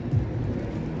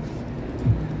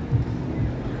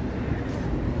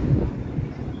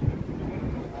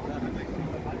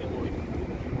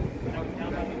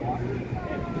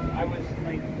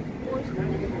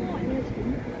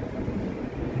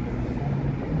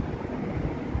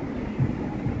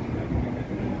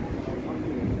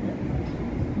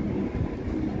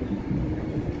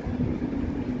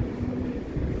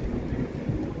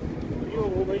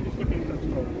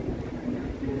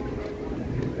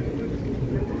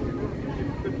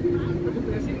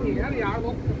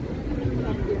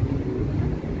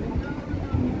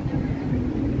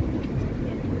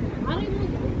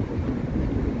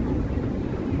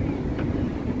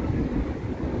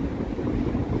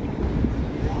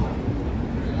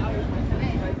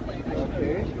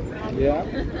 Yeah.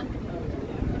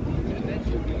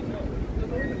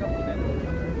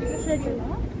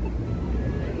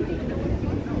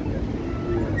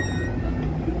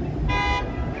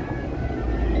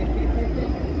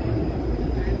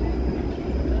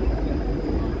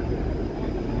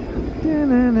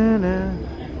 Da-na-na-na.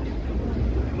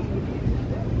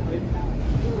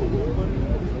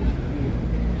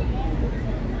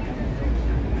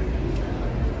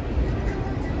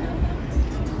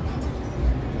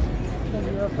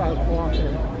 You're a fast walker.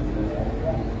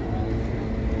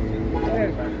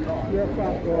 You're a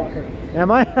fast walker.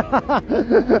 Am I?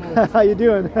 How you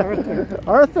doing?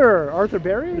 Arthur. Arthur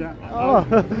Berry? Yeah. Oh.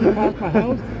 You passed my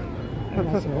house, and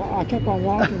I said, well, I kept on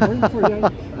walking, waiting for you.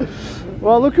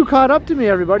 Well, look who caught up to me,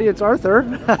 everybody. It's Arthur.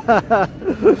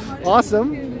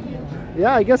 Awesome.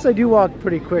 Yeah, I guess I do walk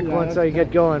pretty quick once I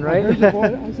get going, right?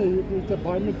 I said, you need to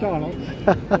buy McDonald's.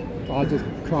 I'll just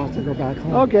cross and go back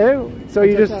home. Okay, so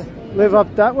you just live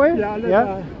up that way? Yeah, I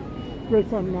live right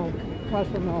from across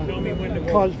from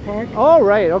College Park. Oh,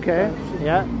 right, okay.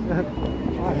 Yeah.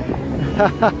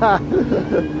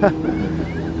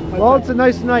 Well, it's a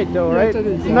nice night though, right? Yes, it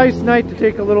is, It's a nice night to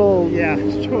take a little Get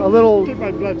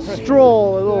my blood pressure.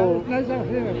 stroll, a little Nice out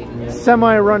here.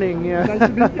 semi-running, yeah. Nice to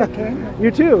meet you, Ken.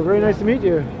 You too, very nice to meet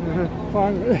you.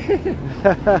 Fine.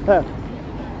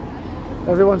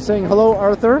 Everyone's saying hello,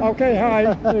 Arthur. Okay, hi,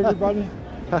 everybody.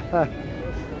 All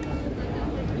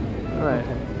right.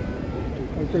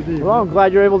 Well, I'm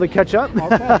glad you're able to catch up.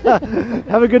 Okay.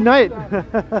 Have a good night.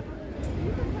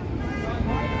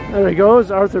 There he goes,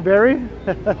 Arthur Berry.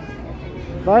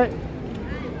 Bye.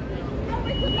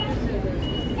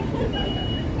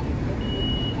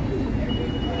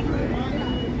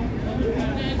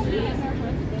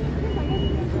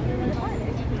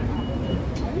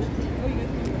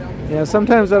 Yeah,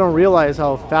 sometimes I don't realize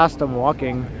how fast I'm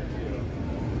walking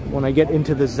when I get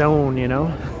into the zone, you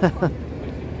know?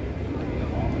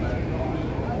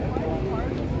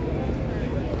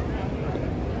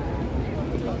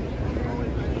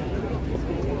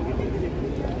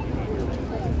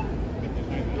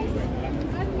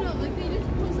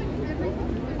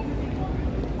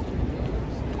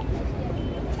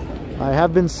 I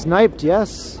have been sniped,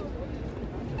 yes.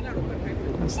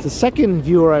 That's the second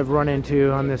viewer I've run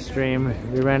into on this stream.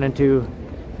 We ran into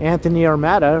Anthony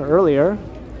Armada earlier.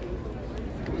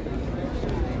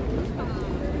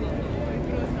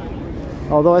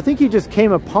 Although I think he just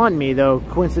came upon me though,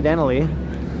 coincidentally.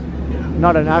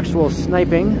 Not an actual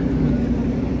sniping.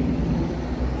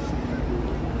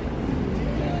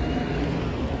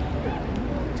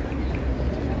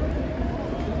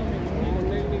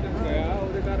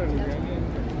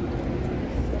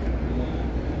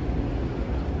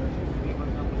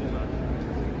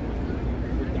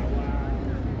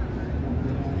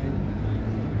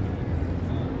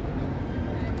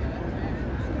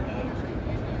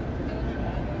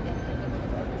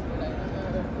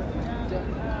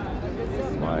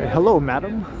 Why, hello,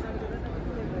 madam.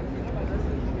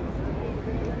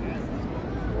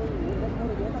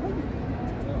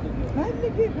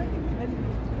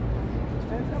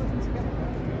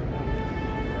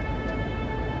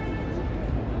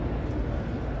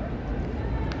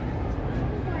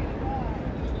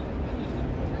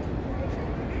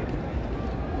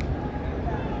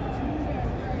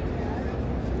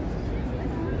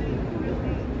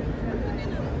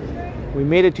 We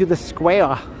made it to the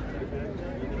square.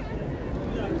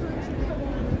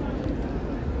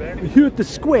 We're here at the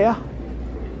square.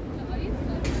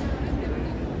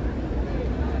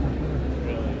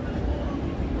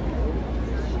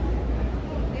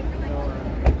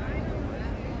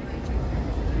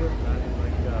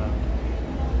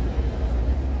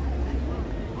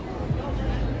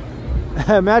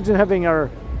 Imagine having our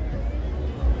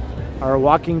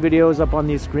walking videos up on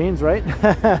these screens, right?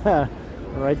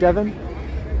 Right, Devin?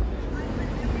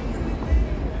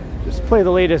 Just play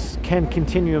the latest Ken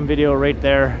Continuum video right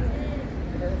there.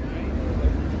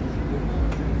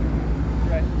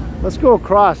 Let's go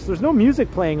across. There's no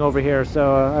music playing over here,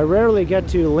 so I rarely get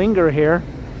to linger here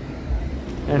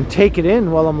and take it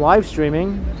in while I'm live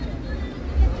streaming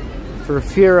for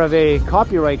fear of a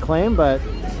copyright claim. But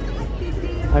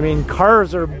I mean,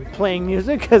 cars are playing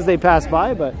music as they pass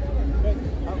by, but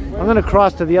I'm gonna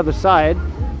cross to the other side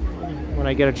when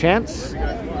I get a chance.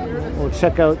 We'll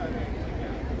check out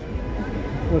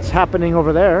what's happening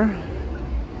over there.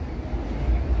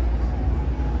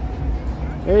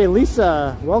 Hey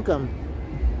Lisa, welcome.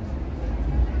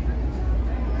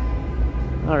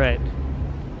 All right.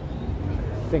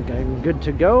 I think I'm good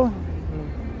to go.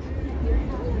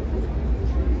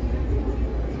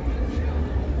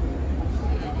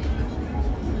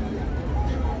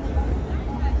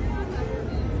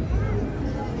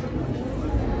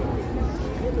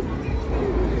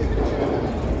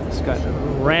 It's got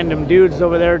random dudes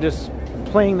over there just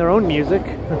playing their own music.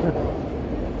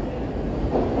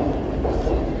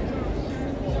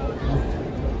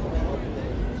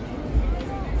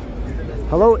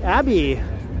 Hello, Abby. $10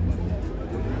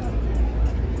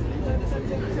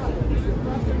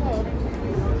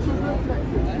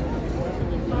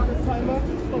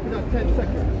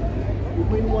 seconds. You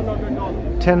win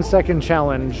 $100. 10-second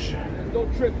challenge.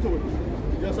 Don't trip to it.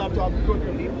 You just have to have good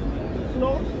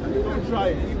slow and you don't try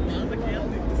it.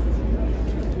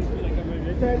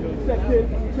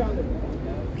 10-second challenge.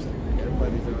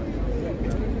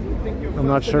 I'm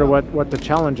not sure what the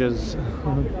challenge is.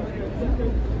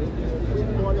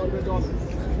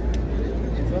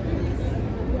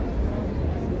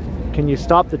 Can you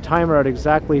stop the timer at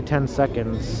exactly 10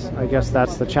 seconds? I guess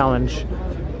that's the challenge.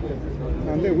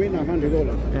 And they win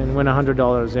 $100. And win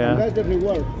 $100, yeah. And that definitely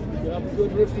works. You have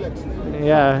good reflex.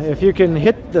 Yeah, if you can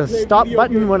hit the stop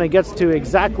button when it gets to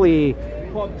exactly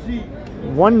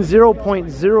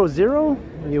 10.00,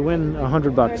 you win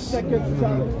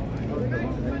 $100.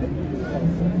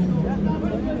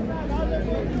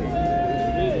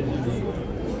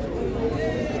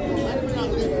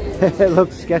 It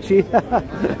looks sketchy.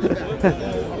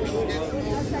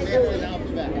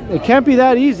 It can't be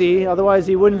that easy, otherwise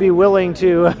he wouldn't be willing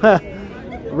to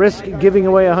risk giving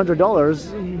away $100.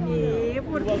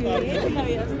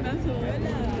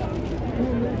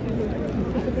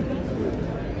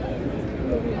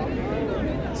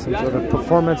 Some sort of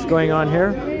performance going on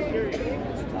here.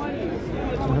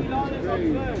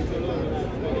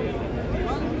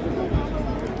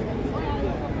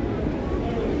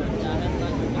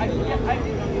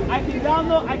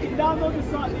 I can download the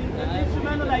song, the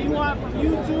instrumental that you want from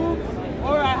YouTube,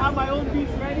 or I have my own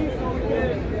beats ready, so we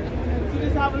can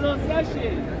just have a little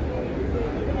session.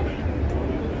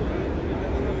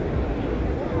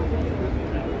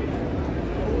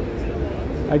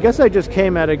 I guess I just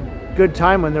came at a good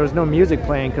time when there was no music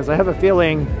playing, because I have a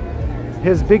feeling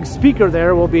his big speaker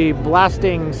there will be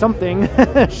blasting something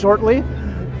shortly.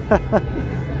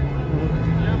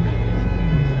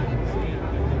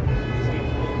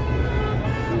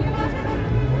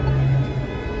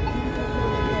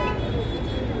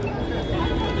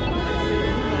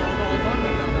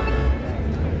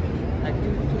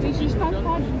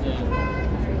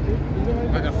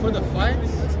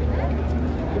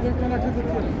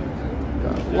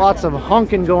 Lots of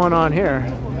honking going on here.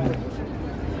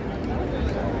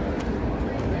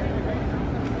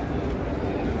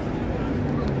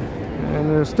 And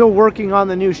they're still working on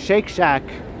the new Shake Shack.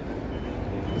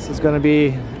 This is going to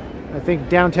be, I think,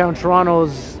 downtown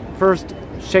Toronto's first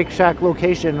Shake Shack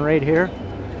location right here.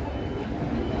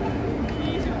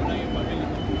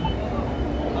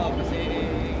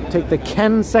 Take the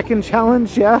Ken second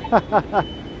challenge, yeah.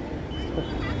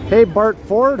 Hey Bart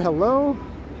Ford, hello.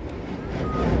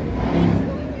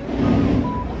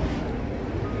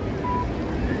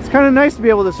 It's kind of nice to be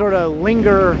able to sort of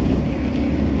linger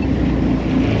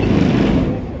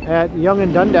at Yonge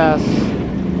and Dundas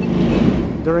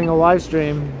during a live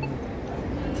stream.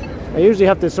 I usually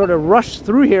have to sort of rush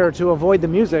through here to avoid the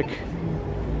music.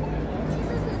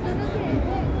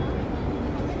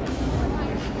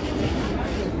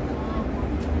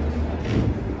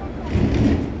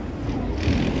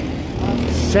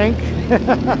 Shank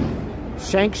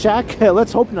Shack?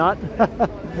 Let's hope not.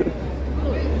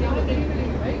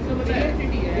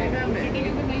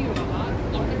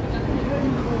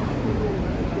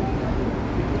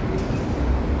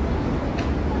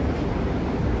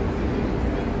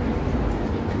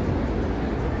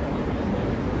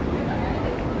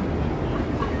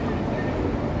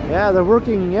 Yeah, they're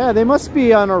working. Yeah, they must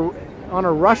be on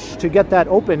a rush to get that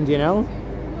opened, you know.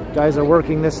 Guys are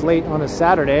working this late on a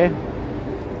Saturday.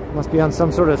 Must be on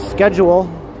some sort of schedule.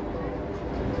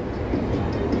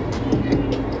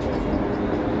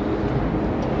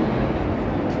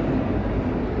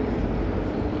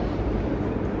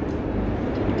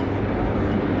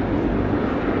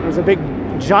 There's a big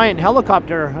giant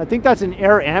helicopter. I think that's an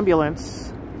air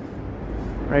ambulance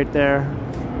right there.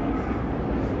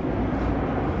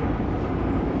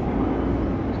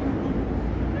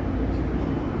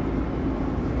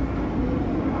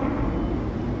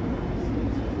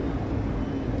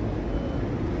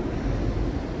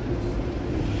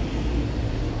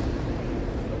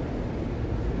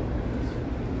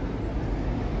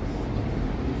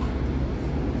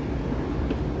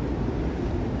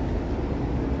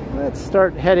 let's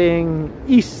start heading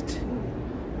east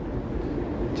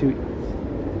to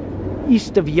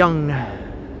east of Young.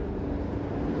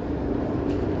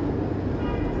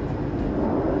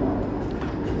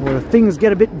 Where things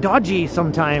get a bit dodgy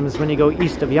sometimes when you go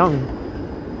east of Young.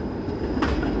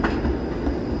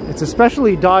 It's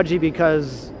especially dodgy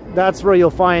because that's where you'll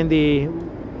find the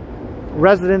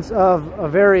residence of a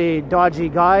very dodgy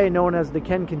guy known as the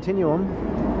Ken Continuum.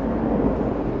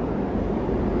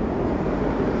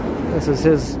 This is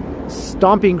his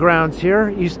stomping grounds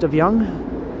here, east of Young.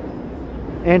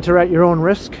 Enter at your own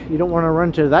risk. You don't want to run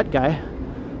into that guy.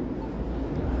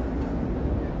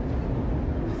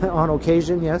 On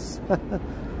occasion, yes.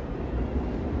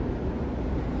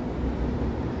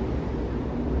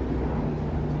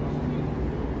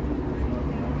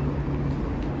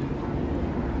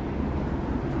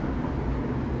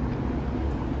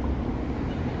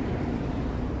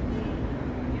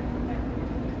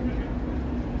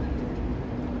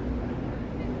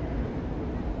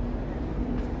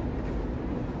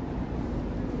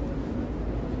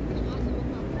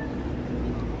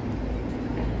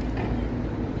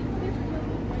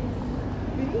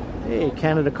 Hey,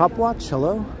 Canada Cop Watch,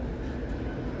 hello.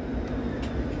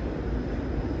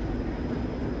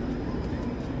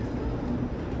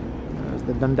 There's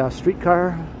the Dundas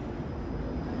streetcar.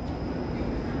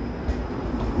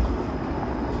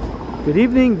 Good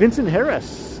evening, Vincent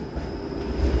Harris.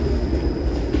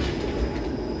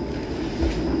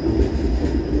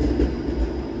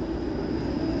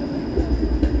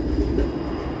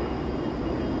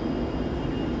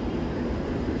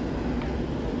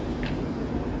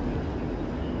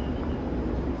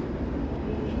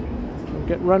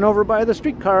 Get run over by the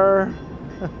streetcar.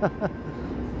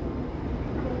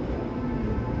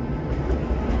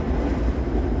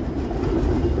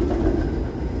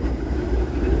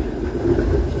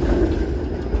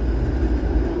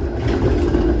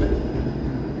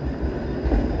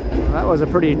 That was a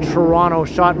pretty Toronto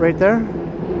shot right there.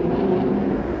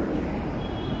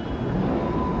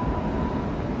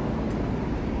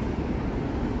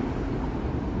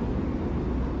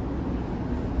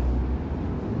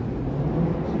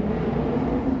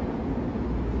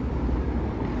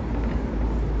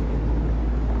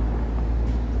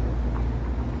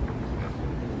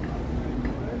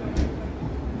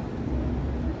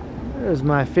 There's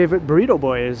my favorite burrito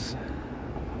boys.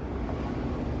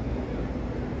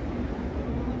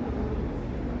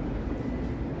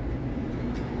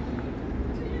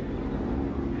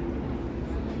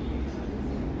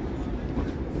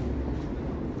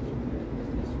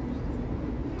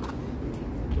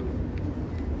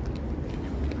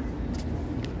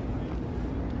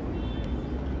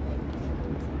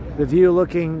 The view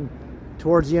looking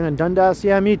towards Young and Dundas,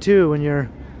 yeah, me too, when you're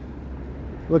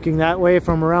looking that way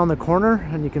from around the corner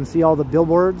and you can see all the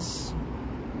billboards.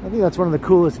 I think that's one of the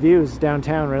coolest views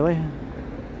downtown, really.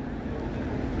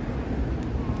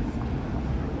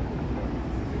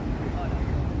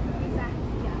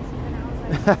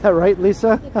 Right,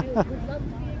 Lisa?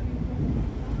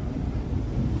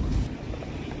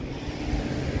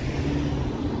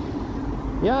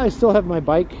 Yeah, I still have my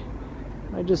bike.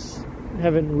 I just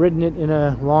haven't ridden it in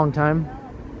a long time.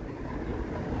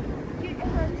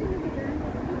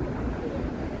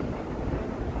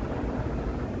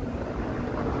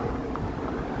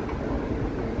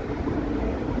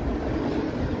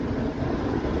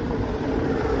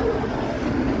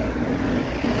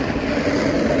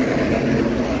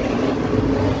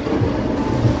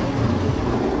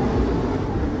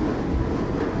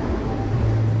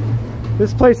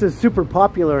 This place is super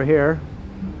popular here.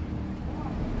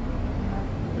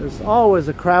 There's always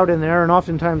a crowd in there and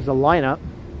oftentimes a lineup.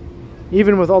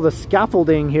 Even with all the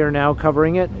scaffolding here now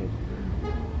covering it,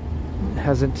 it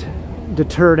hasn't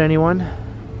deterred anyone.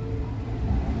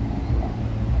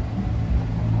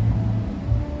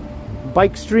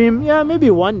 Bike stream? Yeah, maybe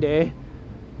one day.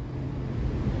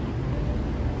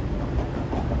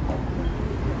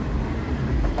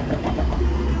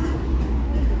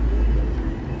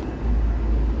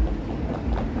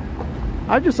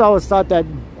 I just always thought that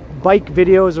bike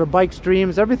videos or bike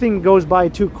streams, everything goes by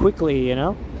too quickly, you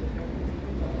know?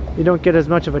 You don't get as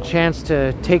much of a chance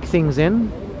to take things in.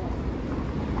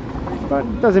 But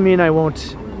it doesn't mean I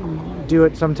won't do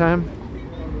it sometime.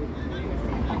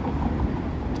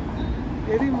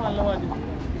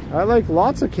 I like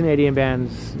lots of Canadian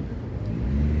bands.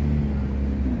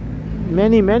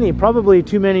 Many, probably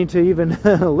too many to even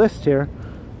list here.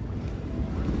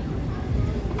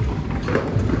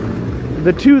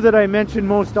 The two that I mention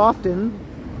most often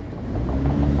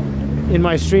in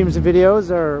my streams and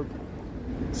videos are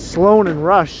Sloan and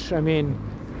Rush. I mean,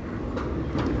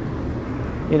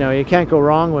 you know, you can't go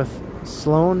wrong with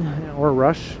Sloan or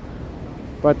Rush.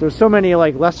 But there's so many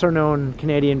like lesser known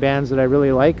Canadian bands that I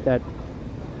really like that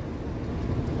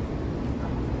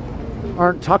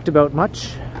aren't talked about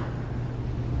much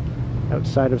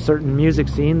outside of certain music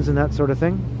scenes and that sort of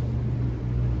thing.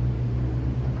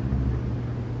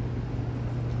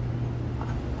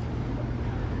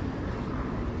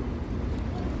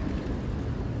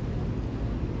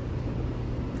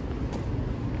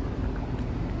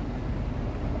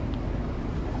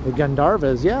 The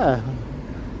Gandharvas, yeah.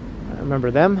 I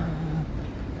remember them.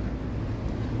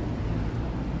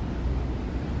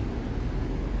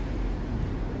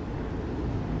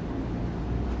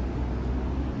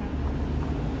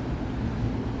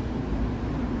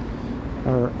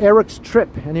 Or Eric's Trip.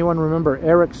 Anyone remember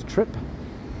Eric's Trip?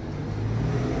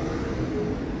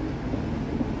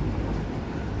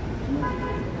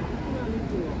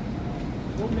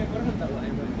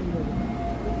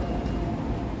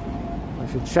 I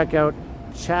should check out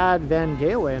Chad Van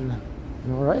Galen.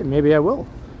 All right, maybe I will.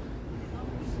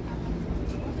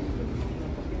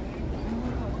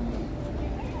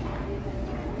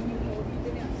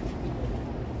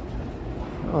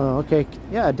 Oh, okay.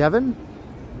 Yeah, Devin.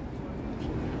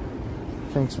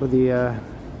 Thanks for the, I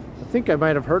think I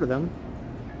might have heard of them.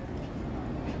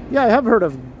 Yeah, I have heard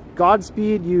of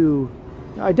Godspeed You.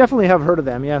 I definitely have heard of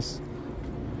them, yes.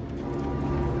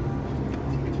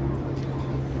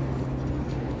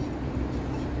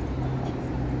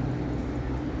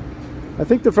 I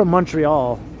think they're from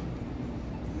Montreal.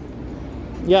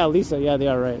 Yeah, Lisa, yeah, they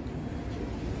are right.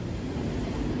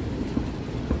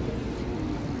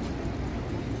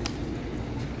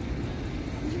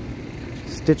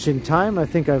 Stitch in Time, I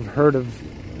think I've heard of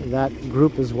that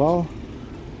group as well.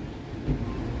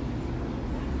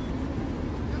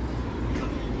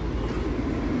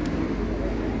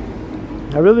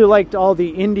 I really liked all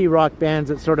the indie rock bands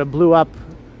that sort of blew up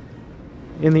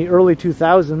in the early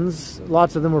 2000s.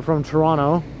 Lots of them were from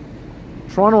Toronto.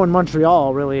 Toronto and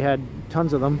Montreal really had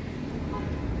tons of them.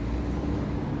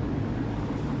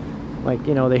 Like,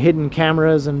 you know, the Hidden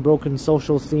Cameras and Broken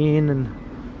Social Scene and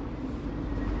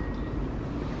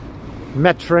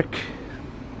Metric.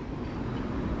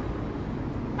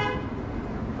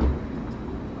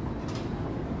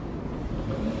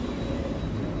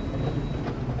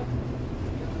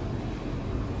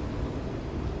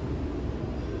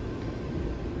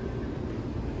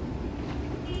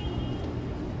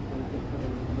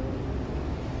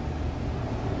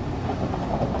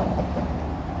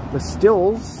 The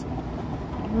Stills?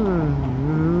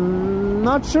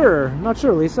 Not sure. Not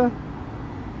sure, Lisa.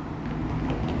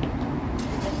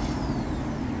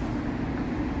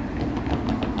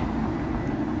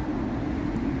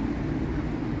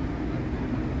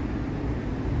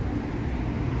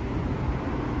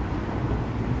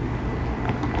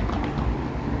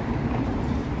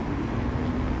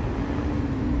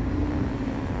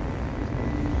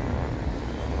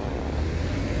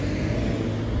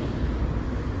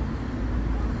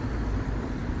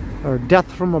 Or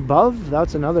Death from Above,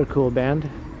 that's another cool band.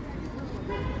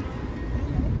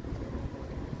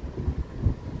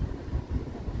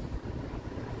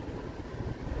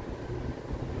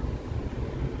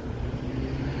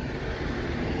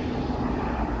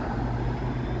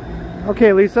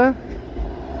 Okay, Lisa.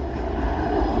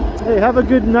 Hey, have a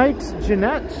good night,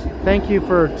 Jeanette. Thank you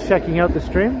for checking out the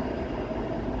stream.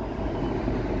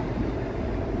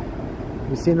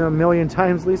 You've seen them a million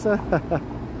times, Lisa?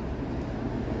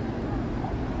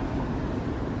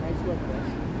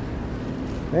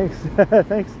 Thanks.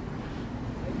 Thanks.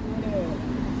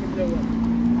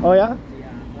 Oh yeah?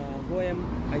 Yeah.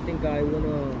 Poem. I think I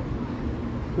wanna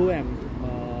poem.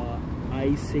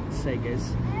 I6, I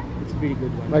guess. It's a pretty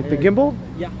good one. Like the gimbal?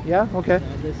 Yeah. Yeah. Okay.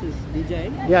 This is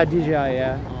DJI. Yeah, DJI.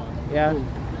 Yeah. Yeah. Cool.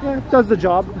 Yeah. It does the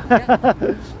job. Yeah.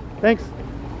 Thanks.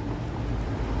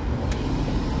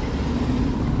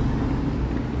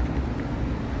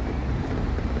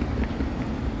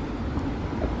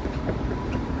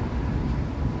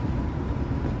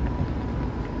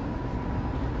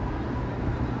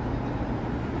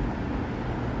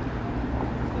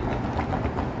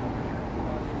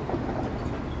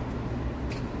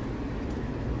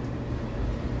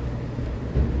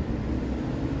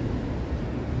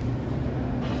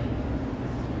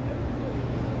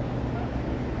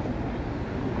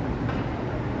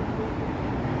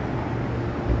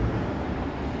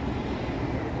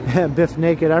 Biff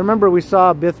Naked. I remember we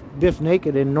saw Biff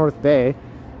Naked in North Bay.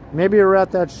 Maybe you were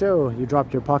at that show. You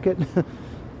dropped your pocket.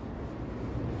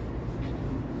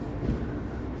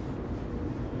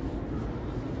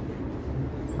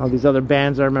 All these other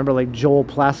bands I remember, like Joel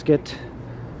Plaskett.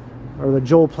 or the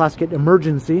Joel Plaskett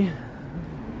emergency.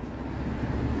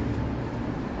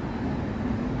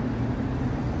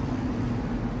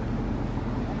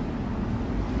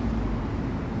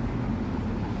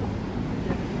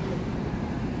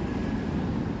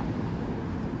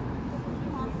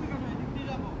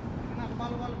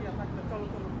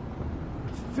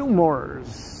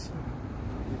 Fillmore's.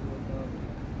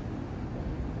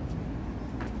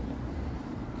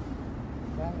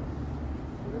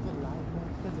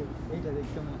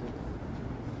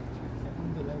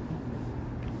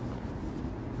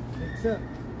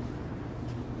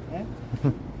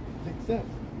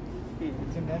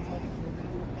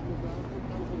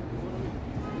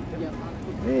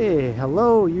 Hey,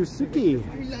 hello, Yusuki.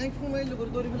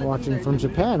 Watching from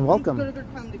Japan. Welcome.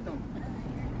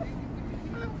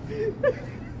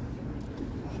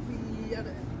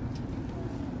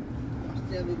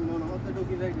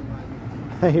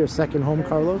 Your second home,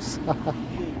 Carlos.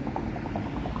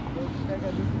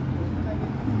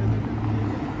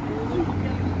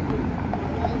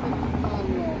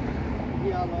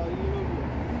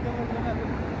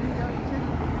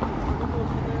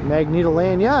 Magneto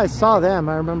Lane, yeah, I saw them.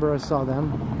 I remember I saw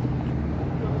them.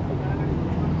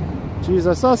 Jeez,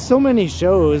 I saw so many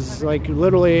shows, like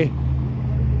literally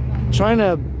trying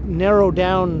to narrow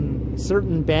down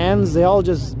certain bands. They all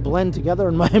just blend together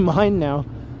in my mind now.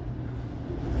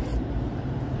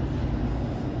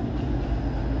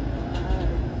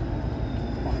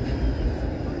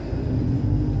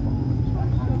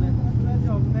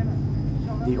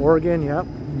 The organ, yep.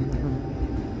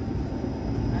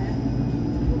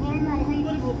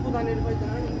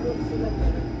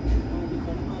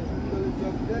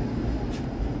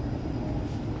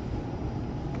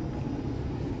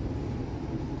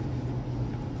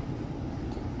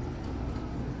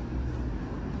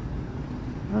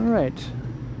 All right,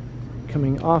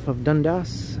 coming off of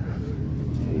Dundas.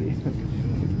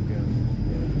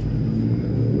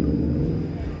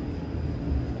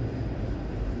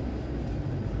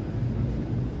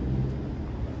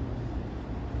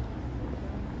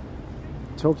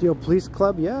 Tokyo Police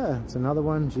Club, yeah, it's another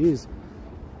one. Jeez,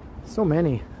 so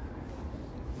many.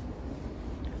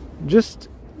 Just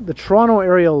the Toronto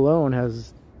area alone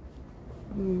has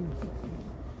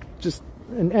just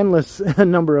an endless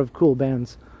number of cool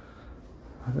bands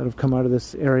that have come out of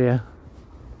this area.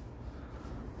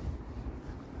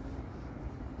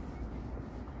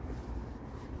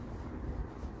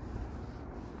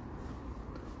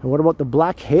 And what about the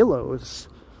Black Halos?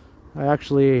 I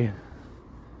actually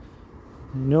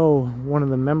know one of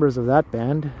the members of that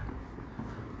band.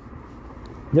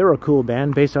 They're a cool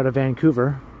band based out of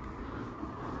Vancouver.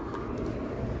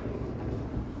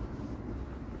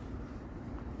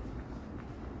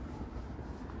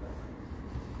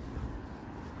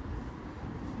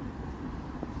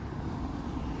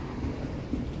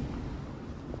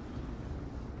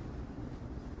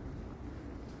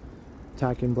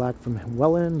 Attacking Black from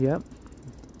Welland, yep.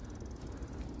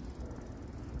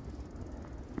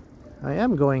 I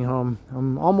am going home.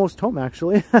 I'm almost home,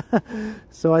 actually.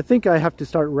 So I think I have to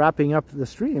start wrapping up the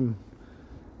stream.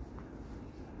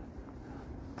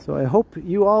 So I hope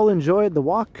you all enjoyed the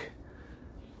walk.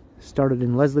 Started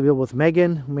in Leslieville with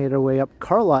Megan, made our way up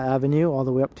Carlaw Avenue all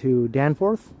the way up to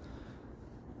Danforth,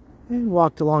 and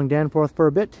walked along Danforth for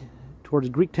a bit towards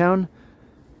Greektown.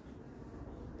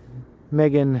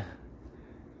 Megan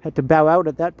had to bow out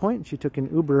at that point. She took an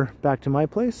Uber back to my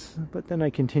place, but then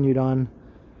I continued on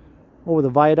over the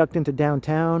viaduct into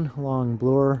downtown, along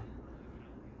Bloor,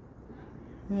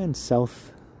 and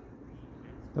south,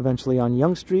 eventually on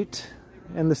Yonge Street,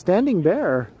 and the Standing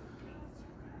Bear,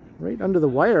 right under the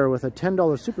wire with a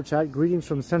 $10 super chat. Greetings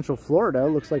from Central Florida.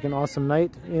 Looks like an awesome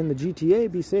night in the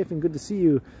GTA. Be safe and good to see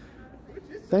you.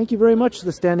 Thank you very much,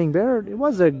 the Standing Bear. It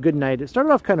was a good night. It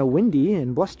started off kind of windy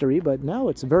and blustery, but now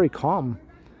it's very calm.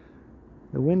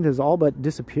 The wind has all but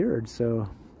disappeared, so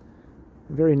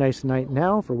very nice night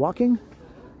now for walking.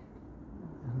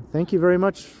 Thank you very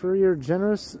much for your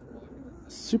generous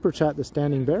super chat, the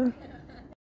Standing Bear.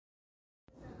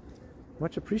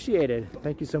 Much appreciated.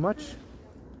 Thank you so much.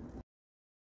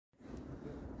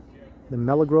 The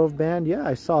Melogrove Band, yeah,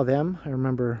 I saw them. I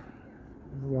remember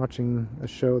watching a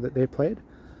show that they played.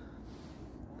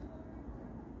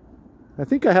 I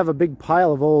think I have a big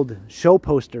pile of old show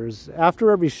posters.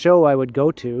 After every show I would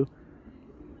go to,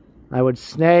 I would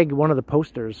snag one of the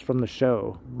posters from the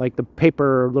show, like the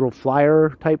paper little flyer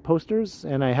type posters,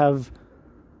 and I have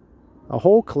a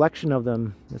whole collection of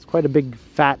them. It's quite a big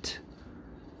fat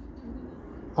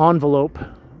envelope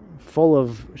full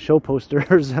of show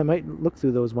posters. I might look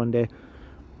through those one day.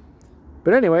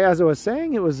 But anyway, as I was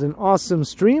saying, it was an awesome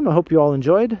stream. I hope you all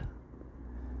enjoyed.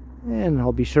 And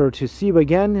I'll be sure to see you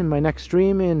again in my next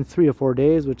stream in 3 or 4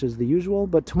 days, which is the usual.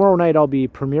 But tomorrow night I'll be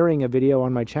premiering a video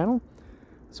on my channel,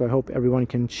 so I hope everyone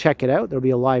can check it out. There'll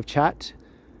be a live chat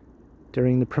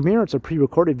during the premiere. It's a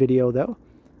pre-recorded video though,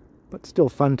 but still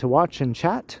fun to watch and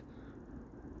chat.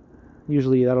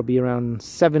 Usually that'll be around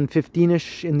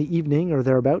 7:15ish in the evening or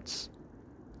thereabouts.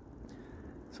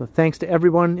 So thanks to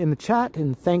everyone in the chat,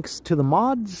 and thanks to the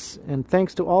mods, and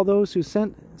thanks to all those who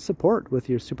sent support with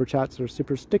your super chats or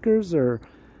super stickers or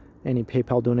any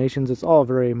PayPal donations. It's all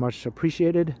very much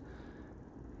appreciated,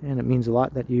 and it means a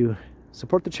lot that you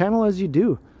support the channel as you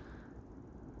do.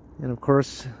 And of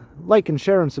course, like and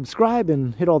share and subscribe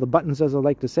and hit all the buttons, as I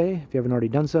like to say, if you haven't already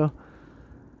done so.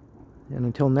 And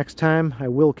until next time, I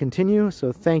will continue.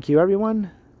 So thank you, everyone.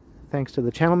 Thanks to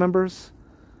the channel members,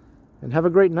 and have a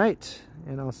great night.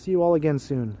 And I'll see you all again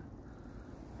soon.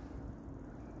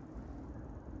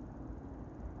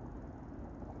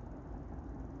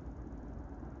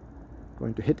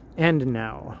 Going to hit end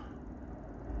now.